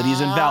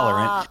abilities in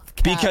Valorant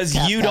because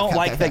you don't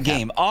like the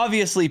game.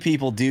 Obviously,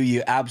 people do,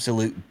 you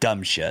absolute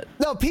dumb shit.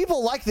 No,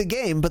 people like the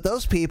game, but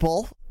those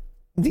people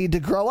need to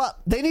grow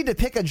up. They need to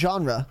pick a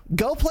genre.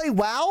 Go play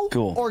WoW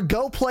or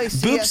go play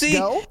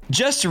CSGO. Boopsie,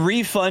 just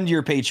refund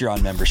your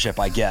Patreon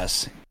membership, I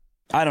guess.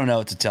 I don't know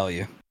what to tell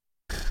you.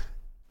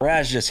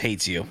 Raz just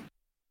hates you.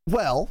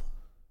 Well,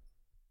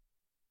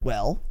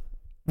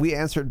 we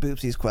answered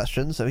Boopsie's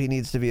question, so he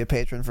needs to be a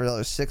patron for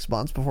another 6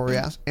 months before we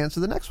answer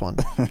the next one.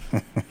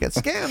 Get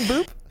scammed,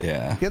 Boop.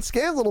 Yeah. Get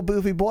scammed, little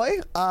Boofy boy.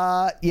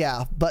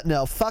 Yeah, but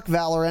no, fuck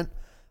Valorant.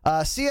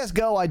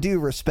 CSGO I do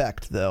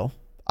respect, though.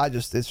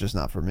 It's just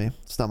not for me.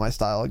 It's not my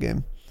style of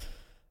game.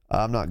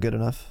 I'm not good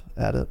enough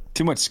at it.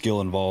 Too much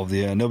skill involved,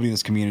 yeah. Nobody in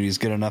this community is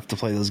good enough to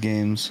play those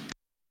games.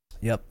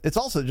 Yep. It's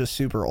also just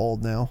super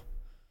old now.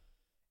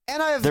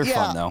 And they're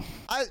fun, though.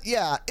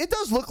 It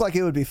does look like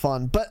it would be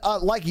fun.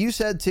 But like you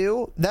said,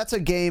 too, that's a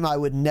game I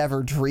would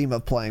never dream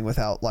of playing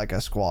without, like,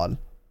 a squad.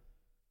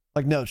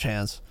 Like, no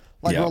chance.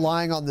 Like,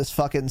 relying on this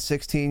fucking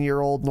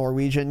 16-year-old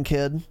Norwegian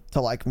kid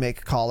to, like,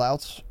 make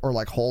call-outs or,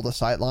 like, hold a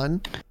sight line.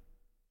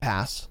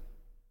 Pass.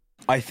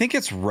 I think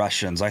it's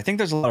Russians. I think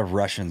there's a lot of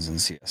Russians in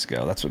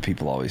CSGO. That's what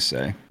people always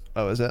say.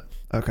 Oh, is it?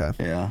 Okay.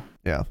 Yeah.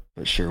 Yeah.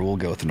 But sure, we'll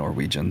go with the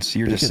Norwegians.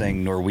 You're just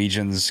saying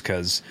Norwegians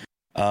because...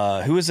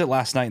 who was it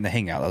last night in the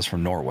hangout? That was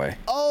from Norway.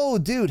 Oh,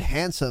 dude,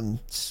 handsome,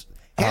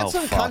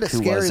 kind of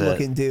scary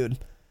looking dude.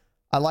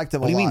 I liked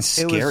him a lot. What do you mean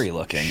scary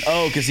looking?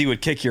 Oh, because he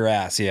would kick your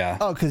ass, yeah.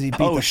 Oh, because he beat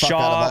the fuck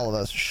out of all of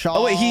us. Shaw.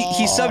 Oh, wait,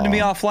 he subbed me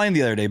offline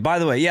the other day. By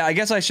the way, yeah, I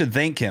guess I should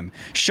thank him.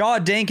 Shaw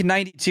Dank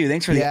 92.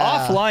 Thanks for the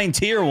offline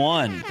tier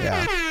 1.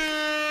 Yeah.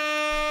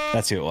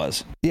 That's who it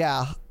was.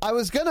 Yeah. I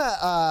was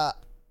gonna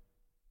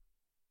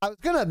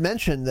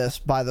mention this,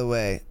 by the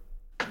way.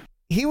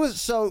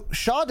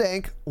 Shaw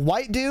Dank,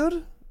 white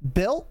dude,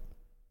 built,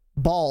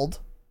 bald,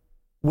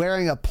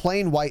 wearing a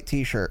plain white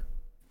t-shirt.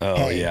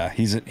 Oh, yeah.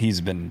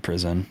 He's been in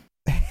prison.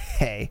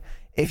 Hey,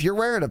 if you're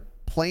wearing a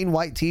plain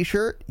white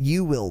t-shirt,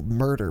 you will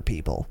murder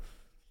people.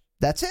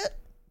 That's it.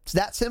 It's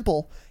that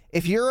simple.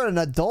 If you're an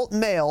adult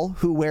male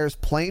who wears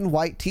plain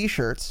white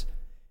t-shirts,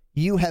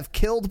 you have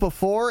killed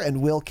before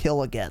and will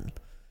kill again.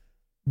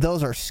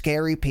 Those are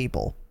scary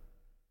people.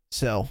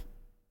 So,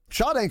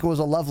 Shaw Dank was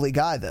a lovely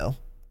guy, though.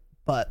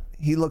 But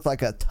he looked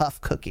like a tough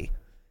cookie.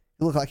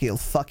 He looked like he'll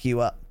fuck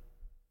you up.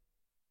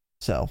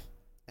 So,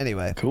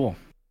 anyway. Cool.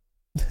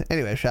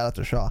 Anyway, shout out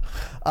to Shaw.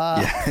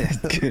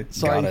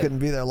 Sorry you couldn't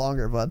be there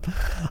longer, bud.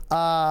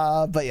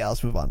 But yeah,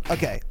 let's move on.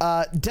 Okay.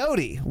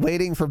 Doty,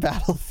 waiting for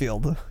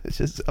Battlefield, which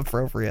is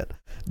appropriate.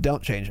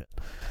 Don't change it.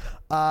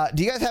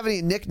 Do you guys have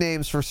any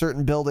nicknames for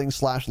certain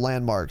buildings /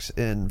 landmarks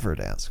in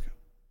Verdansk?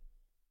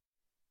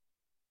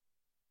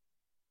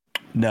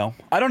 No,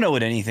 I don't know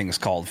what anything's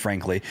called,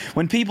 frankly.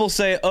 When people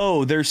say,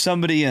 oh, there's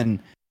somebody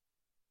in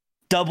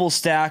double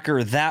stack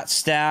or that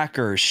stack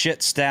or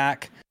shit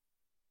stack,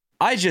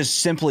 I just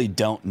simply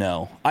don't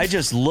know. I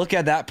just look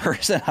at that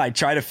person. I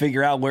try to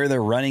figure out where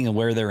they're running and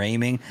where they're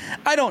aiming.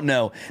 I don't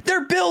know.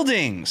 They're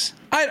buildings.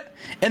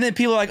 And then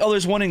people are like, oh,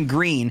 there's one in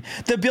green.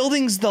 The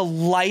building's the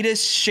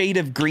lightest shade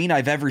of green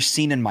I've ever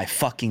seen in my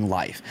fucking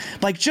life.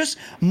 Like, just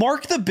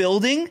mark the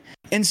building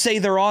and say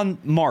they're on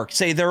mark.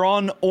 Say they're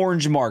on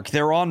orange mark.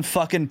 They're on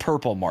fucking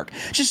purple mark.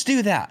 Just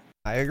do that.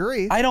 I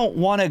agree. I don't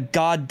want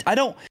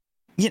to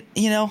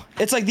you know,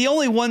 it's like the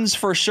only ones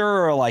for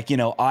sure are like, you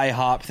know,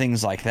 IHOP,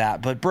 things like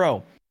that. But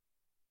bro,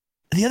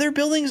 the other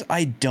buildings,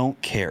 I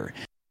don't care.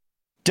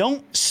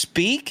 Don't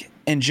speak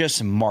and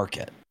just mark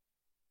it.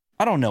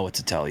 I don't know what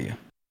to tell you.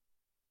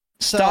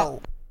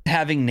 Stop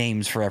having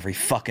names for every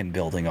fucking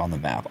building on the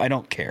map. I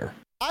don't care.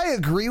 I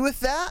agree with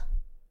that,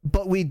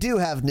 but we do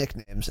have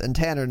nicknames, and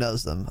Tanner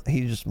knows them.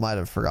 He just might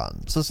have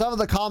forgotten. So some of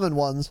the common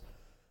ones,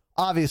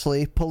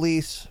 obviously,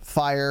 police,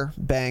 fire,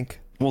 bank.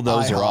 Well,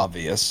 those IHOP. are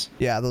obvious.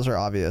 Yeah, those are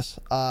obvious.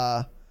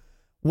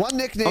 One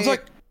nickname,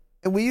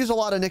 and we use a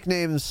lot of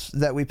nicknames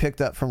that we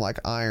picked up from like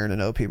Iron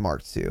and OP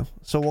Mark II.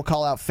 So we'll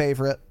call out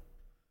favorite,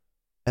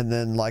 and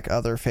then like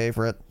other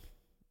favorite.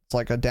 It's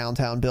like a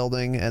downtown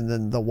building, and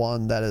then the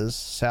one that is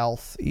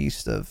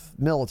southeast of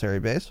military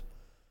base.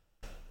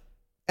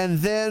 And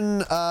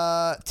then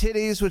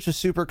titties, which is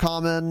super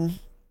common.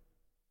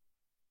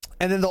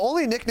 And then the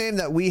only nickname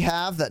that we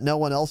have that no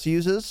one else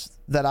uses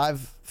that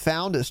I've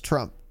found is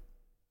Trump.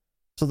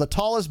 So the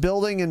tallest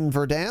building in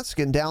Verdansk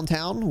in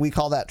downtown, we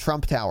call that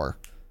Trump Tower.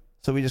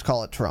 So we just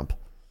call it Trump.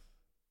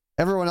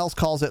 Everyone else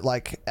calls it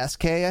like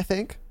SK, I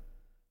think.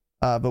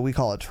 But we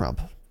call it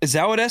Trump. Is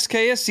that what SK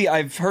is? See,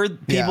 I've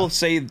heard people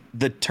say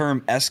the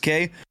term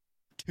SK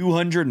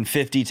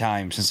 250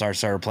 times since I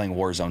started playing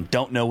Warzone.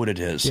 Don't know what it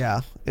is.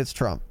 Yeah, it's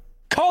Trump.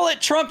 Call it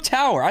Trump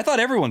Tower. I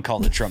thought everyone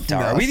called it Trump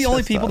Tower. No, Are we the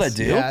only people us. that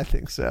do? Yeah, I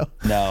think so.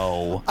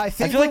 No. I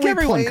feel like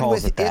everyone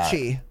calls it that.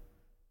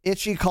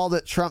 Itchy called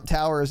it Trump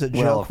Tower as a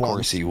joke. Well, of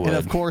course he would. And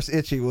of course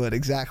Itchy would,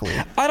 exactly.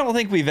 I don't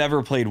think we've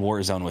ever played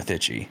Warzone with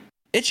Itchy.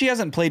 Itchy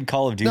hasn't played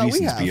Call of Duty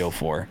since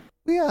BO4.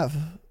 We have.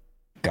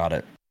 Got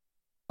it.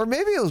 Or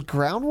maybe it was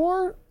Ground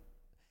War?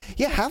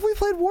 Yeah, have we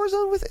played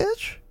Warzone with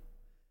Itch?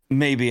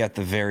 Maybe at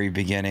the very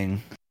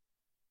beginning.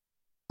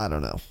 I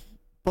don't know.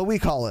 But we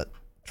call it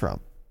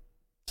Trump.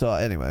 So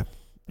anyway,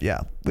 yeah,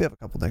 we have a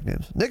couple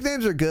nicknames.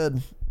 Nicknames are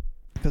good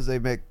because they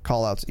make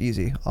call-outs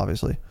easy,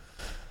 obviously.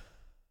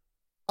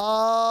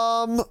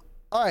 All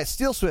right,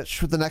 Steel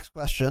Switch with the next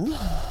question.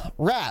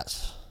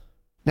 Raz,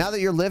 now that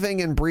you're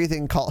living and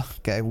breathing Call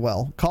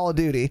of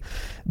Duty,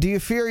 do you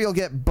fear you'll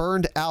get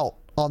burned out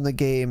on the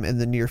game in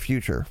the near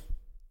future?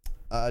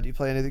 Do you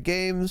play any of the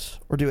games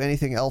or do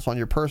anything else on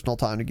your personal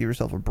time to give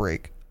yourself a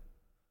break,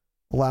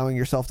 allowing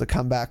yourself to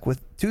come back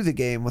to the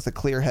game with a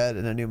clear head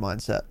and a new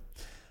mindset?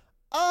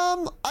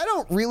 I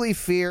don't really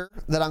fear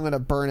that I'm going to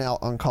burn out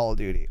on Call of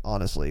Duty,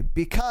 honestly,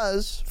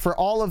 because for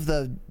all of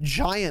the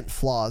giant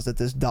flaws that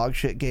this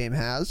dogshit game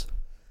has,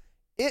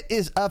 it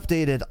is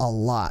updated a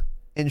lot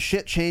and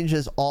shit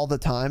changes all the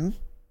time.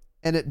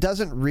 And I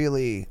don't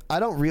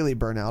really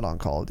burn out on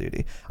Call of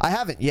Duty. I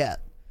haven't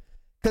yet.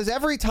 Because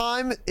every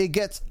time I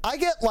get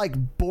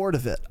like bored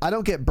of it. I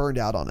don't get burned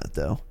out on it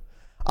though.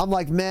 I'm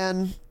like,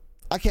 man,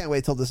 I can't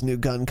wait till this new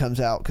gun comes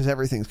out because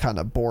everything's kind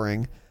of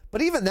boring.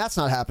 But even that's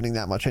not happening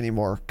that much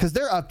anymore because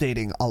they're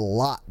updating a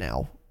lot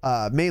now.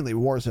 Mainly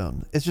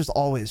Warzone. It's just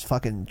always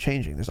fucking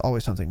changing. There's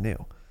always something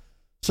new.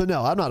 So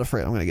no, I'm not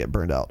afraid I'm going to get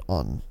burned out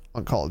on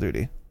Call of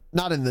Duty.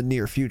 Not in the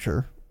near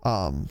future.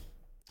 But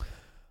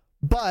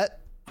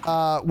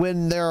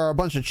when there are a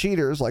bunch of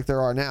cheaters like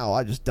there are now,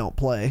 I just don't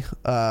play.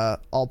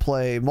 I'll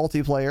play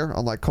multiplayer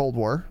on like Cold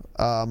War.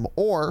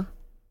 Or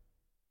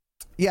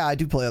yeah, I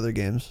do play other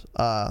games.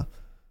 Some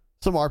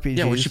RPGs.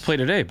 Yeah, what you play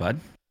today, bud?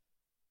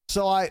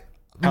 So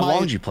How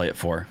long did you play it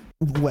for?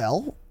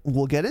 Well,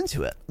 we'll get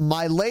into it.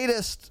 My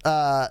latest,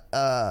 or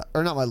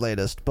not my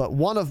latest, but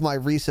one of my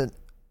recent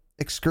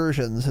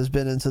excursions has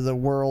been into the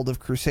world of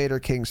Crusader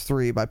Kings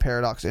 3 by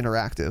Paradox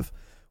Interactive,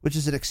 which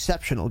is an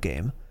exceptional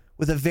game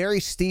with a very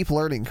steep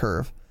learning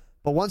curve.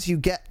 But once you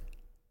get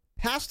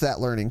past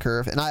that learning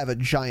curve, and I have a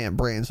giant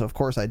brain, so of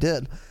course I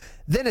did,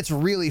 then it's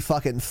really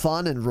fucking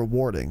fun and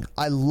rewarding.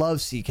 I love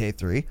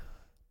CK3,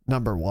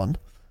 number one.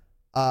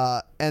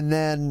 And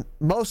then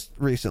most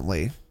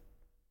recently...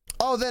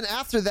 Oh, then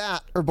after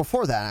that, or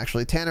before that,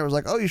 actually, Tanner was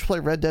like, oh, you should play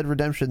Red Dead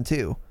Redemption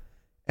 2.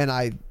 And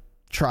I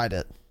tried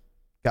it.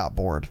 Got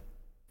bored.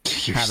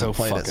 You're so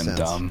fucking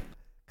dumb.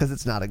 Because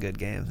it's not a good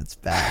game. It's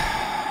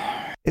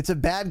bad. It's a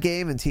bad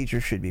game, and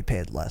teachers should be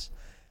paid less.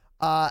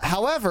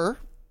 However,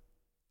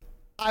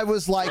 I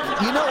was like,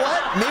 you know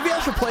what? Maybe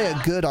I should play a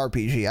good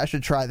RPG. I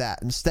should try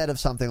that instead of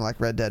something like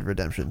Red Dead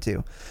Redemption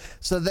 2.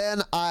 So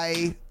then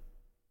I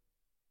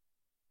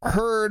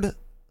heard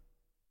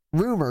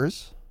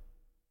rumors...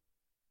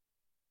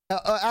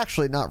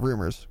 actually, not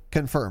rumors.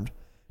 Confirmed.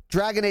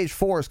 Dragon Age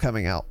 4 is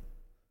coming out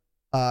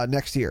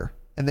next year.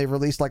 And they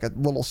released like a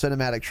little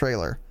cinematic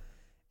trailer.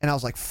 And I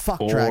was like, fuck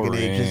Dragon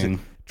Age.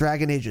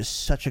 Dragon Age is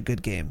such a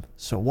good game.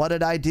 So what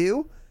did I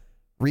do?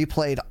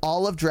 Replayed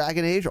all of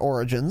Dragon Age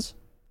Origins.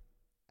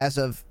 As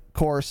of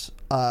course,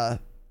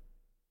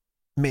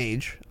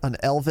 mage. An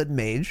elven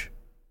mage.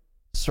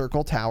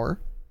 Circle Tower.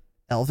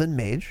 Elven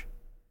mage.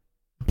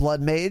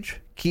 Blood mage.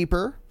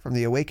 Keeper from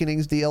the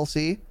Awakenings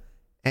DLC.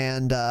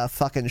 And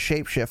fucking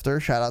Shapeshifter,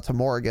 shout out to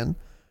Morrigan,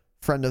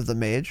 friend of the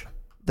mage,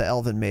 the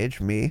elven mage,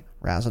 me,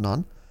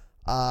 Razanon.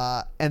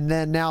 And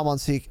then now I'm on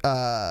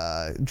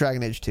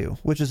Dragon Age 2,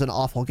 which is an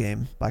awful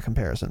game by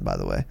comparison, by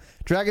the way.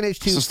 Dragon Age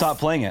 2. So stop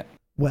playing it.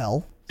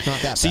 Well, it's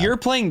not that So bad. you're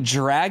playing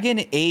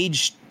Dragon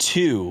Age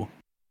 2,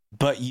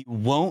 but you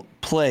won't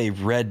play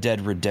Red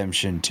Dead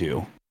Redemption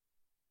 2.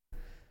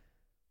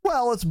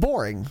 Well, it's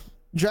boring.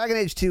 Dragon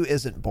Age 2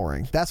 isn't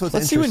boring. That's what's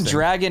Let's see interesting. when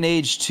Dragon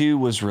Age 2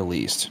 was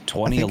released.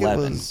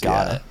 2011.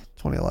 Got it.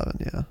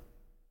 2011, yeah.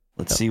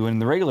 Let's see when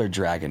the regular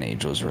Dragon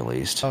Age was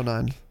released.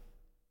 09.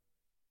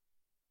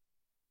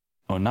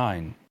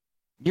 09.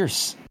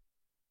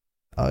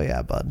 Oh,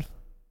 yeah, bud.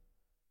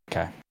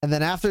 Okay. And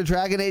then after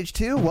Dragon Age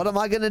 2, what am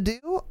I going to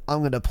do? I'm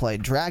going to play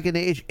Dragon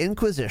Age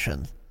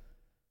Inquisition.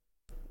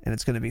 And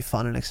it's going to be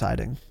fun and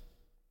exciting.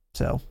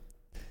 So,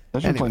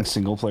 Imagine playing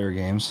single-player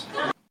games.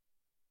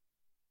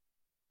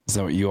 Is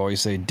that what you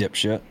always say,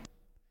 dipshit?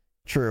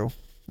 True.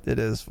 It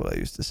is what I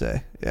used to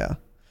say. Yeah.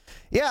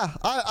 Yeah,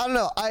 I don't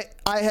know.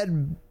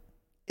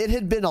 It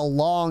had been a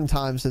long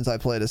time since I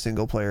played a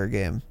single-player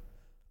game.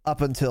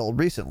 Up until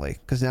recently,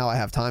 because now I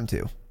have time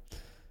to.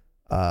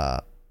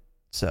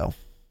 So,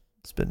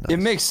 it's been nice. It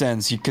makes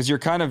sense, because you're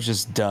kind of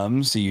just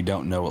dumb, so you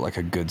don't know what like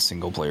a good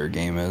single-player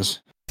game is.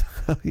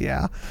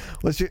 Yeah.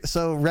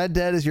 So Red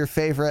Dead is your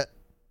favorite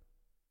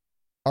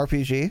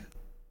RPG?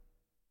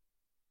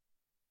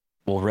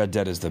 Well, Red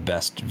Dead is the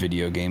best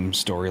video game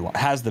storyline.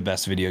 Has the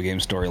best video game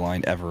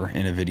storyline ever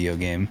in a video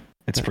game.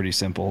 It's pretty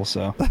simple,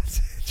 so.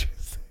 That's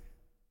interesting.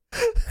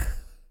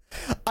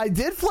 I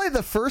did play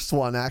the first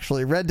one,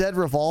 actually, Red Dead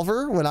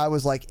Revolver, when I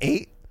was like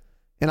 8,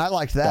 and I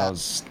liked that. That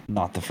was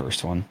not the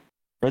first one.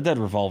 Red Dead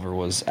Revolver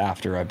was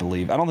after, I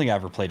believe. I don't think I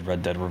ever played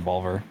Red Dead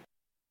Revolver.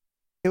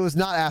 It was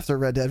not after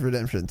Red Dead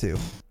Redemption 2.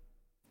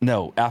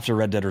 No, after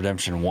Red Dead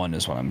Redemption 1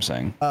 is what I'm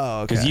saying.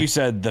 Oh, okay. Because you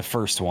said the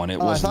first one. It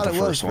wasn't the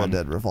first one. Red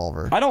Dead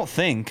Revolver. I don't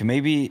think.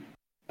 Maybe.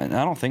 I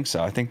don't think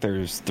so. I think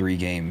there's 3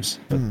 games.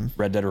 But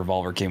Red Dead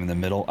Revolver came in the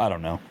middle. I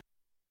don't know.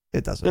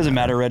 It doesn't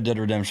matter. Red Dead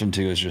Redemption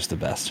 2 is just the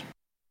best.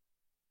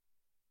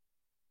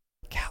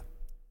 Yeah.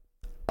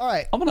 All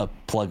right. I'm going to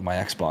plug my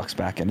Xbox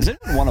back in. Does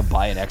anyone want to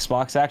buy an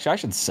Xbox? Actually, I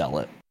should sell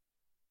it.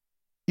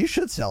 You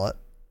should sell it.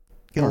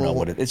 I don't know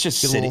what it's just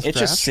sitting. It's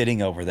just scratch.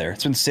 sitting over there.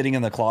 It's been sitting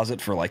in the closet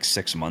for like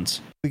 6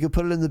 months. We could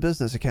put it in the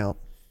business account.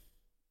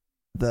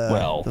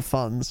 The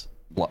funds.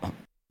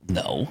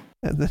 No.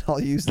 And then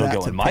I'll use It'll that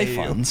go to in my pay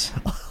funds.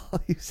 you.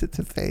 I'll use it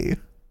to pay you.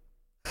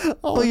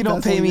 Well, you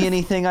don't pay me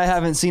anything. I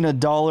haven't seen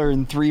 $1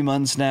 in 3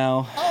 months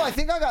now. Oh, I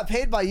think I got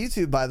paid by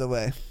YouTube, by the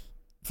way,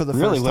 for the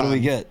Really? first What time. do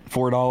we get?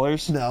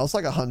 $4? No, it's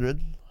like 100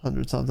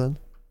 something.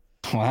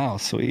 Wow,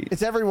 sweet.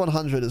 It's every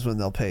 100 is when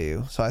they'll pay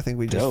you. So I think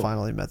we just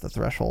finally met the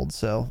threshold.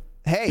 So,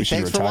 hey, We should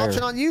thanks for retire.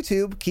 watching on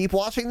YouTube. Keep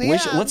watching the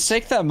ads. Let's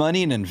take that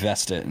money and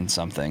invest it in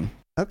something.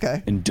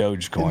 Okay. In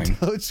Dogecoin.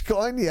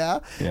 Dogecoin, yeah.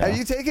 Have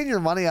you taken your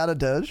money out of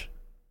Doge?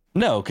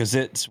 No, because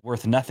it's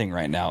worth nothing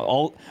right now.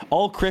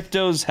 All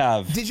cryptos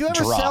have Did you ever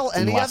dropped sell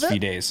in any the last of it? few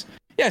days.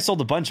 Yeah, I sold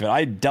a bunch of it.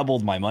 I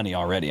doubled my money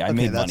already. I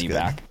made that's money good.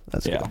 back.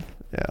 That's good.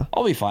 Yeah.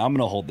 I'll be fine. I'm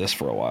going to hold this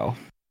for a while.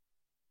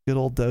 Good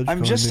old Dogecoin.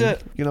 I'm just dude.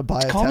 You're gonna buy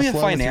a call me a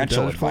Tesla with your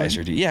financial Dogecoin?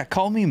 advisor, dude. Yeah,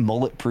 call me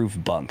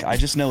mullet-proof bunk. I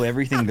just know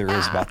everything there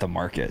is about the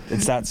market.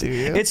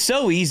 It's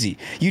so easy.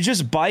 You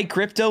just buy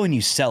crypto and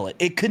you sell it.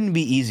 It couldn't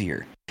be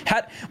easier.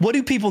 What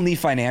do people need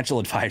financial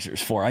advisors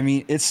for? I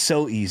mean, it's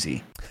so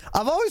easy.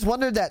 I've always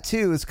wondered that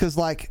too, is because,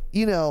 like,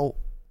 you know,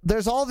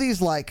 there's all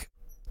these like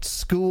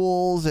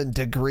schools and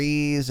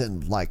degrees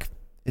and like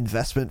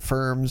investment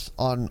firms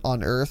on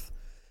Earth.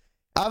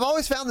 I've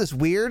always found this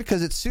weird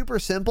because it's super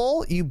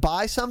simple. You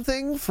buy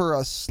something for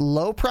a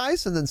low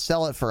price and then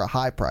sell it for a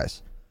high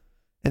price,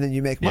 and then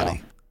you make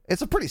money. Yeah.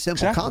 It's a pretty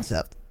simple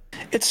concept.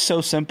 It's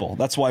so simple.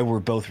 That's why we're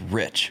both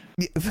rich.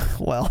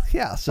 Well,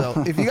 yeah.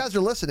 So if you guys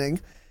are listening,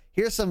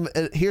 here's an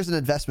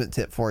investment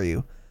tip for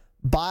you: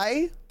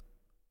 buy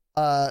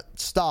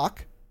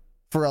stock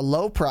for a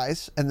low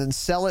price and then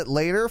sell it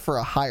later for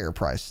a higher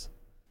price.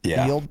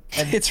 Yeah,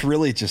 it's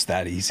really just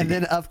that easy. And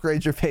then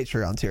upgrade your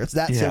Patreon tier. It's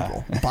that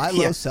simple. Buy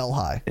low, sell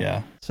high.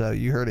 Yeah. So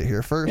you heard it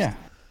here first. Yeah.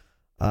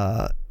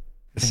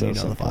 It's so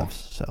simple. The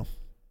vibes. So,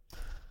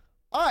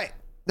 all right,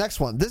 next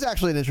one. This is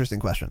actually an interesting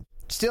question.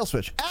 Steel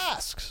Switch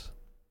asks,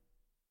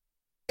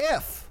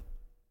 if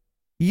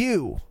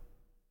you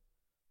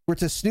were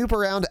to snoop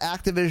around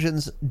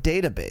Activision's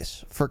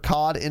database for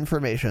COD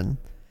information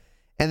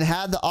and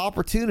had the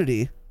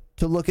opportunity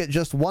to look at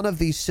just one of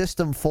these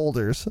system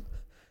folders,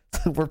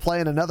 we're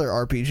playing another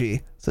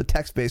RPG. It's a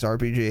text-based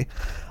RPG.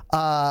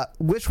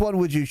 Which one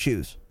would you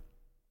choose?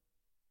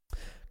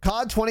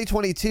 COD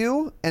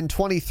 2022 and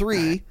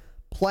 23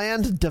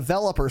 planned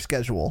developer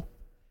schedule.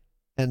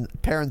 And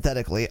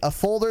parenthetically, a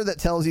folder that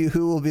tells you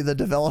who will be the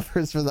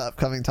developers for the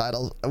upcoming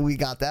titles. We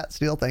got that,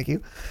 Steel. Thank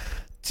you.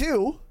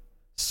 2,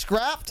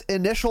 scrapped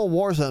initial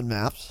Warzone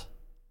maps.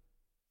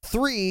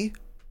 3,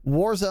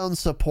 Warzone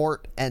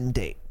support end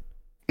date.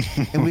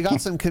 And we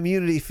got some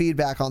community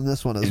feedback on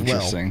this one as well.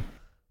 Interesting.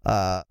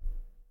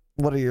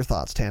 What are your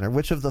thoughts, Tanner?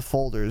 Which of the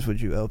folders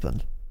would you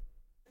open?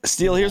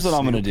 Steel, here's what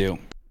I'm going to do.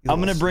 I'm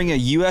going to bring a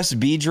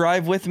USB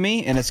drive with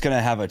me, and it's going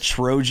to have a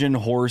Trojan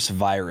horse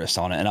virus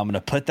on it. And I'm going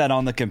to put that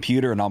on the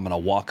computer, and I'm going to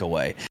walk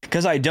away.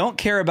 Because I don't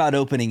care about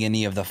opening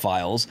any of the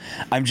files.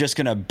 I'm just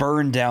going to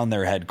burn down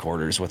their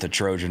headquarters with a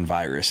Trojan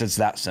virus. It's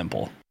that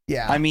simple.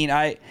 Yeah. I mean,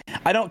 I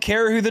don't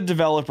care who the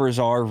developers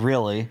are,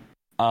 really.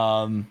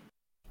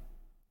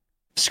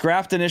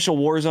 Scrapped initial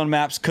Warzone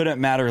maps couldn't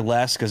matter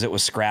less because it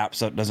was scrapped,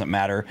 so it doesn't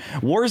matter.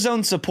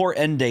 Warzone support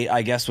end date,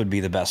 I guess, would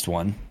be the best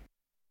one.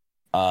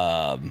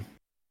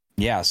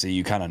 Yeah, so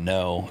you kind of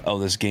know,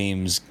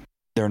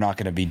 they're not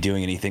going to be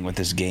doing anything with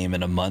this game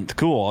in a month.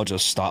 Cool, I'll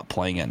just stop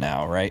playing it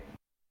now, right?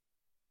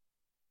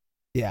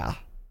 Yeah.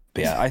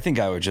 But yeah, I think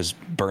I would just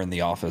burn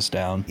the office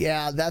down.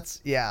 Yeah,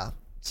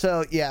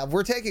 So, yeah,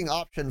 we're taking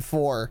option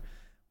 4,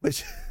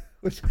 which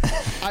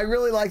I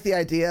really like the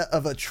idea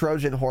of a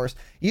Trojan horse.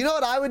 You know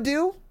what I would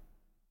do?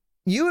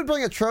 You would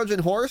bring a Trojan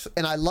horse,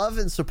 and I love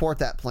and support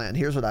that plan.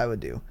 Here's what I would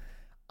do.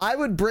 I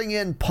would bring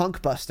in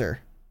Punk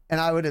Buster, and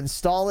I would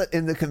install it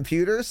in the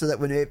computer so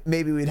that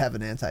maybe we'd have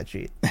an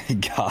anti-cheat.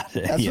 Got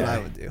it. That's what I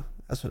would do.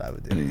 That's what I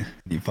would do.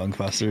 Any Punk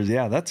Busters?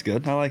 Yeah, that's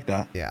good. I like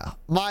that. Yeah.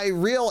 My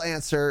real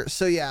answer,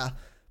 so yeah,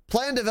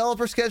 planned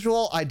developer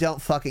schedule, I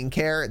don't fucking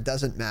care. It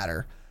doesn't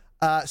matter.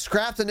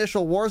 Scrapped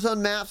initial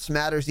Warzone maps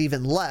matters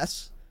even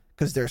less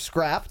because they're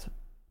scrapped.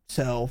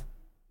 So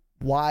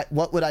what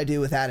would I do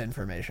with that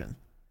information?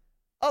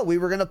 Oh, we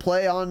were going to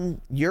play on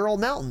Ural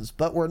Mountains,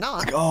 but we're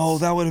not. Oh,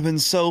 that would have been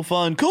so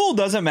fun. Cool,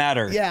 doesn't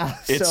matter. Yeah.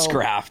 It's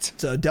scrapped.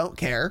 So don't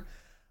care.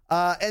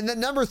 And then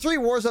number 3,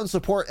 Warzone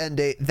support end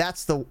date.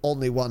 That's the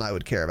only one I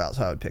would care about,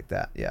 so I would pick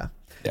that. Yeah.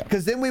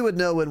 Because then we would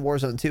know when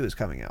Warzone 2 is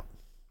coming out.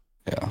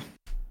 Yeah.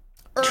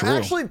 Or True.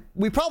 actually,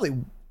 we probably...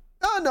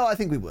 Oh, no, I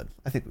think we would.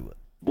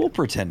 We'll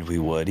pretend we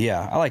would.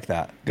 Yeah, I like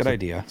that. Good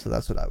idea. So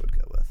that's what I would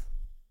go with.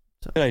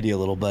 Good idea,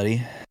 little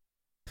buddy.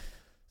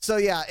 So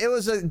yeah, it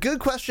was a good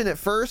question at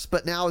first,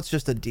 but now it's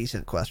just a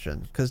decent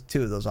question because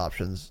 2 of those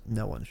options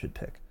no one should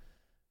pick.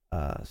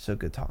 So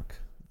good talk,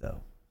 though,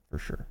 for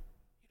sure.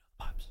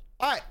 All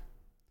right.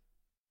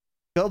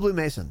 Go Blue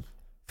Mason.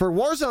 For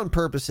Warzone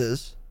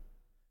purposes,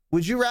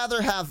 would you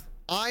rather have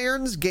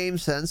Iron's Game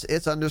Sense,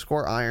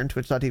 its_Iron,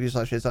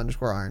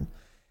 twitch.tv/its_Iron,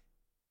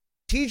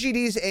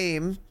 TGD's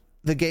aim,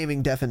 the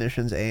gaming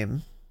definition's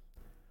aim,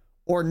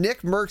 or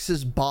Nick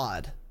Merckx's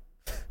bod?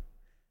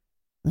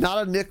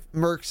 Not a Nick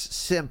Merckx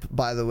simp,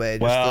 by the way.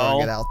 Just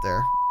throwing it out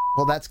there.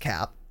 Well, that's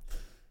cap.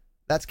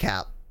 That's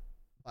cap.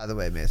 By the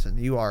way, Mason,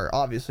 you are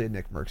obviously a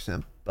Nick Merckx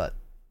simp, but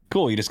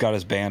cool. You just got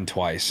us banned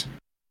twice.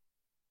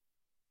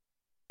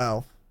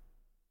 Oh,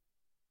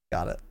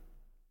 got it.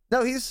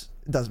 No, it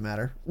doesn't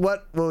matter.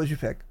 What would you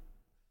pick?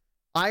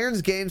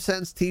 Iron's Game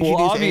Sense,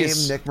 TGD's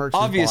aim, Nick Merckx's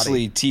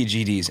obviously body.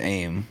 TGD's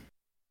aim.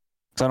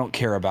 Because I don't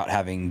care about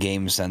having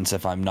game sense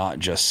if I'm not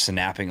just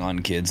snapping on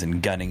kids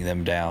and gunning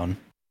them down.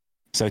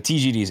 So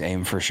TGD's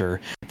aim for sure.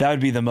 That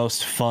would be the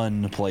most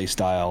fun play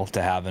style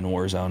to have in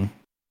Warzone,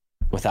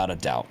 without a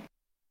doubt.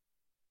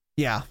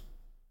 Yeah,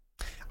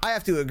 I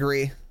have to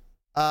agree.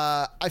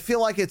 I feel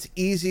like it's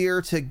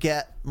easier to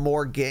get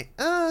more game.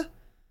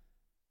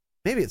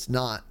 Maybe it's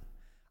not.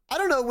 I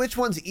don't know which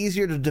one's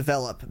easier to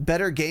develop.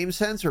 Better game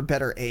sense or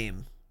better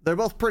aim? They're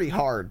both pretty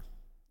hard,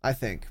 I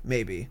think,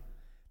 maybe.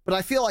 But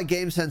I feel like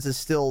game sense is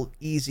still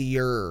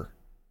easier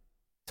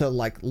to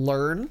like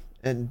learn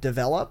and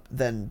develop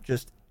than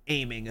just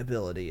aiming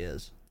ability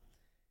is.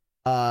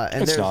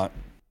 And it's not.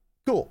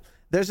 Cool.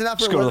 There's enough.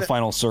 Just go to the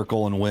final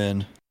circle and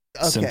win.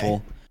 Okay.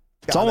 Simple.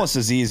 It's almost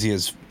as easy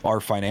as our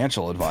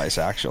financial advice,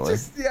 actually.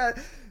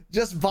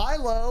 Just buy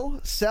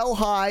low, sell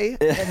high, and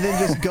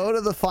then just go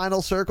to the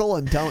final circle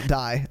and don't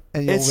die,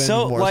 and you'll win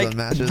Warzone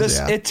matches.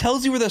 It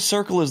tells you where the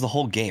circle is the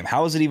whole game.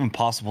 How is it even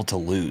possible to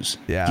lose?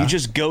 Yeah. You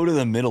just go to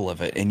the middle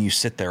of it and you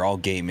sit there all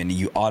game and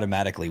you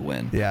automatically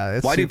win. Yeah.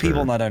 Why do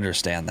people not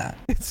understand that?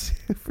 It's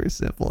super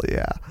simple.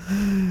 Yeah.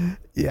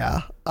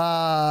 Yeah.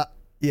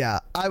 Yeah.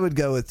 I would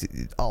go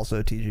with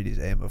also TGD's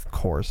aim, of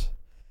course.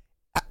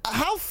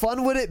 How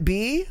fun would it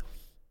be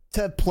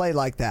to play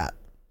like that?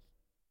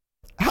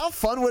 How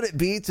fun would it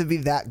be to be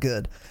that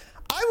good?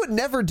 I would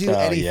never do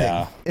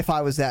anything if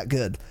I was that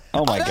good.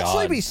 Oh my I'd God.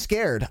 actually be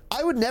scared.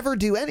 I would never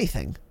do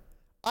anything.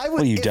 I would.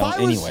 Well, you don't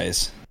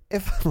anyways.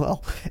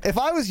 If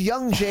I was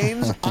young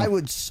James, I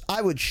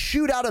would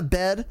shoot out of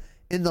bed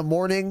in the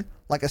morning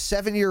like a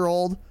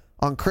 7-year-old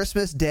on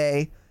Christmas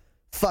Day,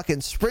 fucking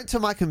sprint to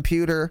my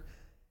computer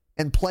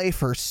and play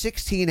for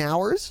 16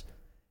 hours,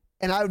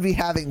 and I would be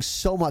having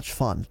so much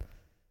fun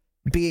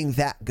being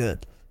that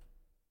good.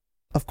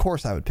 Of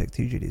course I would pick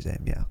TGD's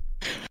aim, yeah.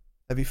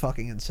 That'd be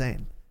fucking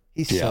insane.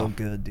 He's so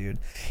good, dude.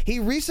 He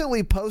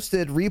recently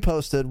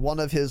reposted one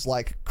of his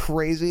like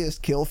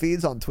craziest kill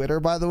feeds on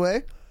Twitter, by the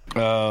way.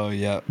 Oh,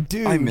 yeah.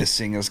 Dude. I'm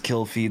missing his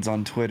kill feeds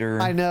on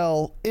Twitter. I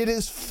know. It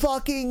is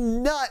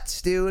fucking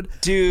nuts, dude.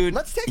 Dude.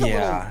 Let's take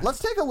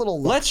a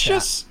little look. Let's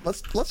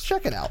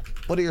check it out.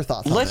 What are your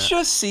thoughts on Let's that?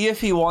 just see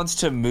if he wants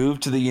to move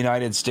to the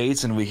United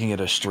States and we can get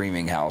a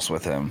streaming house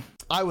with him.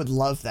 I would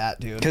love that,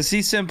 dude. Because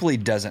he simply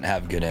doesn't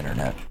have good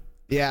internet.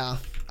 Yeah,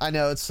 I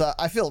know. It's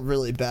I feel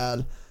really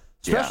bad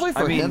Especially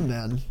for him,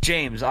 man.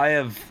 James, I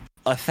have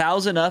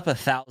 1,000 up,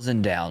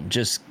 1,000 down.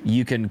 Just,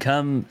 you can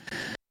come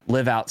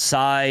live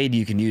outside.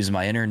 You can use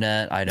my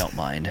internet. I don't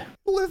mind.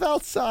 Live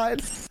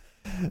outside.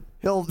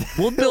 We'll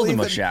build him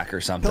a shack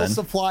or something. He'll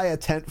supply a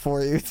tent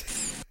for you.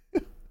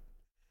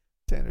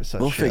 Tanner's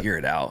such We'll shit. figure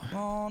it out.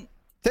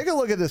 Take a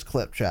look at this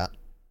clip, chat.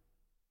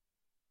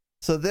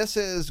 So this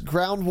is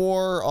ground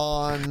war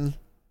on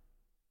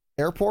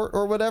airport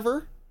or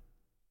whatever.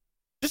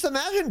 Just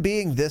imagine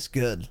being this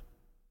good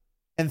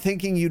and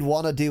thinking you'd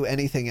want to do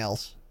anything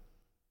else.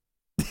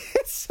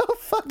 It's so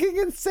fucking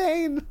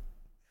insane.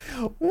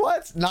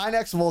 What?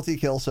 9x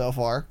multi-kill so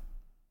far.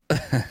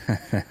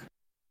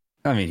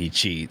 I mean, he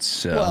cheats,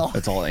 so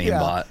that's all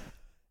aimbot.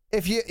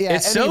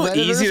 It's so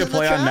easy to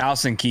play on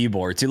mouse and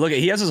keyboard too. Look,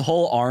 he has his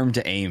whole arm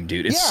to aim,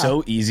 dude. It's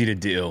so easy to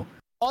do.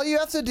 All you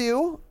have to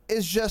do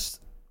is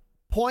just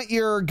point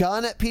your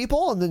gun at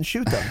people and then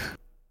shoot them.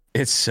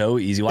 It's so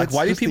easy. Like,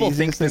 why do people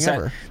think this?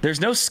 There's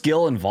no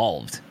skill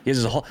involved. He has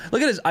his whole.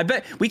 Look at his. I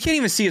bet we can't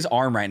even see his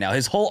arm right now.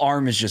 His whole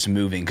arm is just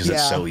moving because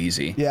it's so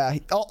easy. Yeah.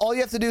 All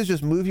you have to do is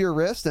just move your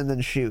wrist and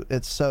then shoot.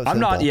 It's so simple.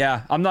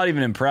 I'm not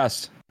even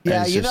impressed.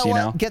 Yeah, you know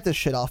what? Get this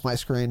shit off my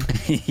screen.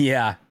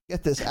 Yeah.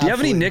 Get this. Do you have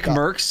any Nick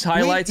Merckx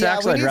highlights?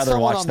 Actually, I'd rather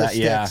watch that.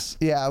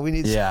 Yeah, we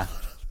need. Yeah.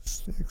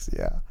 Sticks.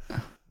 Yeah.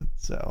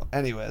 So,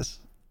 anyways,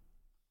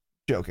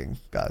 joking,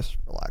 guys,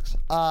 relax.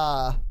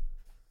 Yeah,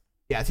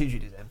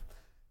 TGD name.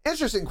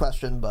 Interesting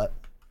question, but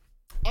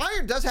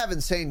Iron does have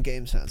insane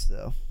game sense,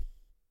 though.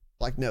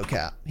 Like, no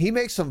cap. He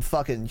makes some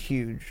fucking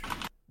huge,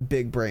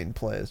 big brain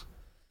plays.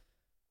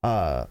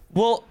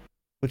 Well,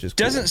 which is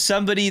cool. Doesn't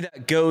somebody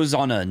that goes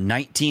on a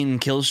 19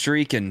 kill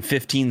streak in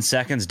 15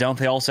 seconds, don't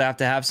they also have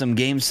to have some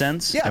game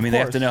sense? Yeah, I mean, they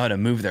have to know how to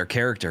move their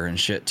character and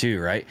shit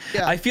too, right?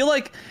 Yeah. I feel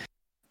like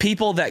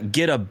people that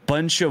get a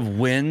bunch of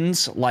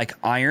wins like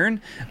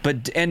Iron,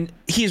 and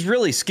he's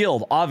really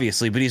skilled,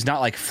 obviously, but he's not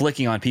like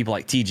flicking on people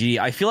like TGD.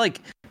 I feel like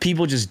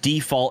people just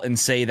default and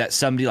say that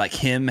somebody like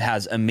him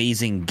has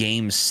amazing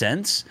game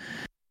sense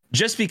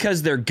just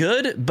because they're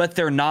good, but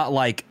they're not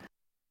like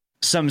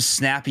some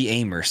snappy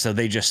aimer, so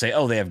they just say,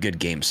 oh, they have good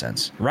game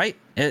sense, right?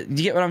 Do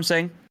you get what I'm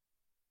saying?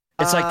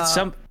 It's like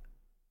some,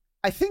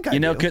 I think you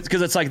know,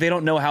 because it's like they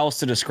don't know how else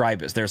to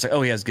describe it. They're just like,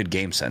 oh, he has good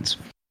game sense.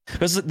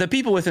 Because the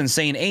people with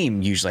insane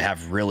aim usually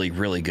have really,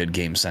 really good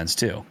game sense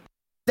too.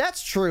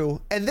 That's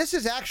true, and this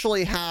is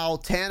actually how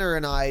Tanner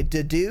and I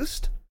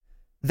deduced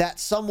that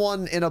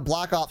someone in a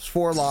Black Ops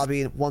 4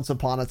 lobby once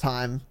upon a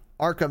time,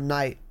 Arkham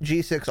Knight,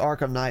 G6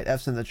 Arkham Knight,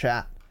 F's in the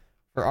chat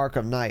for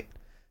Arkham Knight.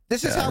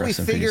 This is how we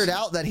figured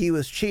out that he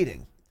was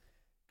cheating.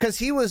 Because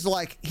he was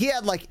like, he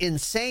had like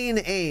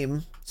insane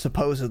aim,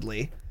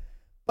 supposedly,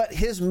 but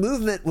his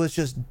movement and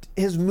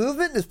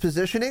his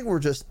positioning were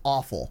just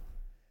awful.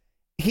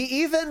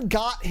 He even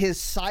got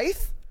his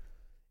scythe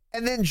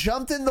and then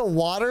jumped in the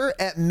water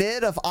at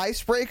mid of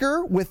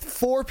Icebreaker with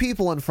 4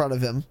 people in front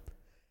of him.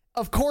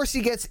 Of course,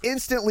 he gets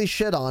instantly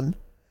shit on.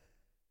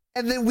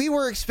 And then we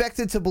were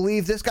expected to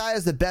believe this guy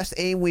has the best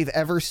aim we've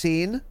ever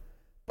seen.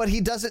 But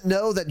he doesn't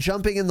know that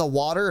jumping in the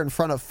water in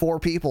front of 4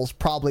 people is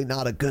probably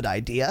not a good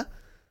idea.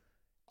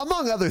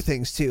 Among other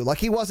things, too. Like,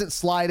 he wasn't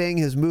sliding.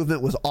 His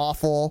movement was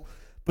awful.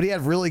 But he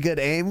had really good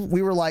aim.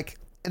 We were like...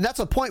 And that's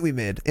a point we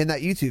made in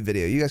that YouTube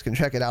video. You guys can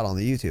check it out on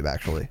the YouTube,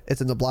 actually.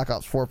 It's in the Black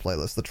Ops 4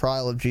 playlist. The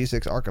Trial of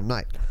G6 Arkham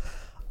Knight.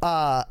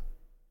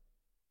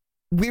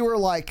 We were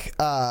like...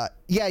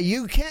 yeah,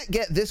 you can't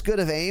get this good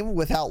of aim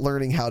without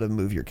learning how to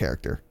move your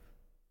character.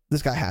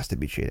 This guy has to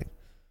be cheating.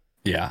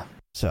 Yeah.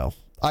 So...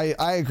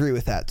 I agree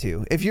with that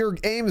too. If your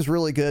aim is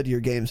really good, your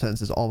game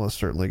sense is almost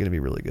certainly going to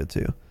be really good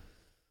too.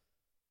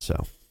 So,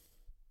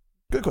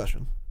 good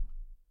question.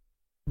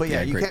 But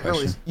yeah, you can't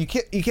really you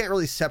can't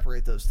really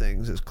separate those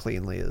things as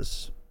cleanly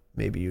as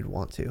maybe you'd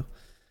want to.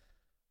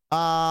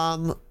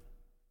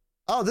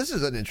 Oh, this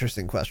is an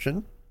interesting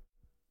question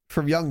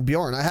from Young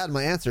Bjorn. I had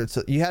my answer.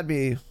 So you had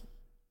me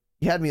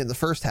in the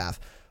first half.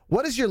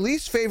 What is your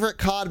least favorite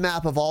COD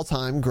map of all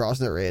time,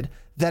 Grosnet Raid,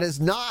 that is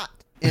not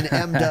in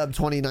MDub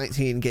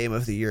 2019 Game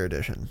of the Year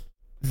edition?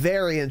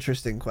 Very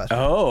interesting question.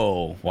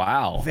 Oh,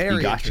 wow. Very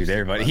he got you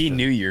there, buddy. He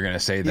knew you were going to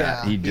say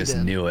that. Yeah, he just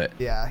knew it.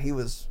 Yeah, he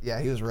was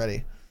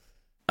ready.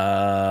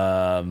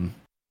 Man.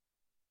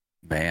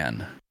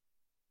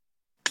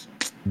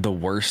 The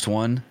worst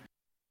one.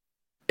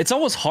 It's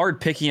almost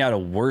hard picking out a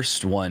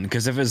worst one,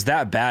 because if it's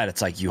that bad,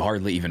 it's like you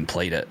hardly even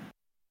played it.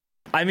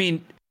 I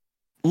mean,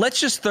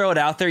 let's just throw it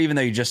out there, even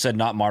though you just said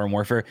not Modern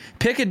Warfare.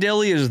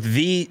 Piccadilly is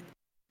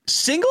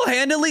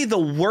single-handedly the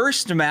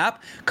worst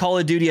map Call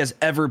of Duty has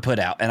ever put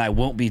out, and I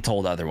won't be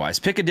told otherwise.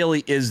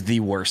 Piccadilly is the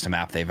worst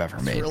map they've ever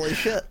made. It's really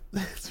shit.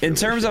 In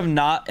terms of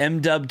not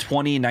MDub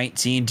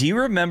 2019, do you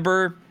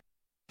remember?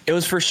 It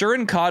was for sure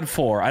in COD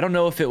 4. I don't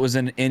know if it was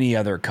in any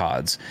other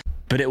CODs,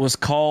 but it was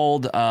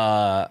called,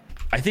 I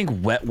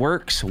think, Wet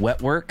Work.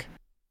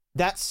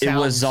 That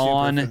sounds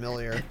super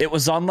familiar. It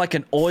was on like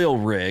an oil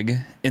rig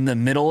in the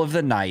middle of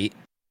the night.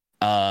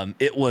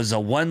 It was a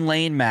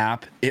 1-lane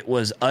map. It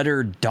was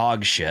utter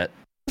dog shit.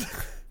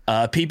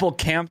 People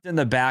camped in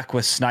the back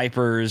with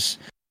snipers.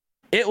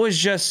 It was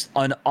just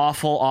an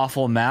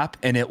awful map,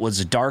 and it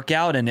was dark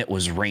out, and it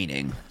was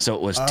raining, so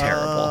it was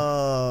terrible.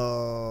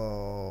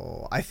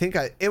 Oh, I think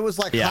it was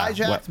like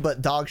hijacked,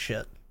 but dog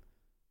shit.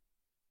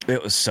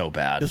 It was so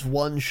bad. Just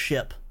one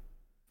ship.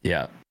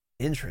 Yeah.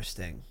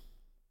 Interesting.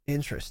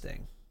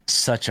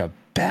 Such a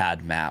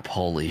bad map.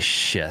 Holy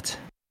shit.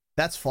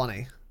 That's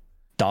funny.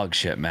 Dog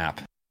shit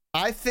map.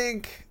 I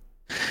think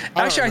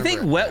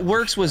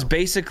Wetworks was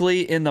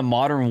basically in the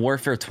Modern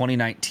Warfare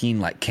 2019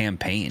 like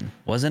campaign,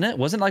 wasn't it?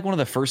 Wasn't like one of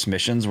the first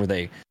missions where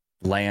they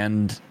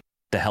land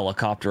the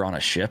helicopter on a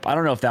ship? I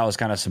don't know if that was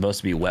kind of supposed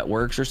to be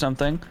Wetworks or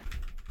something,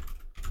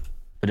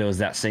 but it was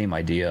that same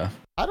idea.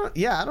 I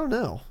don't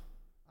know.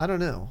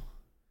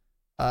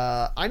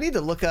 I need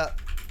to look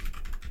up.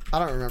 I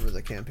don't remember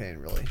the campaign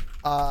really.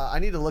 I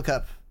need to look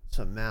up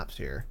some maps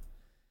here.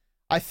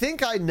 I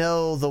think I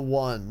know the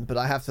one, but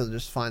I have to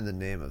just find the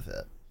name of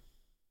it.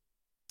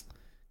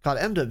 God,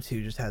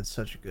 MW2 just had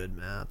such good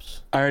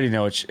maps. I already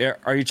know it.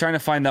 Are you trying to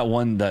find that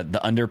one, the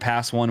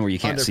underpass one where you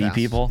can't see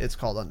people? It's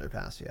called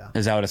Underpass, yeah.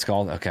 Is that what it's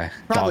called? Okay.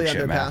 Probably Dog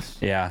shit Underpass. Map.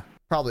 Yeah.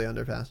 Probably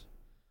Underpass.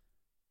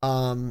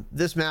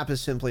 This map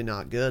is simply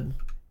not good.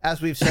 As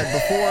we've said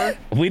before.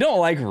 We don't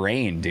like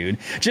rain, dude.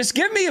 Just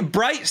give me a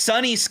bright,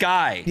 sunny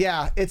sky.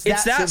 Yeah, it's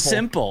that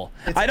simple.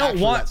 It's I don't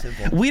want.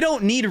 simple. We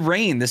don't need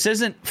rain. This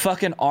isn't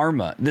fucking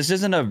Arma. This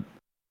isn't a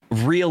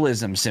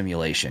realism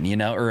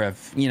simulation, or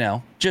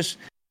just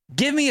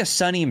give me a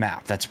sunny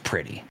map that's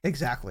pretty.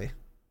 Exactly.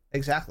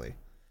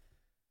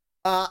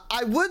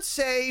 I would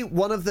say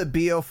one of the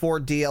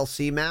BO4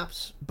 DLC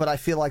maps, but I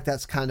feel like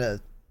that's kind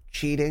of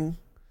cheating.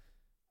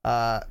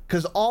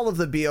 Because all of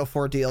the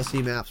BO4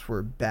 DLC maps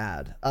were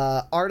bad.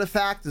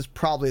 Artifact is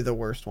probably the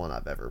worst one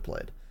I've ever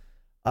played.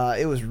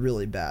 It was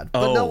really bad.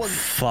 But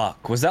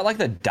fuck. Was that like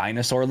the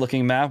dinosaur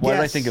looking map? Why did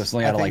I think it was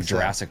something out of like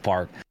Jurassic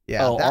Park?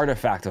 Yeah.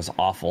 Artifact was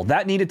awful.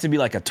 That needed to be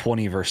like a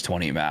 20 versus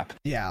 20 map.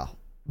 Yeah.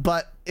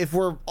 But if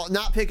we're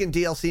not picking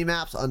DLC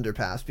maps,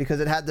 Underpass,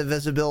 because it had the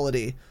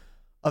visibility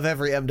of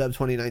every MW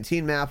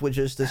 2019 map, which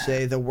is to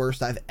say the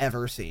worst I've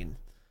ever seen.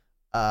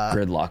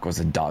 Gridlock was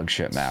a dog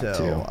shit map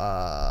too.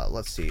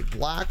 Let's see.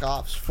 Black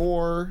Ops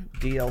 4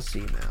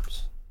 DLC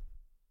maps.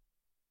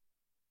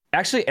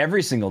 Actually,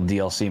 every single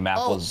DLC map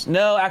was...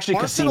 No, actually,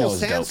 Casino was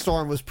dope.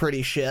 Sandstorm was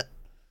pretty shit.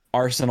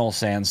 Arsenal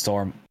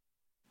Sandstorm.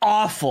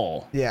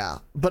 Awful. Yeah,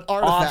 but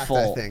Artifact,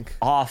 I think.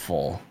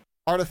 Awful.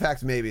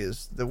 Artifact maybe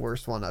is the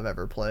worst one I've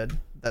ever played.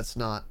 That's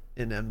not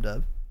in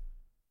MW.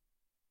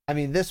 I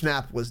mean, this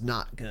map was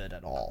not good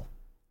at all.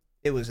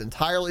 It was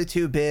entirely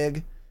too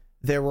big.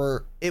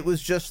 It was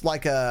just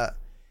like a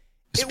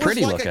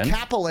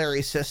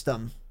capillary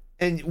system,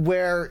 and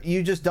where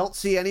you just don't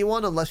see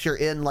anyone unless you're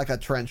in like a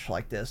trench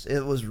like this.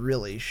 It was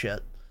really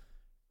shit.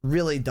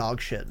 Really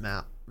dog shit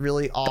map.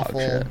 Really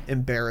awful,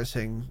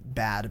 embarrassing,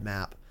 bad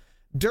map.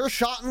 Der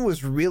Schotten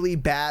was really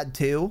bad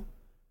too.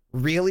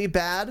 Really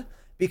bad,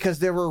 because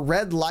there were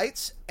red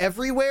lights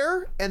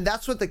everywhere, and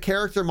that's what the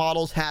character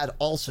models had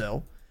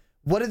also.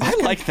 I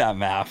like that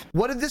map.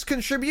 What did this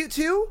contribute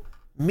to?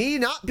 Me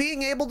not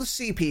being able to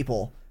see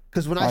people,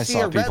 because when I see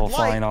saw a red people light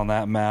flying on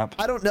that map,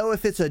 I don't know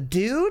if it's a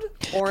dude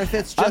or if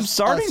it's just I'm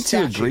starting a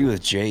to agree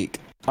with Jake.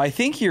 I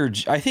think you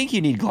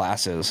need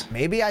glasses.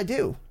 Maybe I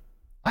do.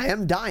 I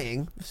am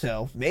dying,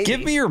 so maybe.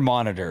 Give me your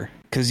monitor,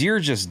 because you're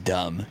just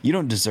dumb. You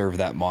don't deserve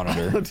that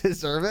monitor. I don't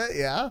deserve it.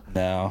 Yeah.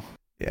 No.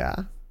 Yeah.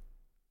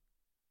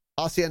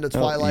 Hacienda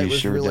Twilight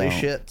was really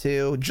shit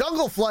too.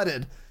 Jungle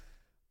Flooded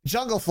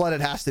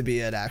has to be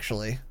it,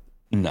 actually.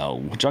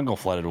 No, Jungle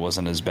Flooded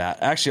wasn't as bad.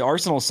 Actually,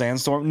 Arsenal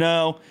Sandstorm,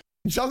 no.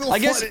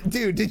 Flooded,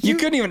 dude, you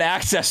couldn't even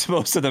access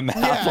most of the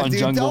map on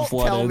Jungle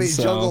Flooded. Tell me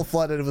Jungle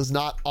Flooded was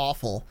not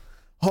awful.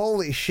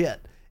 Holy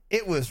shit.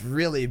 It was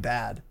really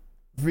bad.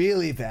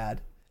 Really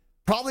bad.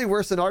 Probably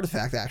worse than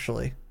Artifact,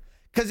 actually.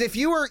 Because if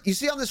you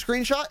see on the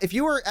screenshot, if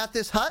you were at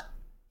this hut,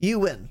 you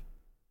win.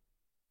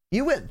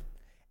 You win.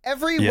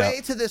 Every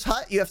way to this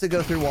hut, you have to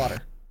go through water.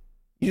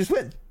 You just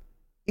win.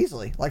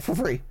 Easily, like for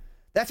free.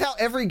 That's how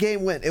every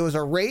game went. It was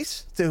a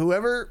race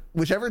to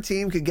whichever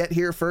team could get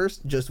here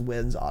first just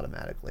wins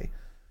automatically.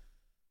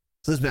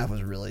 So this map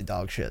was really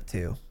dog shit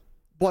too.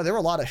 Boy, there were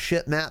a lot of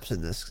shit maps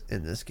in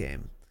this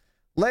game.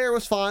 Lair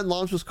was fine.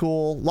 Launch was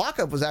cool.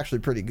 Lockup was actually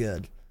pretty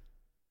good.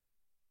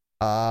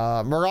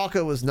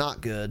 Morocco was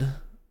not good.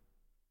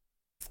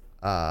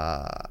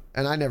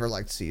 And I never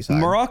liked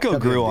Seaside. Morocco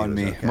grew on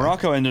me. Okay.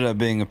 Morocco ended up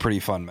being a pretty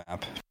fun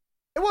map.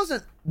 It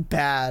wasn't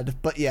bad,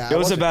 but yeah. It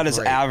was about as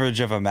average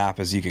of a map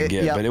as you can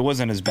get, but it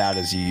wasn't as bad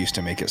as you used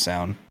to make it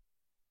sound.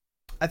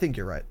 I think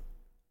you're right.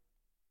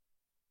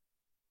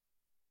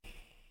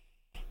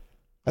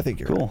 I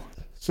think you're right.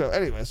 So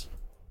anyways,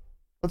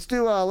 let's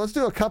do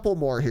a couple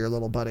more here,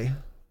 little buddy.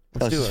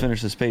 Let's just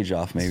finish this page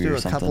off, maybe, or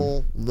something. Let's do a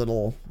couple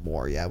little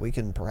more. Yeah, we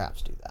can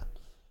perhaps do that.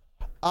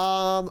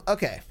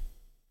 Okay.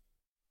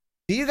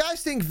 Do you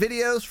guys think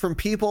videos from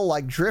people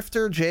like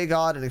Drifter,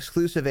 JGod, and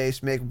Exclusive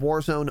Ace make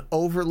Warzone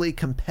overly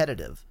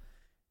competitive?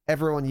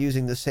 Everyone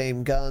using the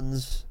same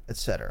guns,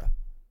 etc.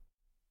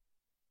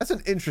 That's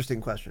an interesting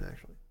question,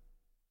 actually.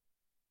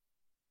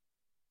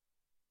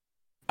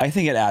 I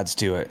think it adds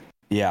to it.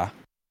 Yeah.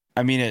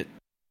 I mean, it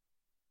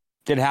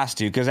has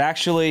to, because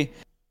actually,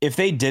 if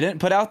they didn't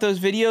put out those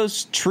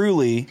videos,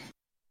 truly,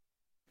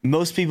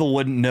 most people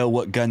wouldn't know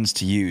what guns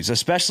to use,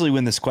 especially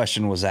when this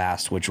question was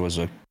asked, which was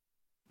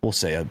we'll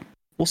say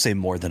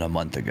more than a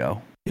month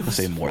ago. We'll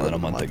say more than a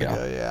month ago.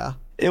 Yeah.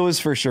 It was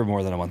for sure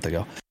more than a month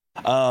ago.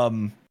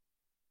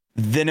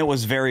 Then it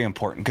was very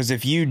important, because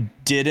if you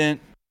didn't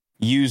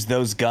use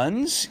those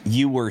guns,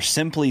 you were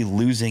simply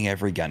losing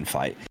every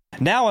gunfight.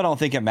 Now I don't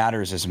think it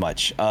matters as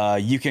much.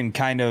 You can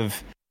kind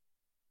of...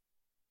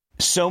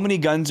 So many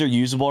guns are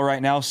usable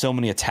right now. So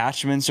many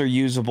attachments are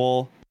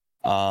usable.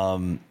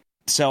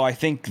 So I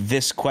think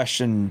this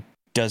question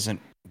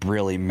doesn't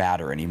really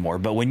matter anymore.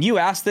 But when you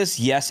ask this,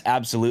 yes,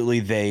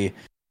 absolutely, they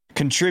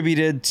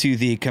contributed to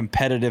the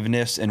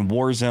competitiveness in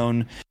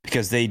Warzone,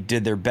 because they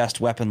did their best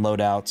weapon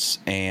loadouts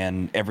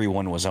and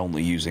everyone was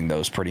only using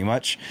those pretty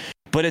much.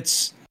 But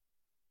it's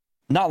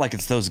not like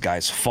it's those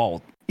guys'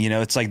 fault. You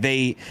know, it's like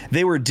they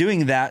were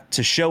doing that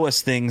to show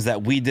us things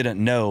that we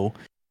didn't know,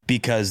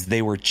 because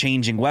they were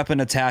changing weapon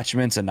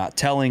attachments and not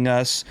telling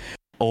us,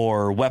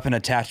 or weapon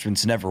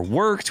attachments never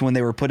worked when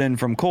they were put in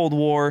from Cold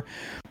War,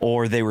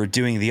 or they were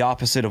doing the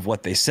opposite of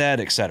what they said,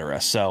 etc.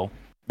 So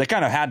they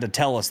kind of had to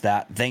tell us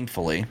that,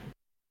 thankfully,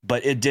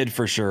 but it did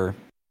for sure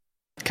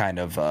kind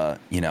of,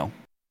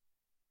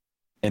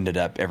 ended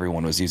up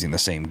everyone was using the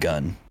same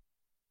gun.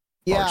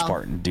 Yeah. Large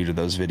part due to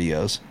those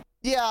videos.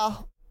 Yeah.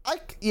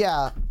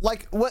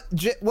 Like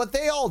what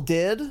they all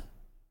did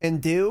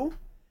and do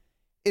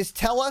is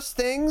tell us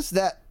things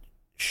that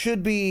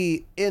should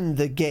be in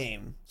the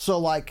game. So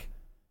like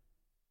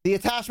the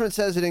attachment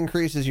says it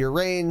increases your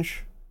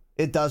range.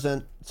 It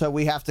doesn't. So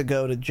we have to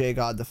go to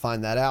JGod to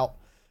find that out.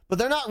 But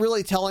they're not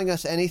really telling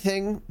us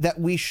anything that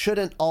we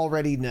shouldn't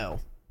already know.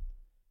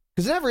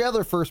 Because in every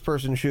other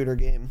first-person shooter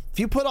game, if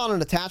you put on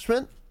an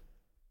attachment,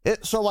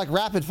 so like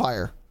rapid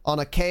fire on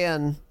a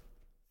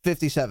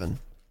KN-57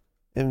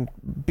 in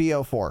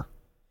BO4,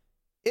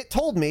 it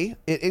told me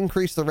it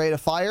increased the rate of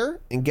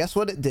fire, and guess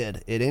what it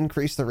did? It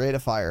increased the rate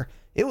of fire.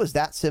 It was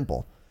that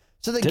simple.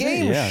 So the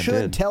game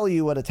should tell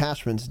you what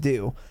attachments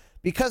do.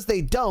 Because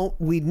they don't,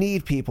 we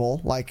need people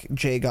like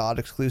JGod,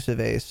 Exclusive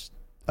Ace,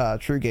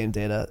 True Game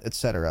Data,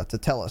 etc. to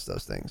tell us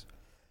those things.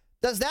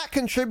 Does that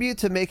contribute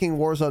to making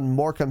Warzone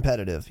more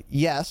competitive?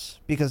 Yes,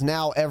 because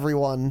now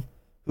everyone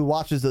who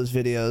watches those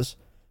videos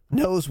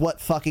knows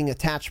what fucking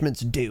attachments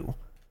do.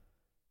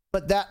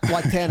 But that,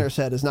 like Tanner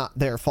said, is not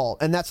their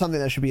fault. And that's something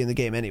that should be in the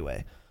game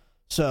anyway.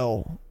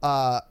 So,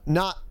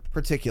 not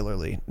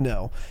particularly,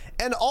 no.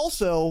 And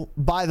also,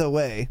 by the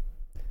way,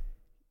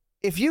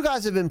 if you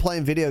guys have been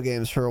playing video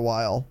games for a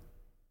while,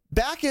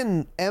 back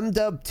in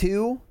MW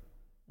 2,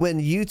 when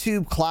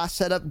YouTube class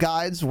setup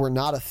guides were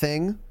not a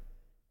thing,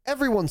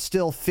 everyone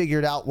still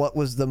figured out what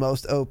was the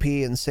most OP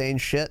insane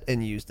shit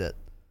and used it.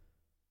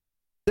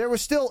 There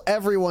was still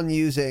everyone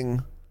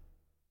using,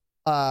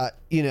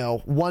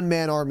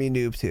 one-man army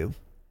noob tube.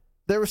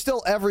 There was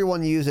still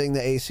everyone using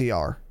the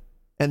ACR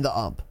and the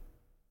UMP.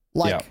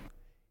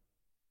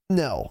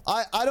 No,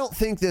 I don't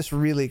think this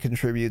really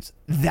contributes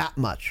that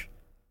much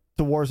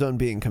to Warzone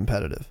being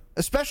competitive.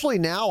 Especially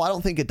now, I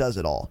don't think it does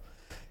at all.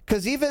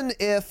 Because even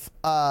if,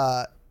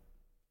 even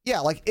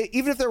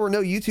if there were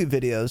no YouTube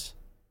videos,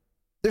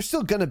 there's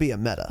still going to be a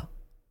meta.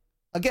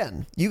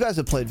 Again, you guys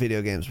have played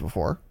video games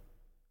before.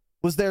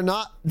 Was there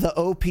not the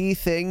OP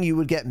thing you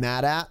would get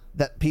mad at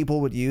that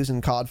people would use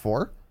in COD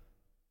 4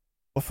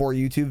 before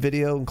YouTube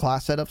video and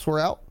class setups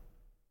were out?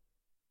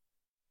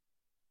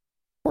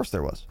 Of course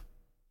there was.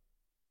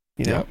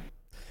 You know? Yep.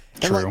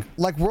 True. And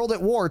like World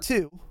at War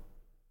 2,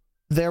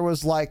 there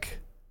was like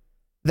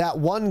that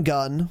one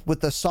gun with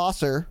the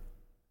saucer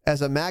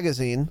as a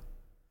magazine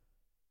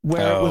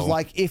where it was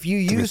like, if you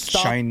use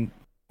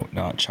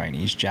not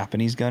Chinese,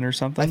 Japanese gun or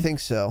something. I think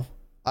so.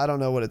 I don't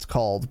know what it's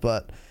called,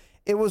 but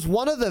it was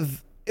one of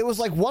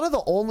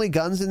the only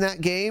guns in that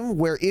game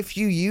where if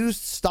you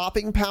used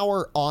stopping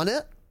power on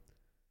it,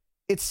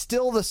 it's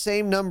still the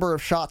same number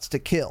of shots to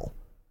kill.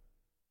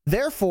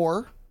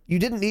 Therefore, you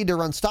didn't need to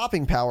run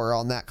stopping power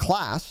on that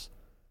class,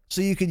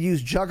 so you could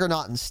use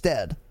Juggernaut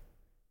instead.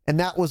 And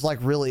that was like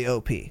really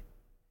OP.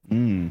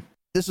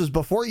 This was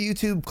before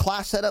YouTube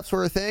class setups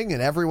were a thing,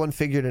 and everyone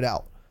figured it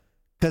out.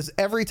 Because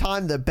every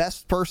time the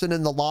best person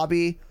in the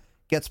lobby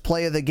gets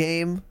play of the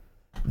game,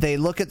 they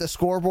look at the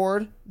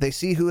scoreboard, they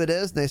see who it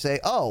is, and they say,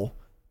 oh,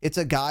 it's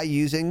a guy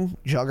using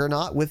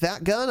Juggernaut with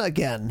that gun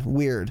again.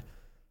 Weird.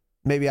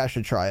 Maybe I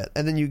should try it.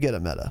 And then you get a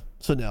meta.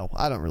 So no,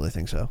 I don't really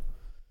think so.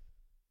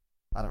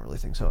 I don't really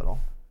think so at all.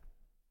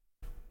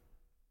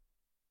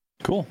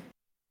 Cool.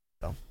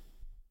 So,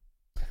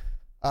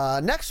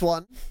 next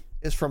one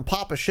is from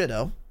Papa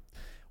Shido.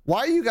 Why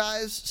are you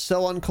guys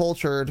so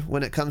uncultured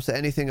when it comes to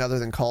anything other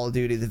than Call of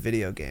Duty, the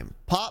video game?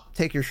 Pop,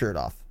 take your shirt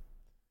off.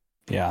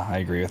 Yeah, I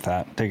agree with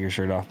that. Take your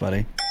shirt off,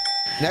 buddy.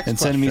 Next and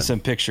question. Send me some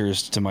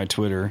pictures to my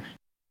Twitter.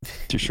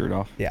 Your shirt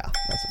off. Yeah,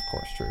 that's of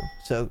course true.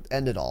 So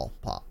end it all,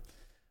 Pop.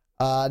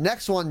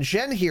 Next one,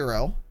 Gen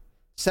Hero,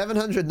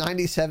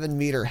 797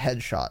 meter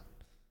headshot.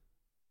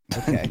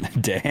 Okay.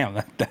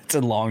 Damn, that's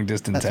a long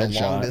distance That's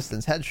headshot. a long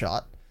distance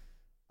headshot.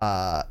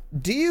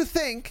 Do you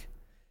think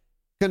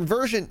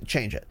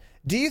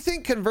Do you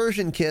think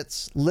conversion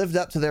kits lived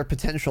up to their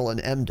potential in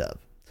MW?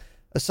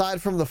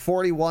 Aside from the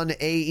 41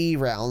 AE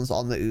rounds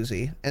on the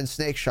Uzi and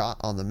Snake Shot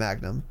on the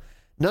Magnum,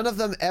 none of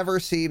them ever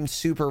seemed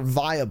super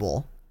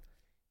viable.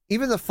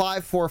 Even the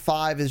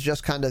 5.45 is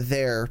just kind of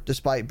there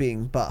despite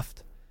being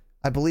buffed.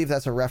 I believe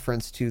that's a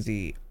reference to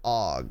the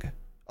AUG.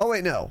 Oh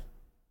wait, no.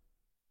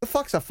 The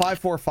fuck's a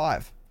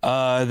 5.45?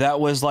 That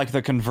was like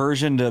the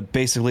conversion to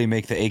basically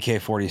make the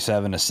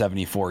AK-47 a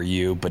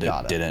 74U, but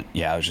it didn't.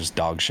 Yeah, it was just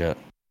dog shit.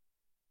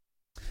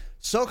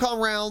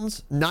 SOCOM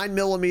rounds,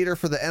 9mm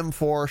for the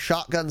M4,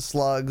 shotgun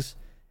slugs,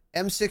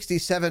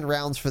 M67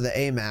 rounds for the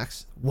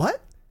AMAX.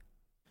 What?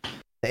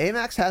 The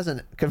AMAX has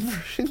a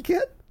conversion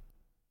kit?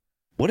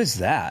 What is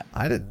that?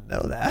 I didn't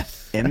know that.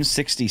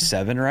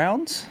 M67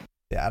 rounds?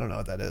 Yeah, I don't know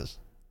what that is.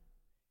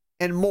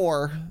 And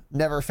more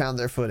never found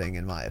their footing,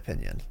 in my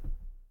opinion.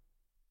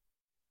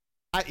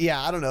 I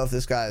don't know if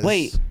this guy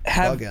is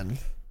bugging.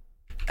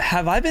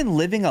 Have I been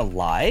living a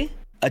lie?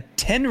 A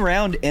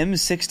 10-round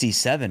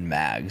M67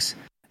 mags.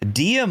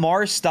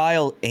 DMR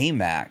style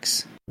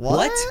AMAX.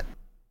 What?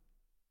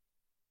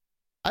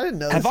 I didn't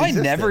know Have this I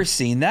existed. never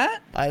seen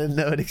that? I didn't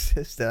know it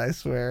existed, I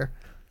swear.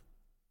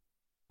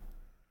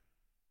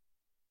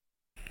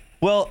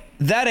 Well,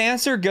 that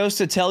answer goes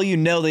to tell you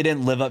no, they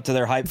didn't live up to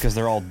their hype because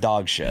they're all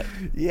dog shit.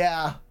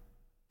 Yeah.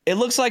 It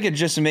looks like it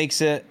just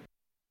makes it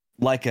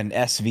like an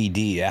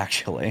SVD,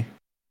 actually.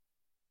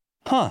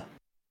 Huh.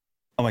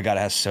 Oh my god,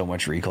 it has so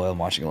much recoil. I'm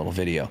watching a little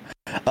video.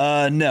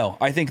 No,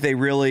 I think they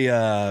really...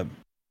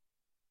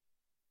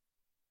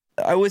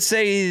 I would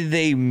say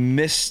they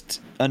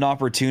missed an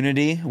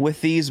opportunity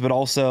with these, but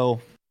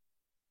also...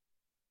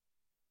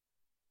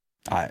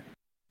 I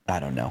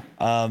don't know.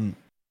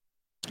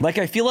 Like,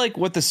 I feel like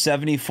what the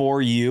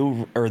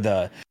 74U or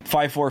the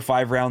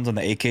 5.45 rounds on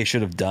the AK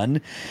should have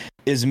done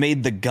is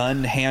made the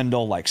gun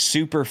handle like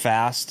super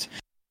fast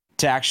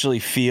to actually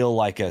feel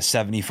like a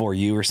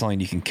 74U or something.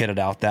 You can kit it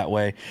out that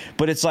way.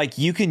 But it's like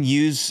you can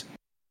use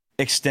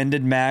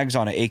extended mags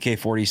on an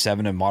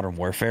AK-47 in Modern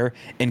Warfare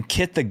and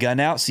kit the gun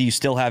out so you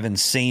still have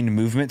insane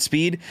movement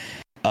speed,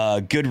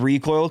 good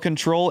recoil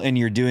control, and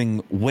you're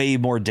doing way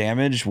more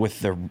damage with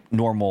the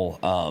normal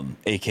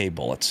AK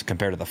bullets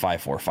compared to the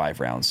 5.45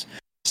 rounds.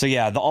 So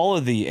yeah, all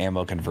of the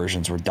ammo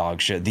conversions were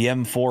dog shit. The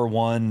M4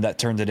 one that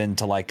turned it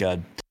into like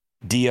a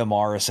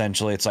DMR,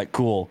 essentially. It's like,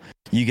 cool,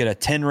 you get a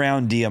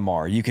 10-round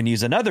DMR. You can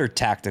use another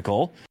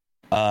tactical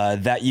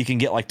that you can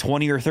get like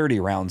 20 or 30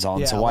 rounds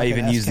on. So why like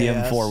even use the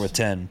M4 with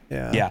 10?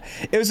 Yeah.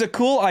 It was a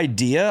cool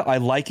idea. I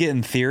like it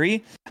in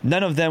theory.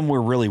 None of them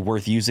were really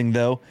worth using,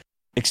 though,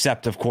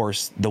 except, of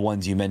course, the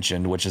ones you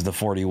mentioned, which is the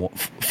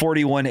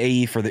 41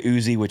 AE for the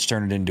Uzi, which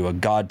turned it into a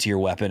god tier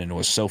weapon and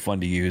was so fun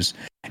to use,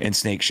 and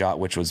Snake Shot,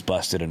 which was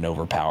busted and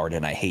overpowered,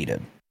 and I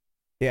hated.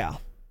 Yeah.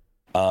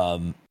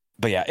 But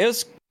yeah, it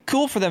was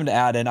cool for them to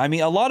add in. I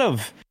mean, a lot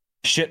of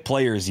shit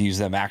players use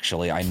them,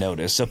 actually, I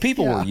noticed. So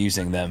people were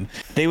using them.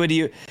 They would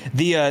use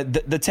the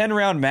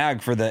 10-round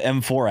mag for the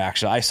M4,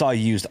 actually, I saw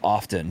used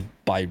often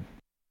by,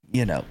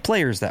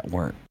 players that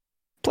were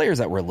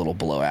a little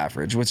below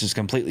average, which is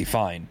completely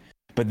fine.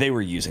 But they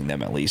were using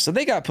them at least. So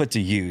they got put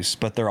to use,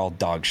 but they're all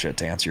dog shit,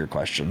 to answer your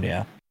question.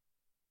 Yeah.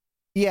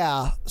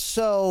 Yeah.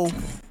 So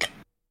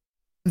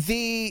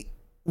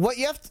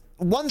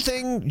one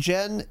thing,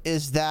 Jen,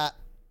 is that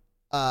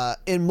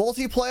in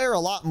multiplayer, a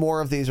lot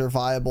more of these are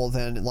viable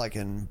than like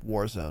in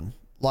Warzone.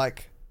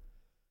 Like,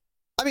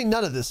 I mean,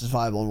 none of this is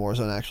viable in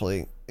Warzone,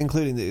 actually,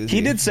 including the Uzi.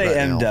 He did say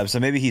MDub, so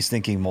maybe he's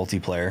thinking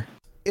multiplayer.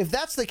 If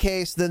that's the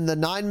case, then the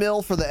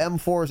 9mm for the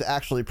M4 is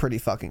actually pretty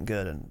fucking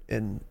good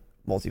in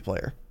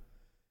multiplayer.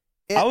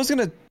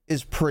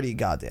 Is pretty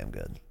goddamn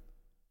good.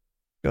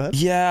 Go ahead.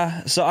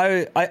 Yeah, so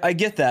I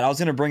get that. I was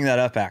gonna bring that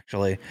up,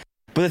 actually.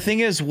 But the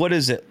thing is, what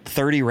is it,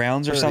 30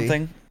 rounds or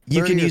something?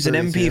 You can use an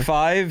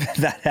MP5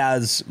 that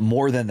has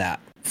more than that,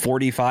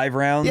 45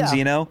 rounds,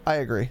 I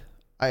agree.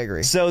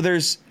 So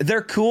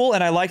they're cool,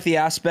 and I like the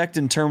aspect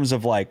in terms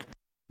of like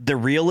the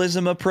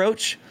realism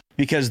approach,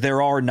 because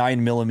there are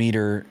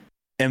 9mm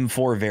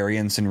M4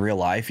 variants in real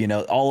life.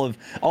 All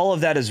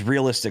of that is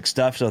realistic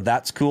stuff, so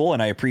that's cool,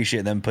 and I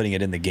appreciate them putting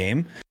it in the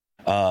game.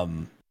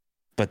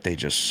 But they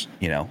just,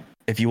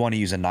 if you want to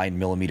use a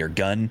 9mm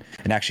gun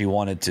and actually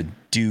wanted to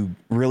do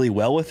really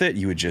well with it,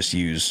 you would just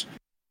use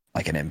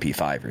like an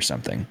MP5 or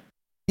something.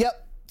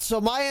 Yep. So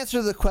my answer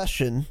to the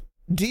question,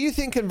 do you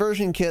think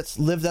conversion kits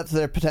lived up to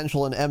their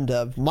potential in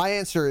MDub? My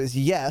answer is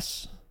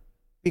yes,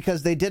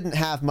 because they didn't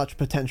have much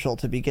potential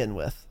to begin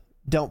with.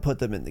 Don't put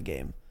them in the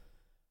game.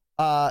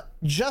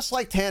 Just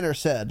like Tanner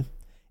said,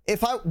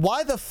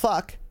 why the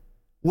fuck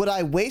would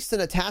I waste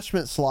an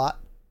attachment slot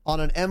on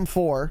an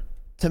M4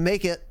 to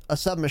make it a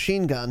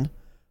submachine gun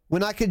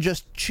when I could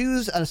just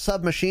choose a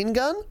submachine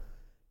gun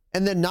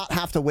and then not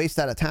have to waste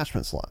that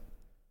attachment slot?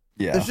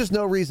 Yeah. There's just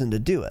no reason to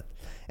do it.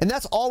 And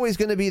that's always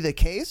going to be the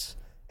case.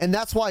 And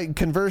that's why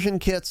conversion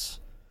kits,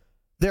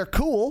 they're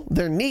cool,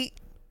 they're neat,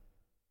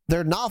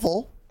 they're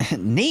novel,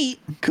 Neat.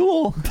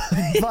 Cool.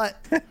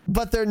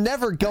 but they're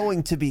never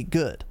going to be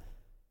good.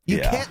 You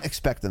Yeah. can't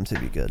expect them to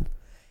be good.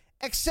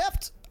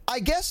 Except, I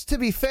guess, to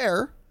be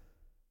fair,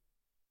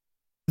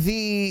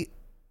 the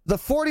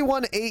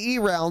 41 AE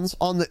rounds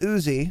on the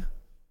Uzi,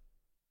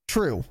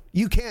 true.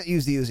 You can't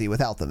use the Uzi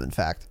without them, in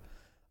fact.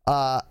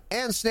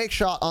 And Snake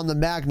Shot on the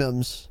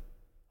Magnums,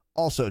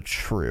 also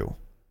true.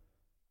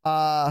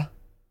 I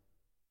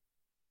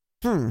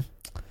mean,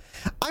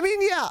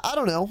 yeah, I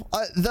don't know.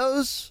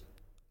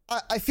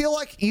 I feel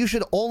like you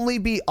should only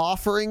be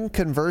offering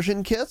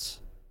conversion kits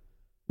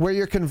where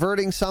you're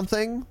converting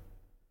something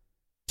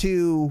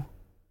to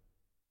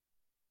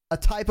a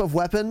type of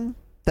weapon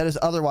that is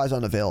otherwise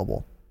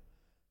unavailable.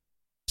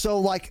 So,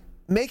 like,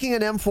 making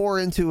an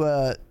M4 into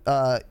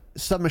a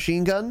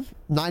submachine gun,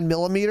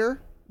 9mm,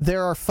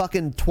 there are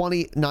fucking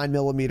 20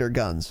 9mm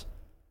guns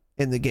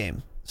in the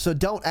game. So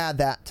don't add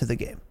that to the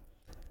game.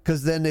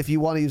 Because then if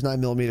you want to use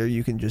 9mm,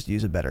 you can just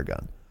use a better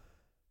gun.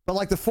 But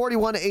like the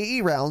 41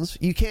 AE rounds,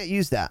 you can't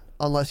use that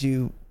unless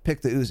you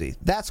pick the Uzi.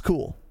 That's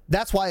cool.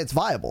 That's why it's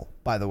viable,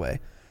 by the way.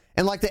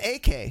 And like the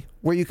AK,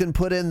 where you can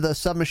put in the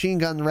submachine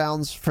gun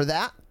rounds for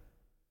that,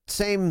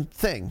 same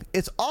thing.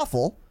 It's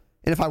awful.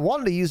 And if I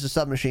wanted to use a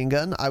submachine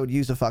gun, I would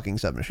use a fucking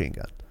submachine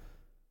gun.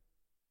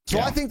 So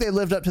yeah. I think they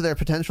lived up to their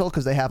potential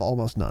because they have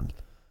almost none.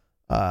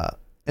 And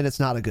it's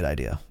not a good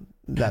idea.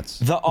 That's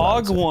the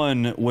AUG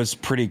one was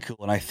pretty cool,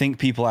 and I think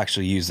people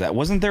actually use that.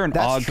 Wasn't there an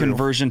AUG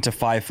conversion to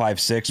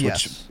 5.56,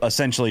 which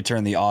essentially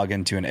turned the AUG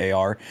into an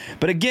AR?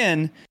 But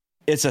again,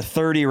 it's a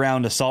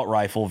 30-round assault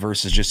rifle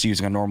versus just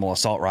using a normal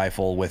assault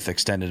rifle with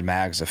extended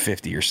mags of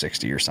 50 or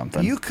 60 or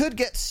something. You could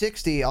get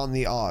 60 on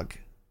the AUG.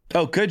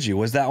 Oh, could you?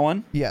 Was that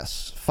one?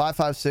 Yes,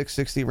 5.56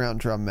 60-round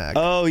drum mag.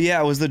 Oh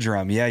yeah, it was the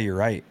drum. Yeah, you're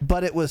right.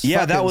 But it was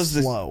that was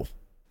slow.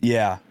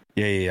 Yeah.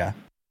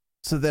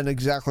 So then,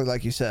 exactly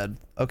like you said,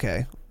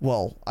 okay,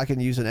 well, I can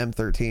use an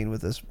M13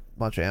 with this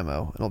much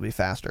ammo, and it'll be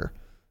faster.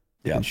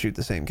 Yeah, and shoot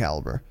the same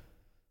caliber.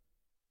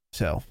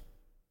 So,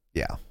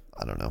 yeah,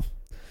 I don't know.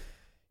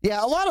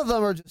 Yeah, a lot of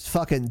them are just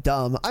fucking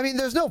dumb. I mean,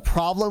 there's no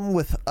problem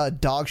with a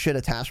dog shit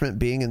attachment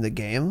being in the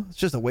game. It's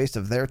just a waste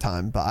of their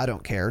time, but I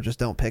don't care. Just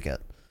don't pick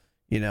it.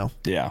 You know?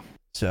 Yeah.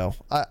 So,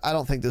 I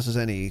don't think this is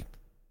any,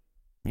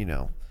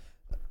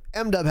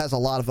 MW has a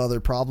lot of other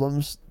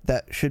problems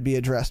that should be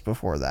addressed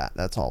before that.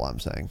 That's all I'm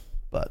saying.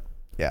 But,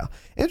 yeah.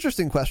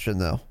 Interesting question,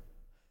 though.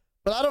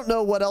 But I don't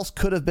know what else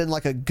could have been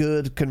like a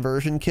good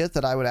conversion kit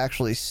that I would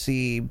actually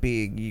see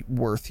being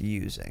worth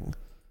using.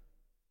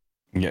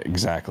 Yeah,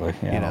 exactly.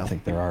 Yeah, I don't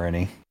think there are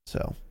any.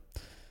 So,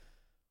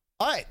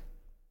 all right.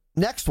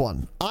 Next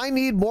one. I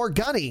Need More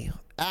Gunny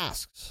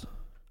asks,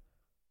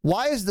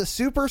 why is the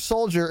super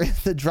soldier in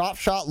the drop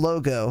shot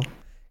logo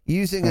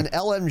using an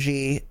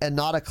LMG and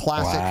not a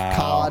classic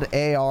COD,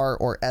 AR,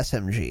 or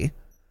SMG?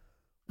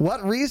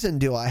 What reason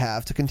do I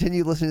have to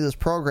continue listening to this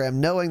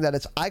program knowing that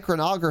its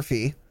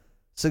iconography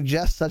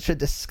suggests such a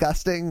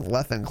disgusting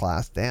weapon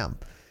class? Damn.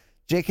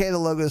 JK, the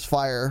logo is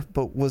fire,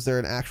 but was there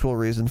an actual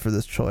reason for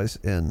this choice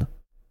in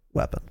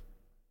weapon?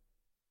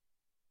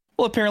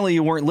 Well, apparently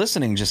you weren't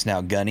listening just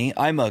now, Gunny.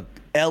 I'm a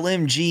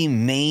LMG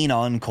main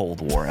on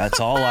Cold War. That's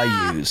all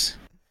I use.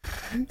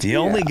 The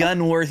only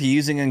gun worth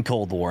using in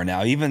Cold War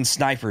now. Even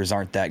snipers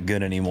aren't that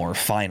good anymore,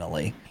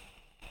 finally.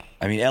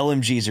 I mean,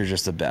 LMGs are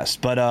just the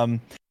best. But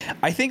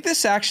I think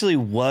this actually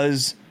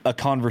was a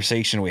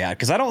conversation we had,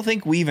 because I don't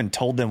think we even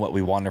told them what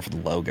we wanted for the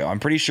logo. I'm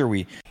pretty sure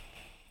we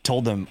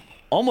told them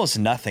almost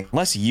nothing,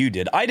 unless you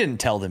did. I didn't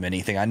tell them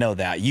anything. I know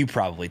that. You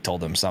probably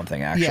told them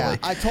something, actually. Yeah,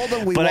 I told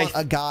them we want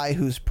a guy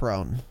who's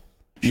prone.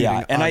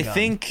 Yeah, and I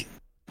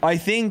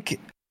think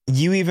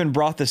you even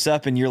brought this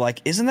up, and you're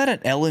like, isn't that an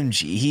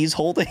LMG he's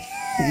holding?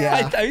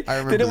 Yeah, I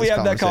remember. Didn't we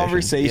have that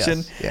conversation?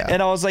 Yes, yeah.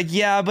 And I was like,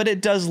 yeah, but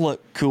it does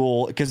look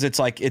cool, because it's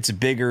like, it's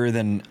bigger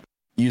than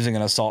using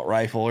an assault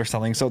rifle or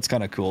something, so it's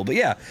kind of cool. But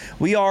yeah,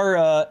 we are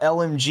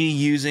LMG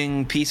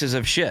using pieces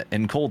of shit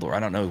in Cold War. I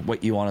don't know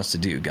what you want us to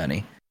do,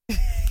 Gunny.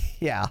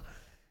 Yeah.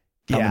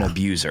 I'm an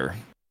abuser.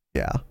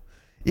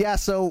 Yeah,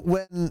 so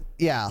when,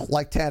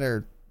 like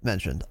Tanner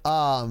mentioned,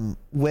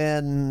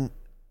 when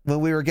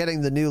we were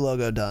getting the new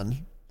logo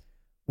done,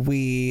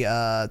 we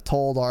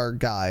told our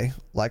guy,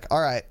 like,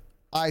 all right,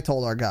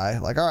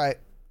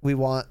 we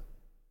want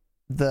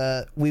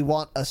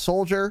a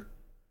soldier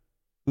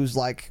who's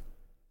like,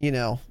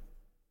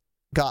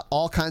 got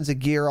all kinds of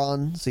gear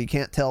on, so you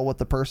can't tell what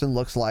the person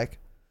looks like.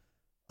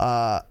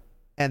 And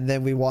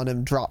then we want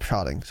him drop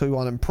shotting. So we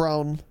want him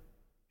prone,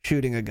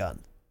 shooting a gun.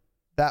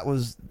 That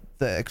was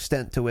the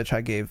extent to which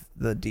I gave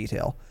the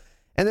detail.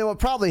 And then what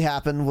probably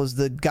happened was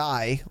the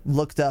guy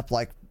looked up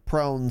like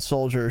prone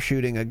soldier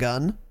shooting a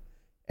gun,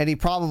 and he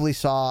probably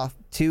saw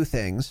two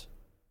things,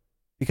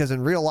 because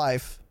in real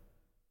life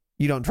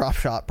you don't drop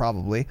shot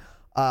probably,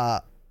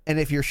 and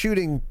if you're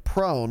shooting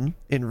prone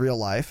in real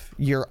life,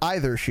 you're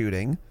either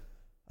shooting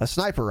a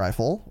sniper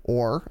rifle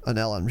or an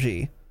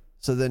LMG.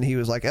 So then he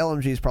was like,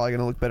 LMG is probably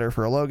going to look better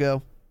for a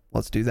logo,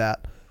 let's do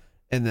that.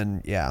 And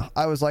then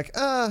I was like,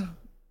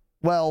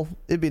 well,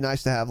 it'd be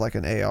nice to have like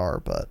an AR,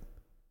 but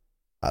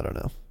I don't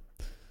know.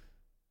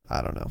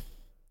 I don't know.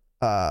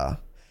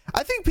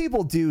 I think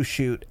people do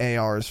shoot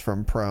ARs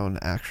from prone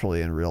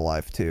actually in real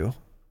life too,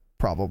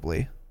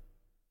 probably.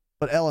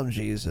 But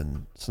LMGs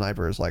and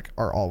snipers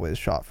are always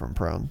shot from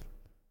prone,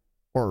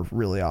 or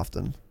really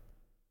often.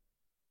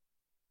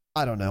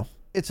 I don't know.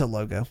 It's a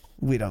logo.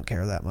 We don't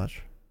care that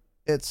much.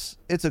 It's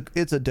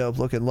a dope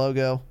looking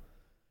logo.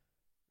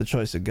 The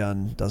choice of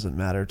gun doesn't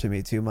matter to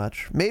me too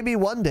much. Maybe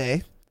one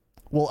day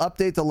we'll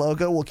update the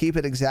logo. We'll keep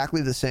it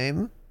exactly the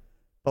same,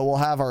 but we'll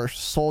have our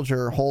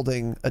soldier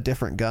holding a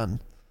different gun.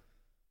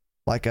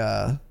 But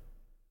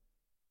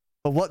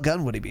what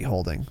gun would he be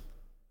holding?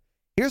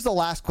 Here's the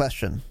last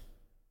question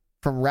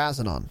from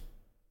Razanon.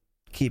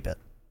 Keep it.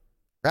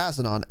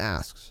 Razanon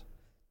asks,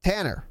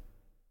 Tanner,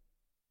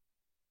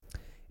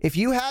 if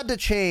you had to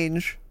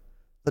change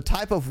the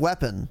type of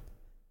weapon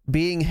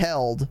being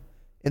held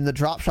in the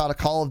Drop Shot of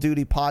Call of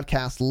Duty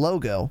podcast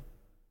logo,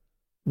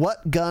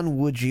 what gun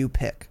would you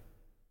pick?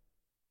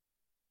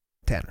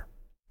 Tanner.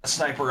 A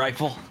sniper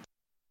rifle.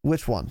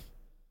 Which one?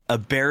 A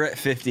Barrett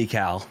 50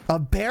 cal. A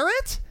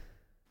Barrett?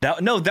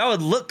 That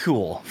would look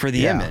cool for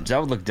the image. That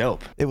would look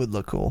dope. It would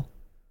look cool.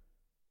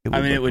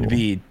 It would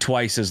be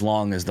twice as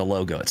long as the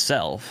logo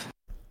itself.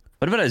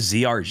 What about a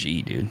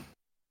ZRG, dude?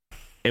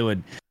 It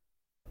would.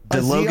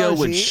 The logo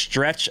would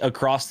stretch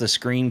across the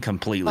screen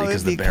completely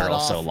because the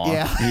barrel's so long.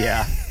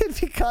 Yeah.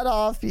 It'd be cut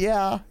off.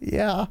 Yeah.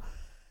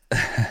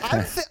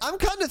 I'm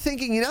kind of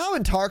thinking, you know how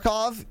in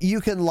Tarkov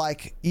you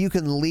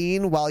can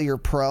lean while you're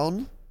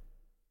prone?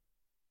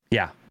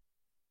 Yeah.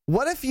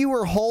 What if you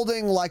were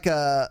holding like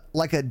a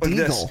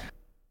deagle?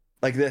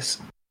 Like this.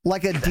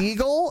 Like a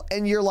deagle,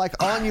 and you're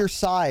on your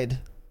side,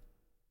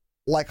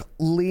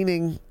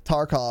 leaning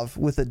Tarkov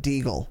with a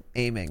deagle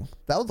aiming.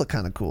 That would look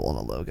kind of cool on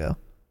a logo.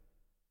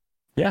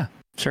 Yeah,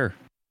 sure.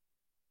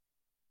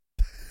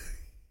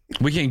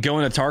 We can go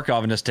into Tarkov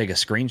and just take a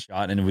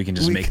screenshot, and we can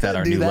just make that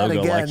our new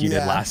logo again, like you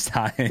did last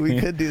time. We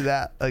could do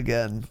that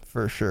again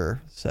for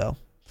sure. So,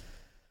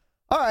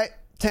 all right,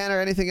 Tanner,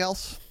 anything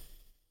else?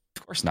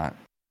 Of course not.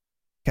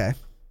 Okay.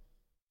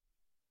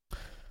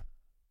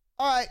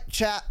 All right,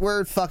 chat,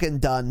 we're fucking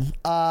done.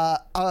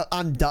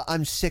 I'm done.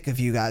 I'm sick of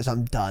you guys.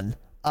 I'm done.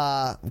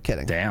 I'm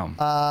kidding. Damn.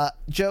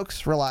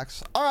 Jokes,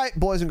 relax. All right,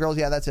 boys and girls,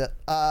 yeah, that's it.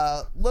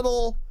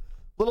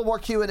 Little more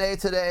Q&A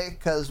today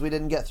because we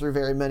didn't get through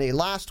very many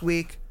last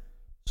week,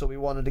 so we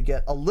wanted to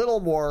get a little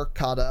more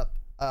caught up.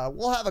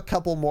 We'll have a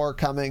couple more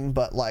coming,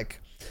 but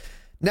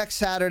next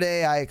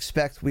Saturday, I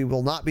expect we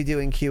will not be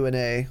doing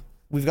Q&A.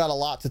 We've got a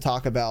lot to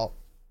talk about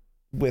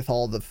with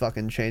all the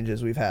fucking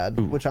changes we've had,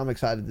 which I'm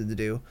excited to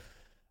do.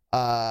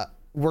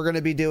 We're going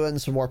to be doing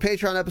some more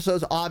Patreon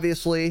episodes,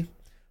 obviously.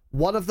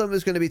 One of them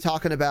is going to be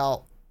talking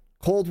about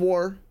Cold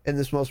War in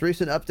this most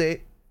recent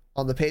update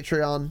on the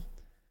Patreon.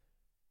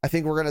 I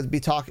think we're going to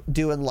be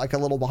doing a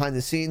little behind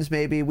the scenes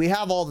maybe. We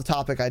have all the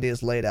topic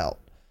ideas laid out,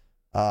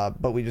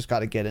 but we just got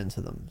to get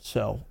into them.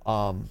 So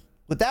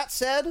with that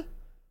said,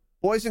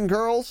 boys and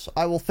girls,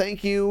 I will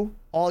thank you,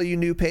 all you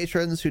new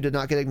patrons who did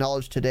not get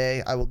acknowledged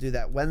today. I will do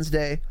that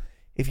Wednesday.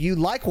 If you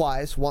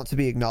likewise want to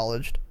be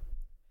acknowledged,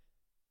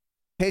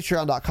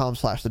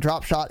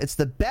 patreon.com/thedropshot. It's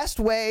the best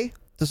way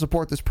to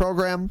support this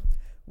program.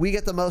 We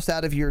get the most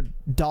out of your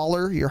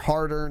dollar, your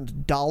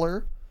hard-earned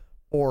dollar,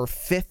 or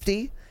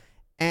 50.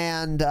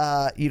 And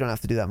you don't have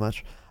to do that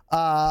much.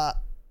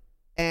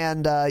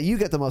 And you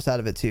get the most out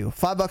of it too.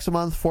 $5 a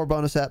month, 4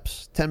 bonus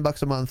eps.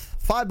 $10 a month,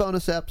 5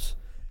 bonus eps.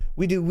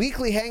 We do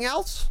weekly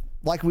hangouts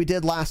like we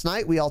did last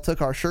night. We all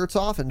took our shirts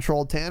off and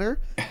trolled Tanner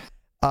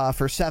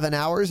for 7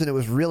 hours, and it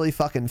was really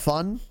fucking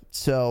fun.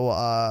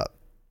 So,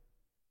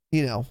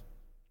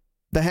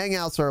 the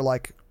hangouts are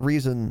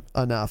reason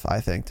enough,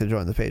 I think, to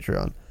join the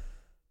Patreon.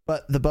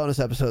 But the bonus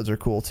episodes are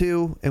cool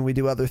too, and we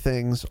do other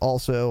things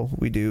also.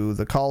 We do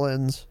the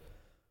call-ins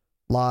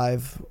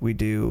live. We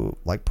do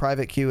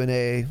private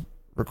Q&A,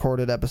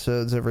 recorded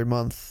episodes every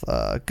month.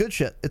 Good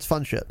shit. It's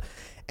fun shit.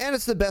 And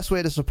it's the best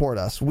way to support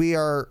us.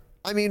 We're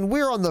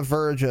on the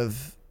verge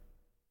of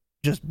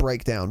just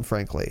breakdown,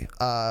 frankly.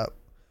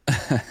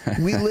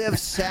 We live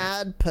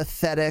sad,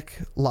 pathetic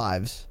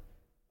lives.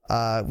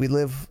 We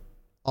live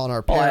on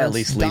our parents' I at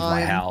least leave my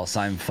dime. house.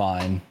 I'm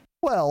fine.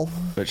 Well,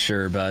 but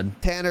sure, bud.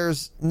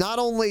 Tanner's, not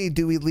only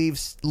do we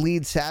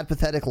lead sad,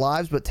 pathetic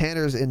lives, but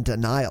Tanner's in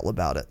denial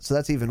about it. So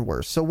that's even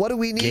worse. So what do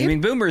we need? Gaming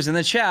Boomer's in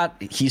the chat.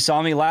 He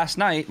saw me last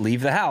night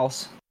leave the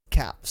house.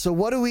 Cap. So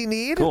what do we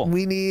need? Cool.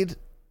 We need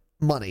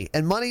money,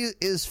 and money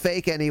is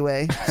fake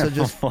anyway. So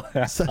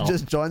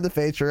just join the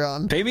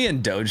Patreon. Pay me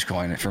in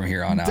Dogecoin from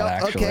here on out.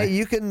 Actually, okay,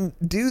 you can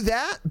do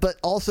that, but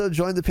also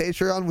join the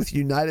Patreon with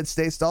United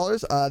States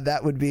dollars.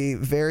 That would be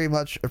very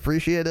much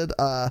appreciated.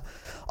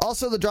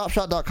 Also,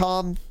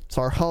 thedropshot.com. It's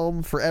our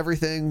home for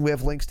everything. We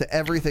have links to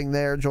everything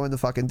there. Join the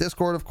fucking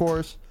Discord, of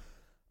course.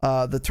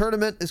 The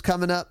tournament is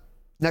coming up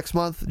next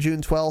month,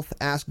 June 12th.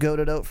 Ask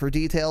Gotodote for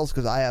details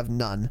because I have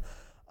none.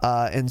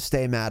 And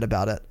stay mad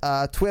about it.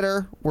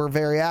 Twitter, we're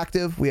very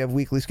active. We have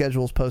weekly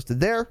schedules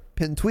posted there.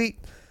 Pinned tweet.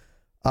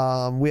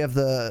 We have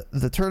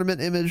the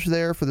tournament image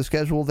there for the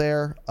schedule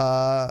there.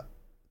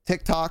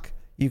 TikTok,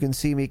 You can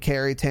see me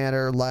carry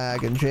Tanner,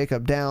 Lag, and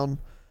Jacob down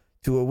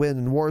to a win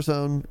in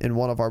Warzone in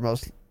one of our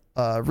most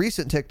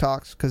recent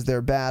TikToks because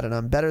they're bad and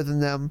I'm better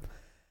than them.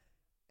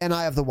 And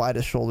I have the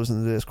widest shoulders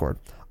in the Discord.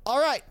 All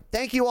right.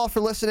 Thank you all for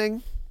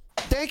listening.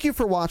 Thank you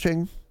for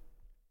watching.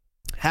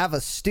 Have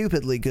a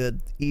stupidly good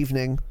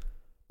evening,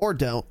 or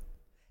don't.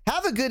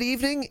 Have a good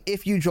evening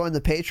if you join the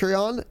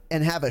Patreon,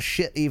 and have a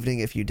shit evening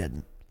if you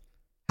didn't.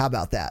 How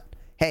about that?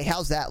 Hey,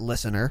 how's that,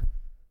 listener?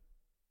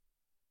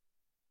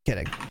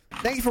 Kidding.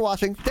 Thank you for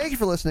watching. Thank you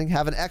for listening.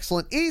 Have an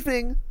excellent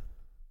evening.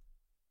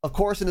 Of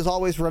course, and as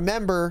always,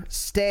 remember,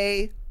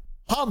 stay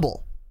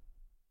humble.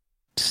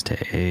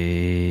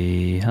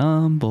 Stay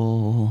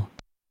humble.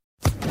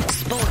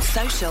 Sports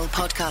Social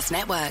Podcast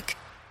Network.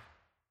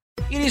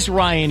 It is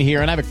Ryan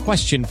here, and I have a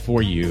question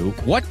for you.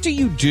 What do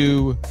you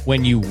do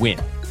when you win?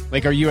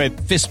 Like, are you a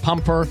fist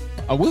pumper,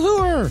 a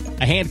woohooer,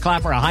 a hand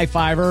clapper, a high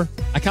fiver?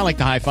 I kind of like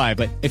the high five,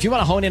 but if you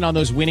want to hone in on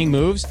those winning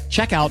moves,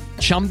 check out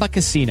Chumba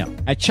Casino.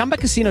 At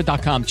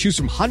ChumbaCasino.com, choose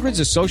from hundreds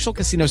of social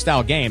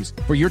casino-style games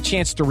for your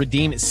chance to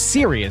redeem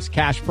serious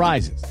cash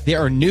prizes. There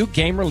are new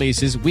game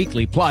releases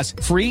weekly, plus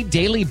free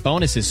daily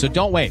bonuses, so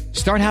don't wait.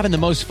 Start having the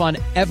most fun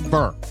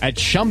ever at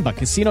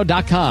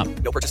ChumbaCasino.com.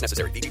 No purchase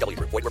necessary. VGW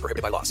Group. Void where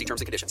prohibited by law. See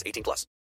terms and conditions. 18+.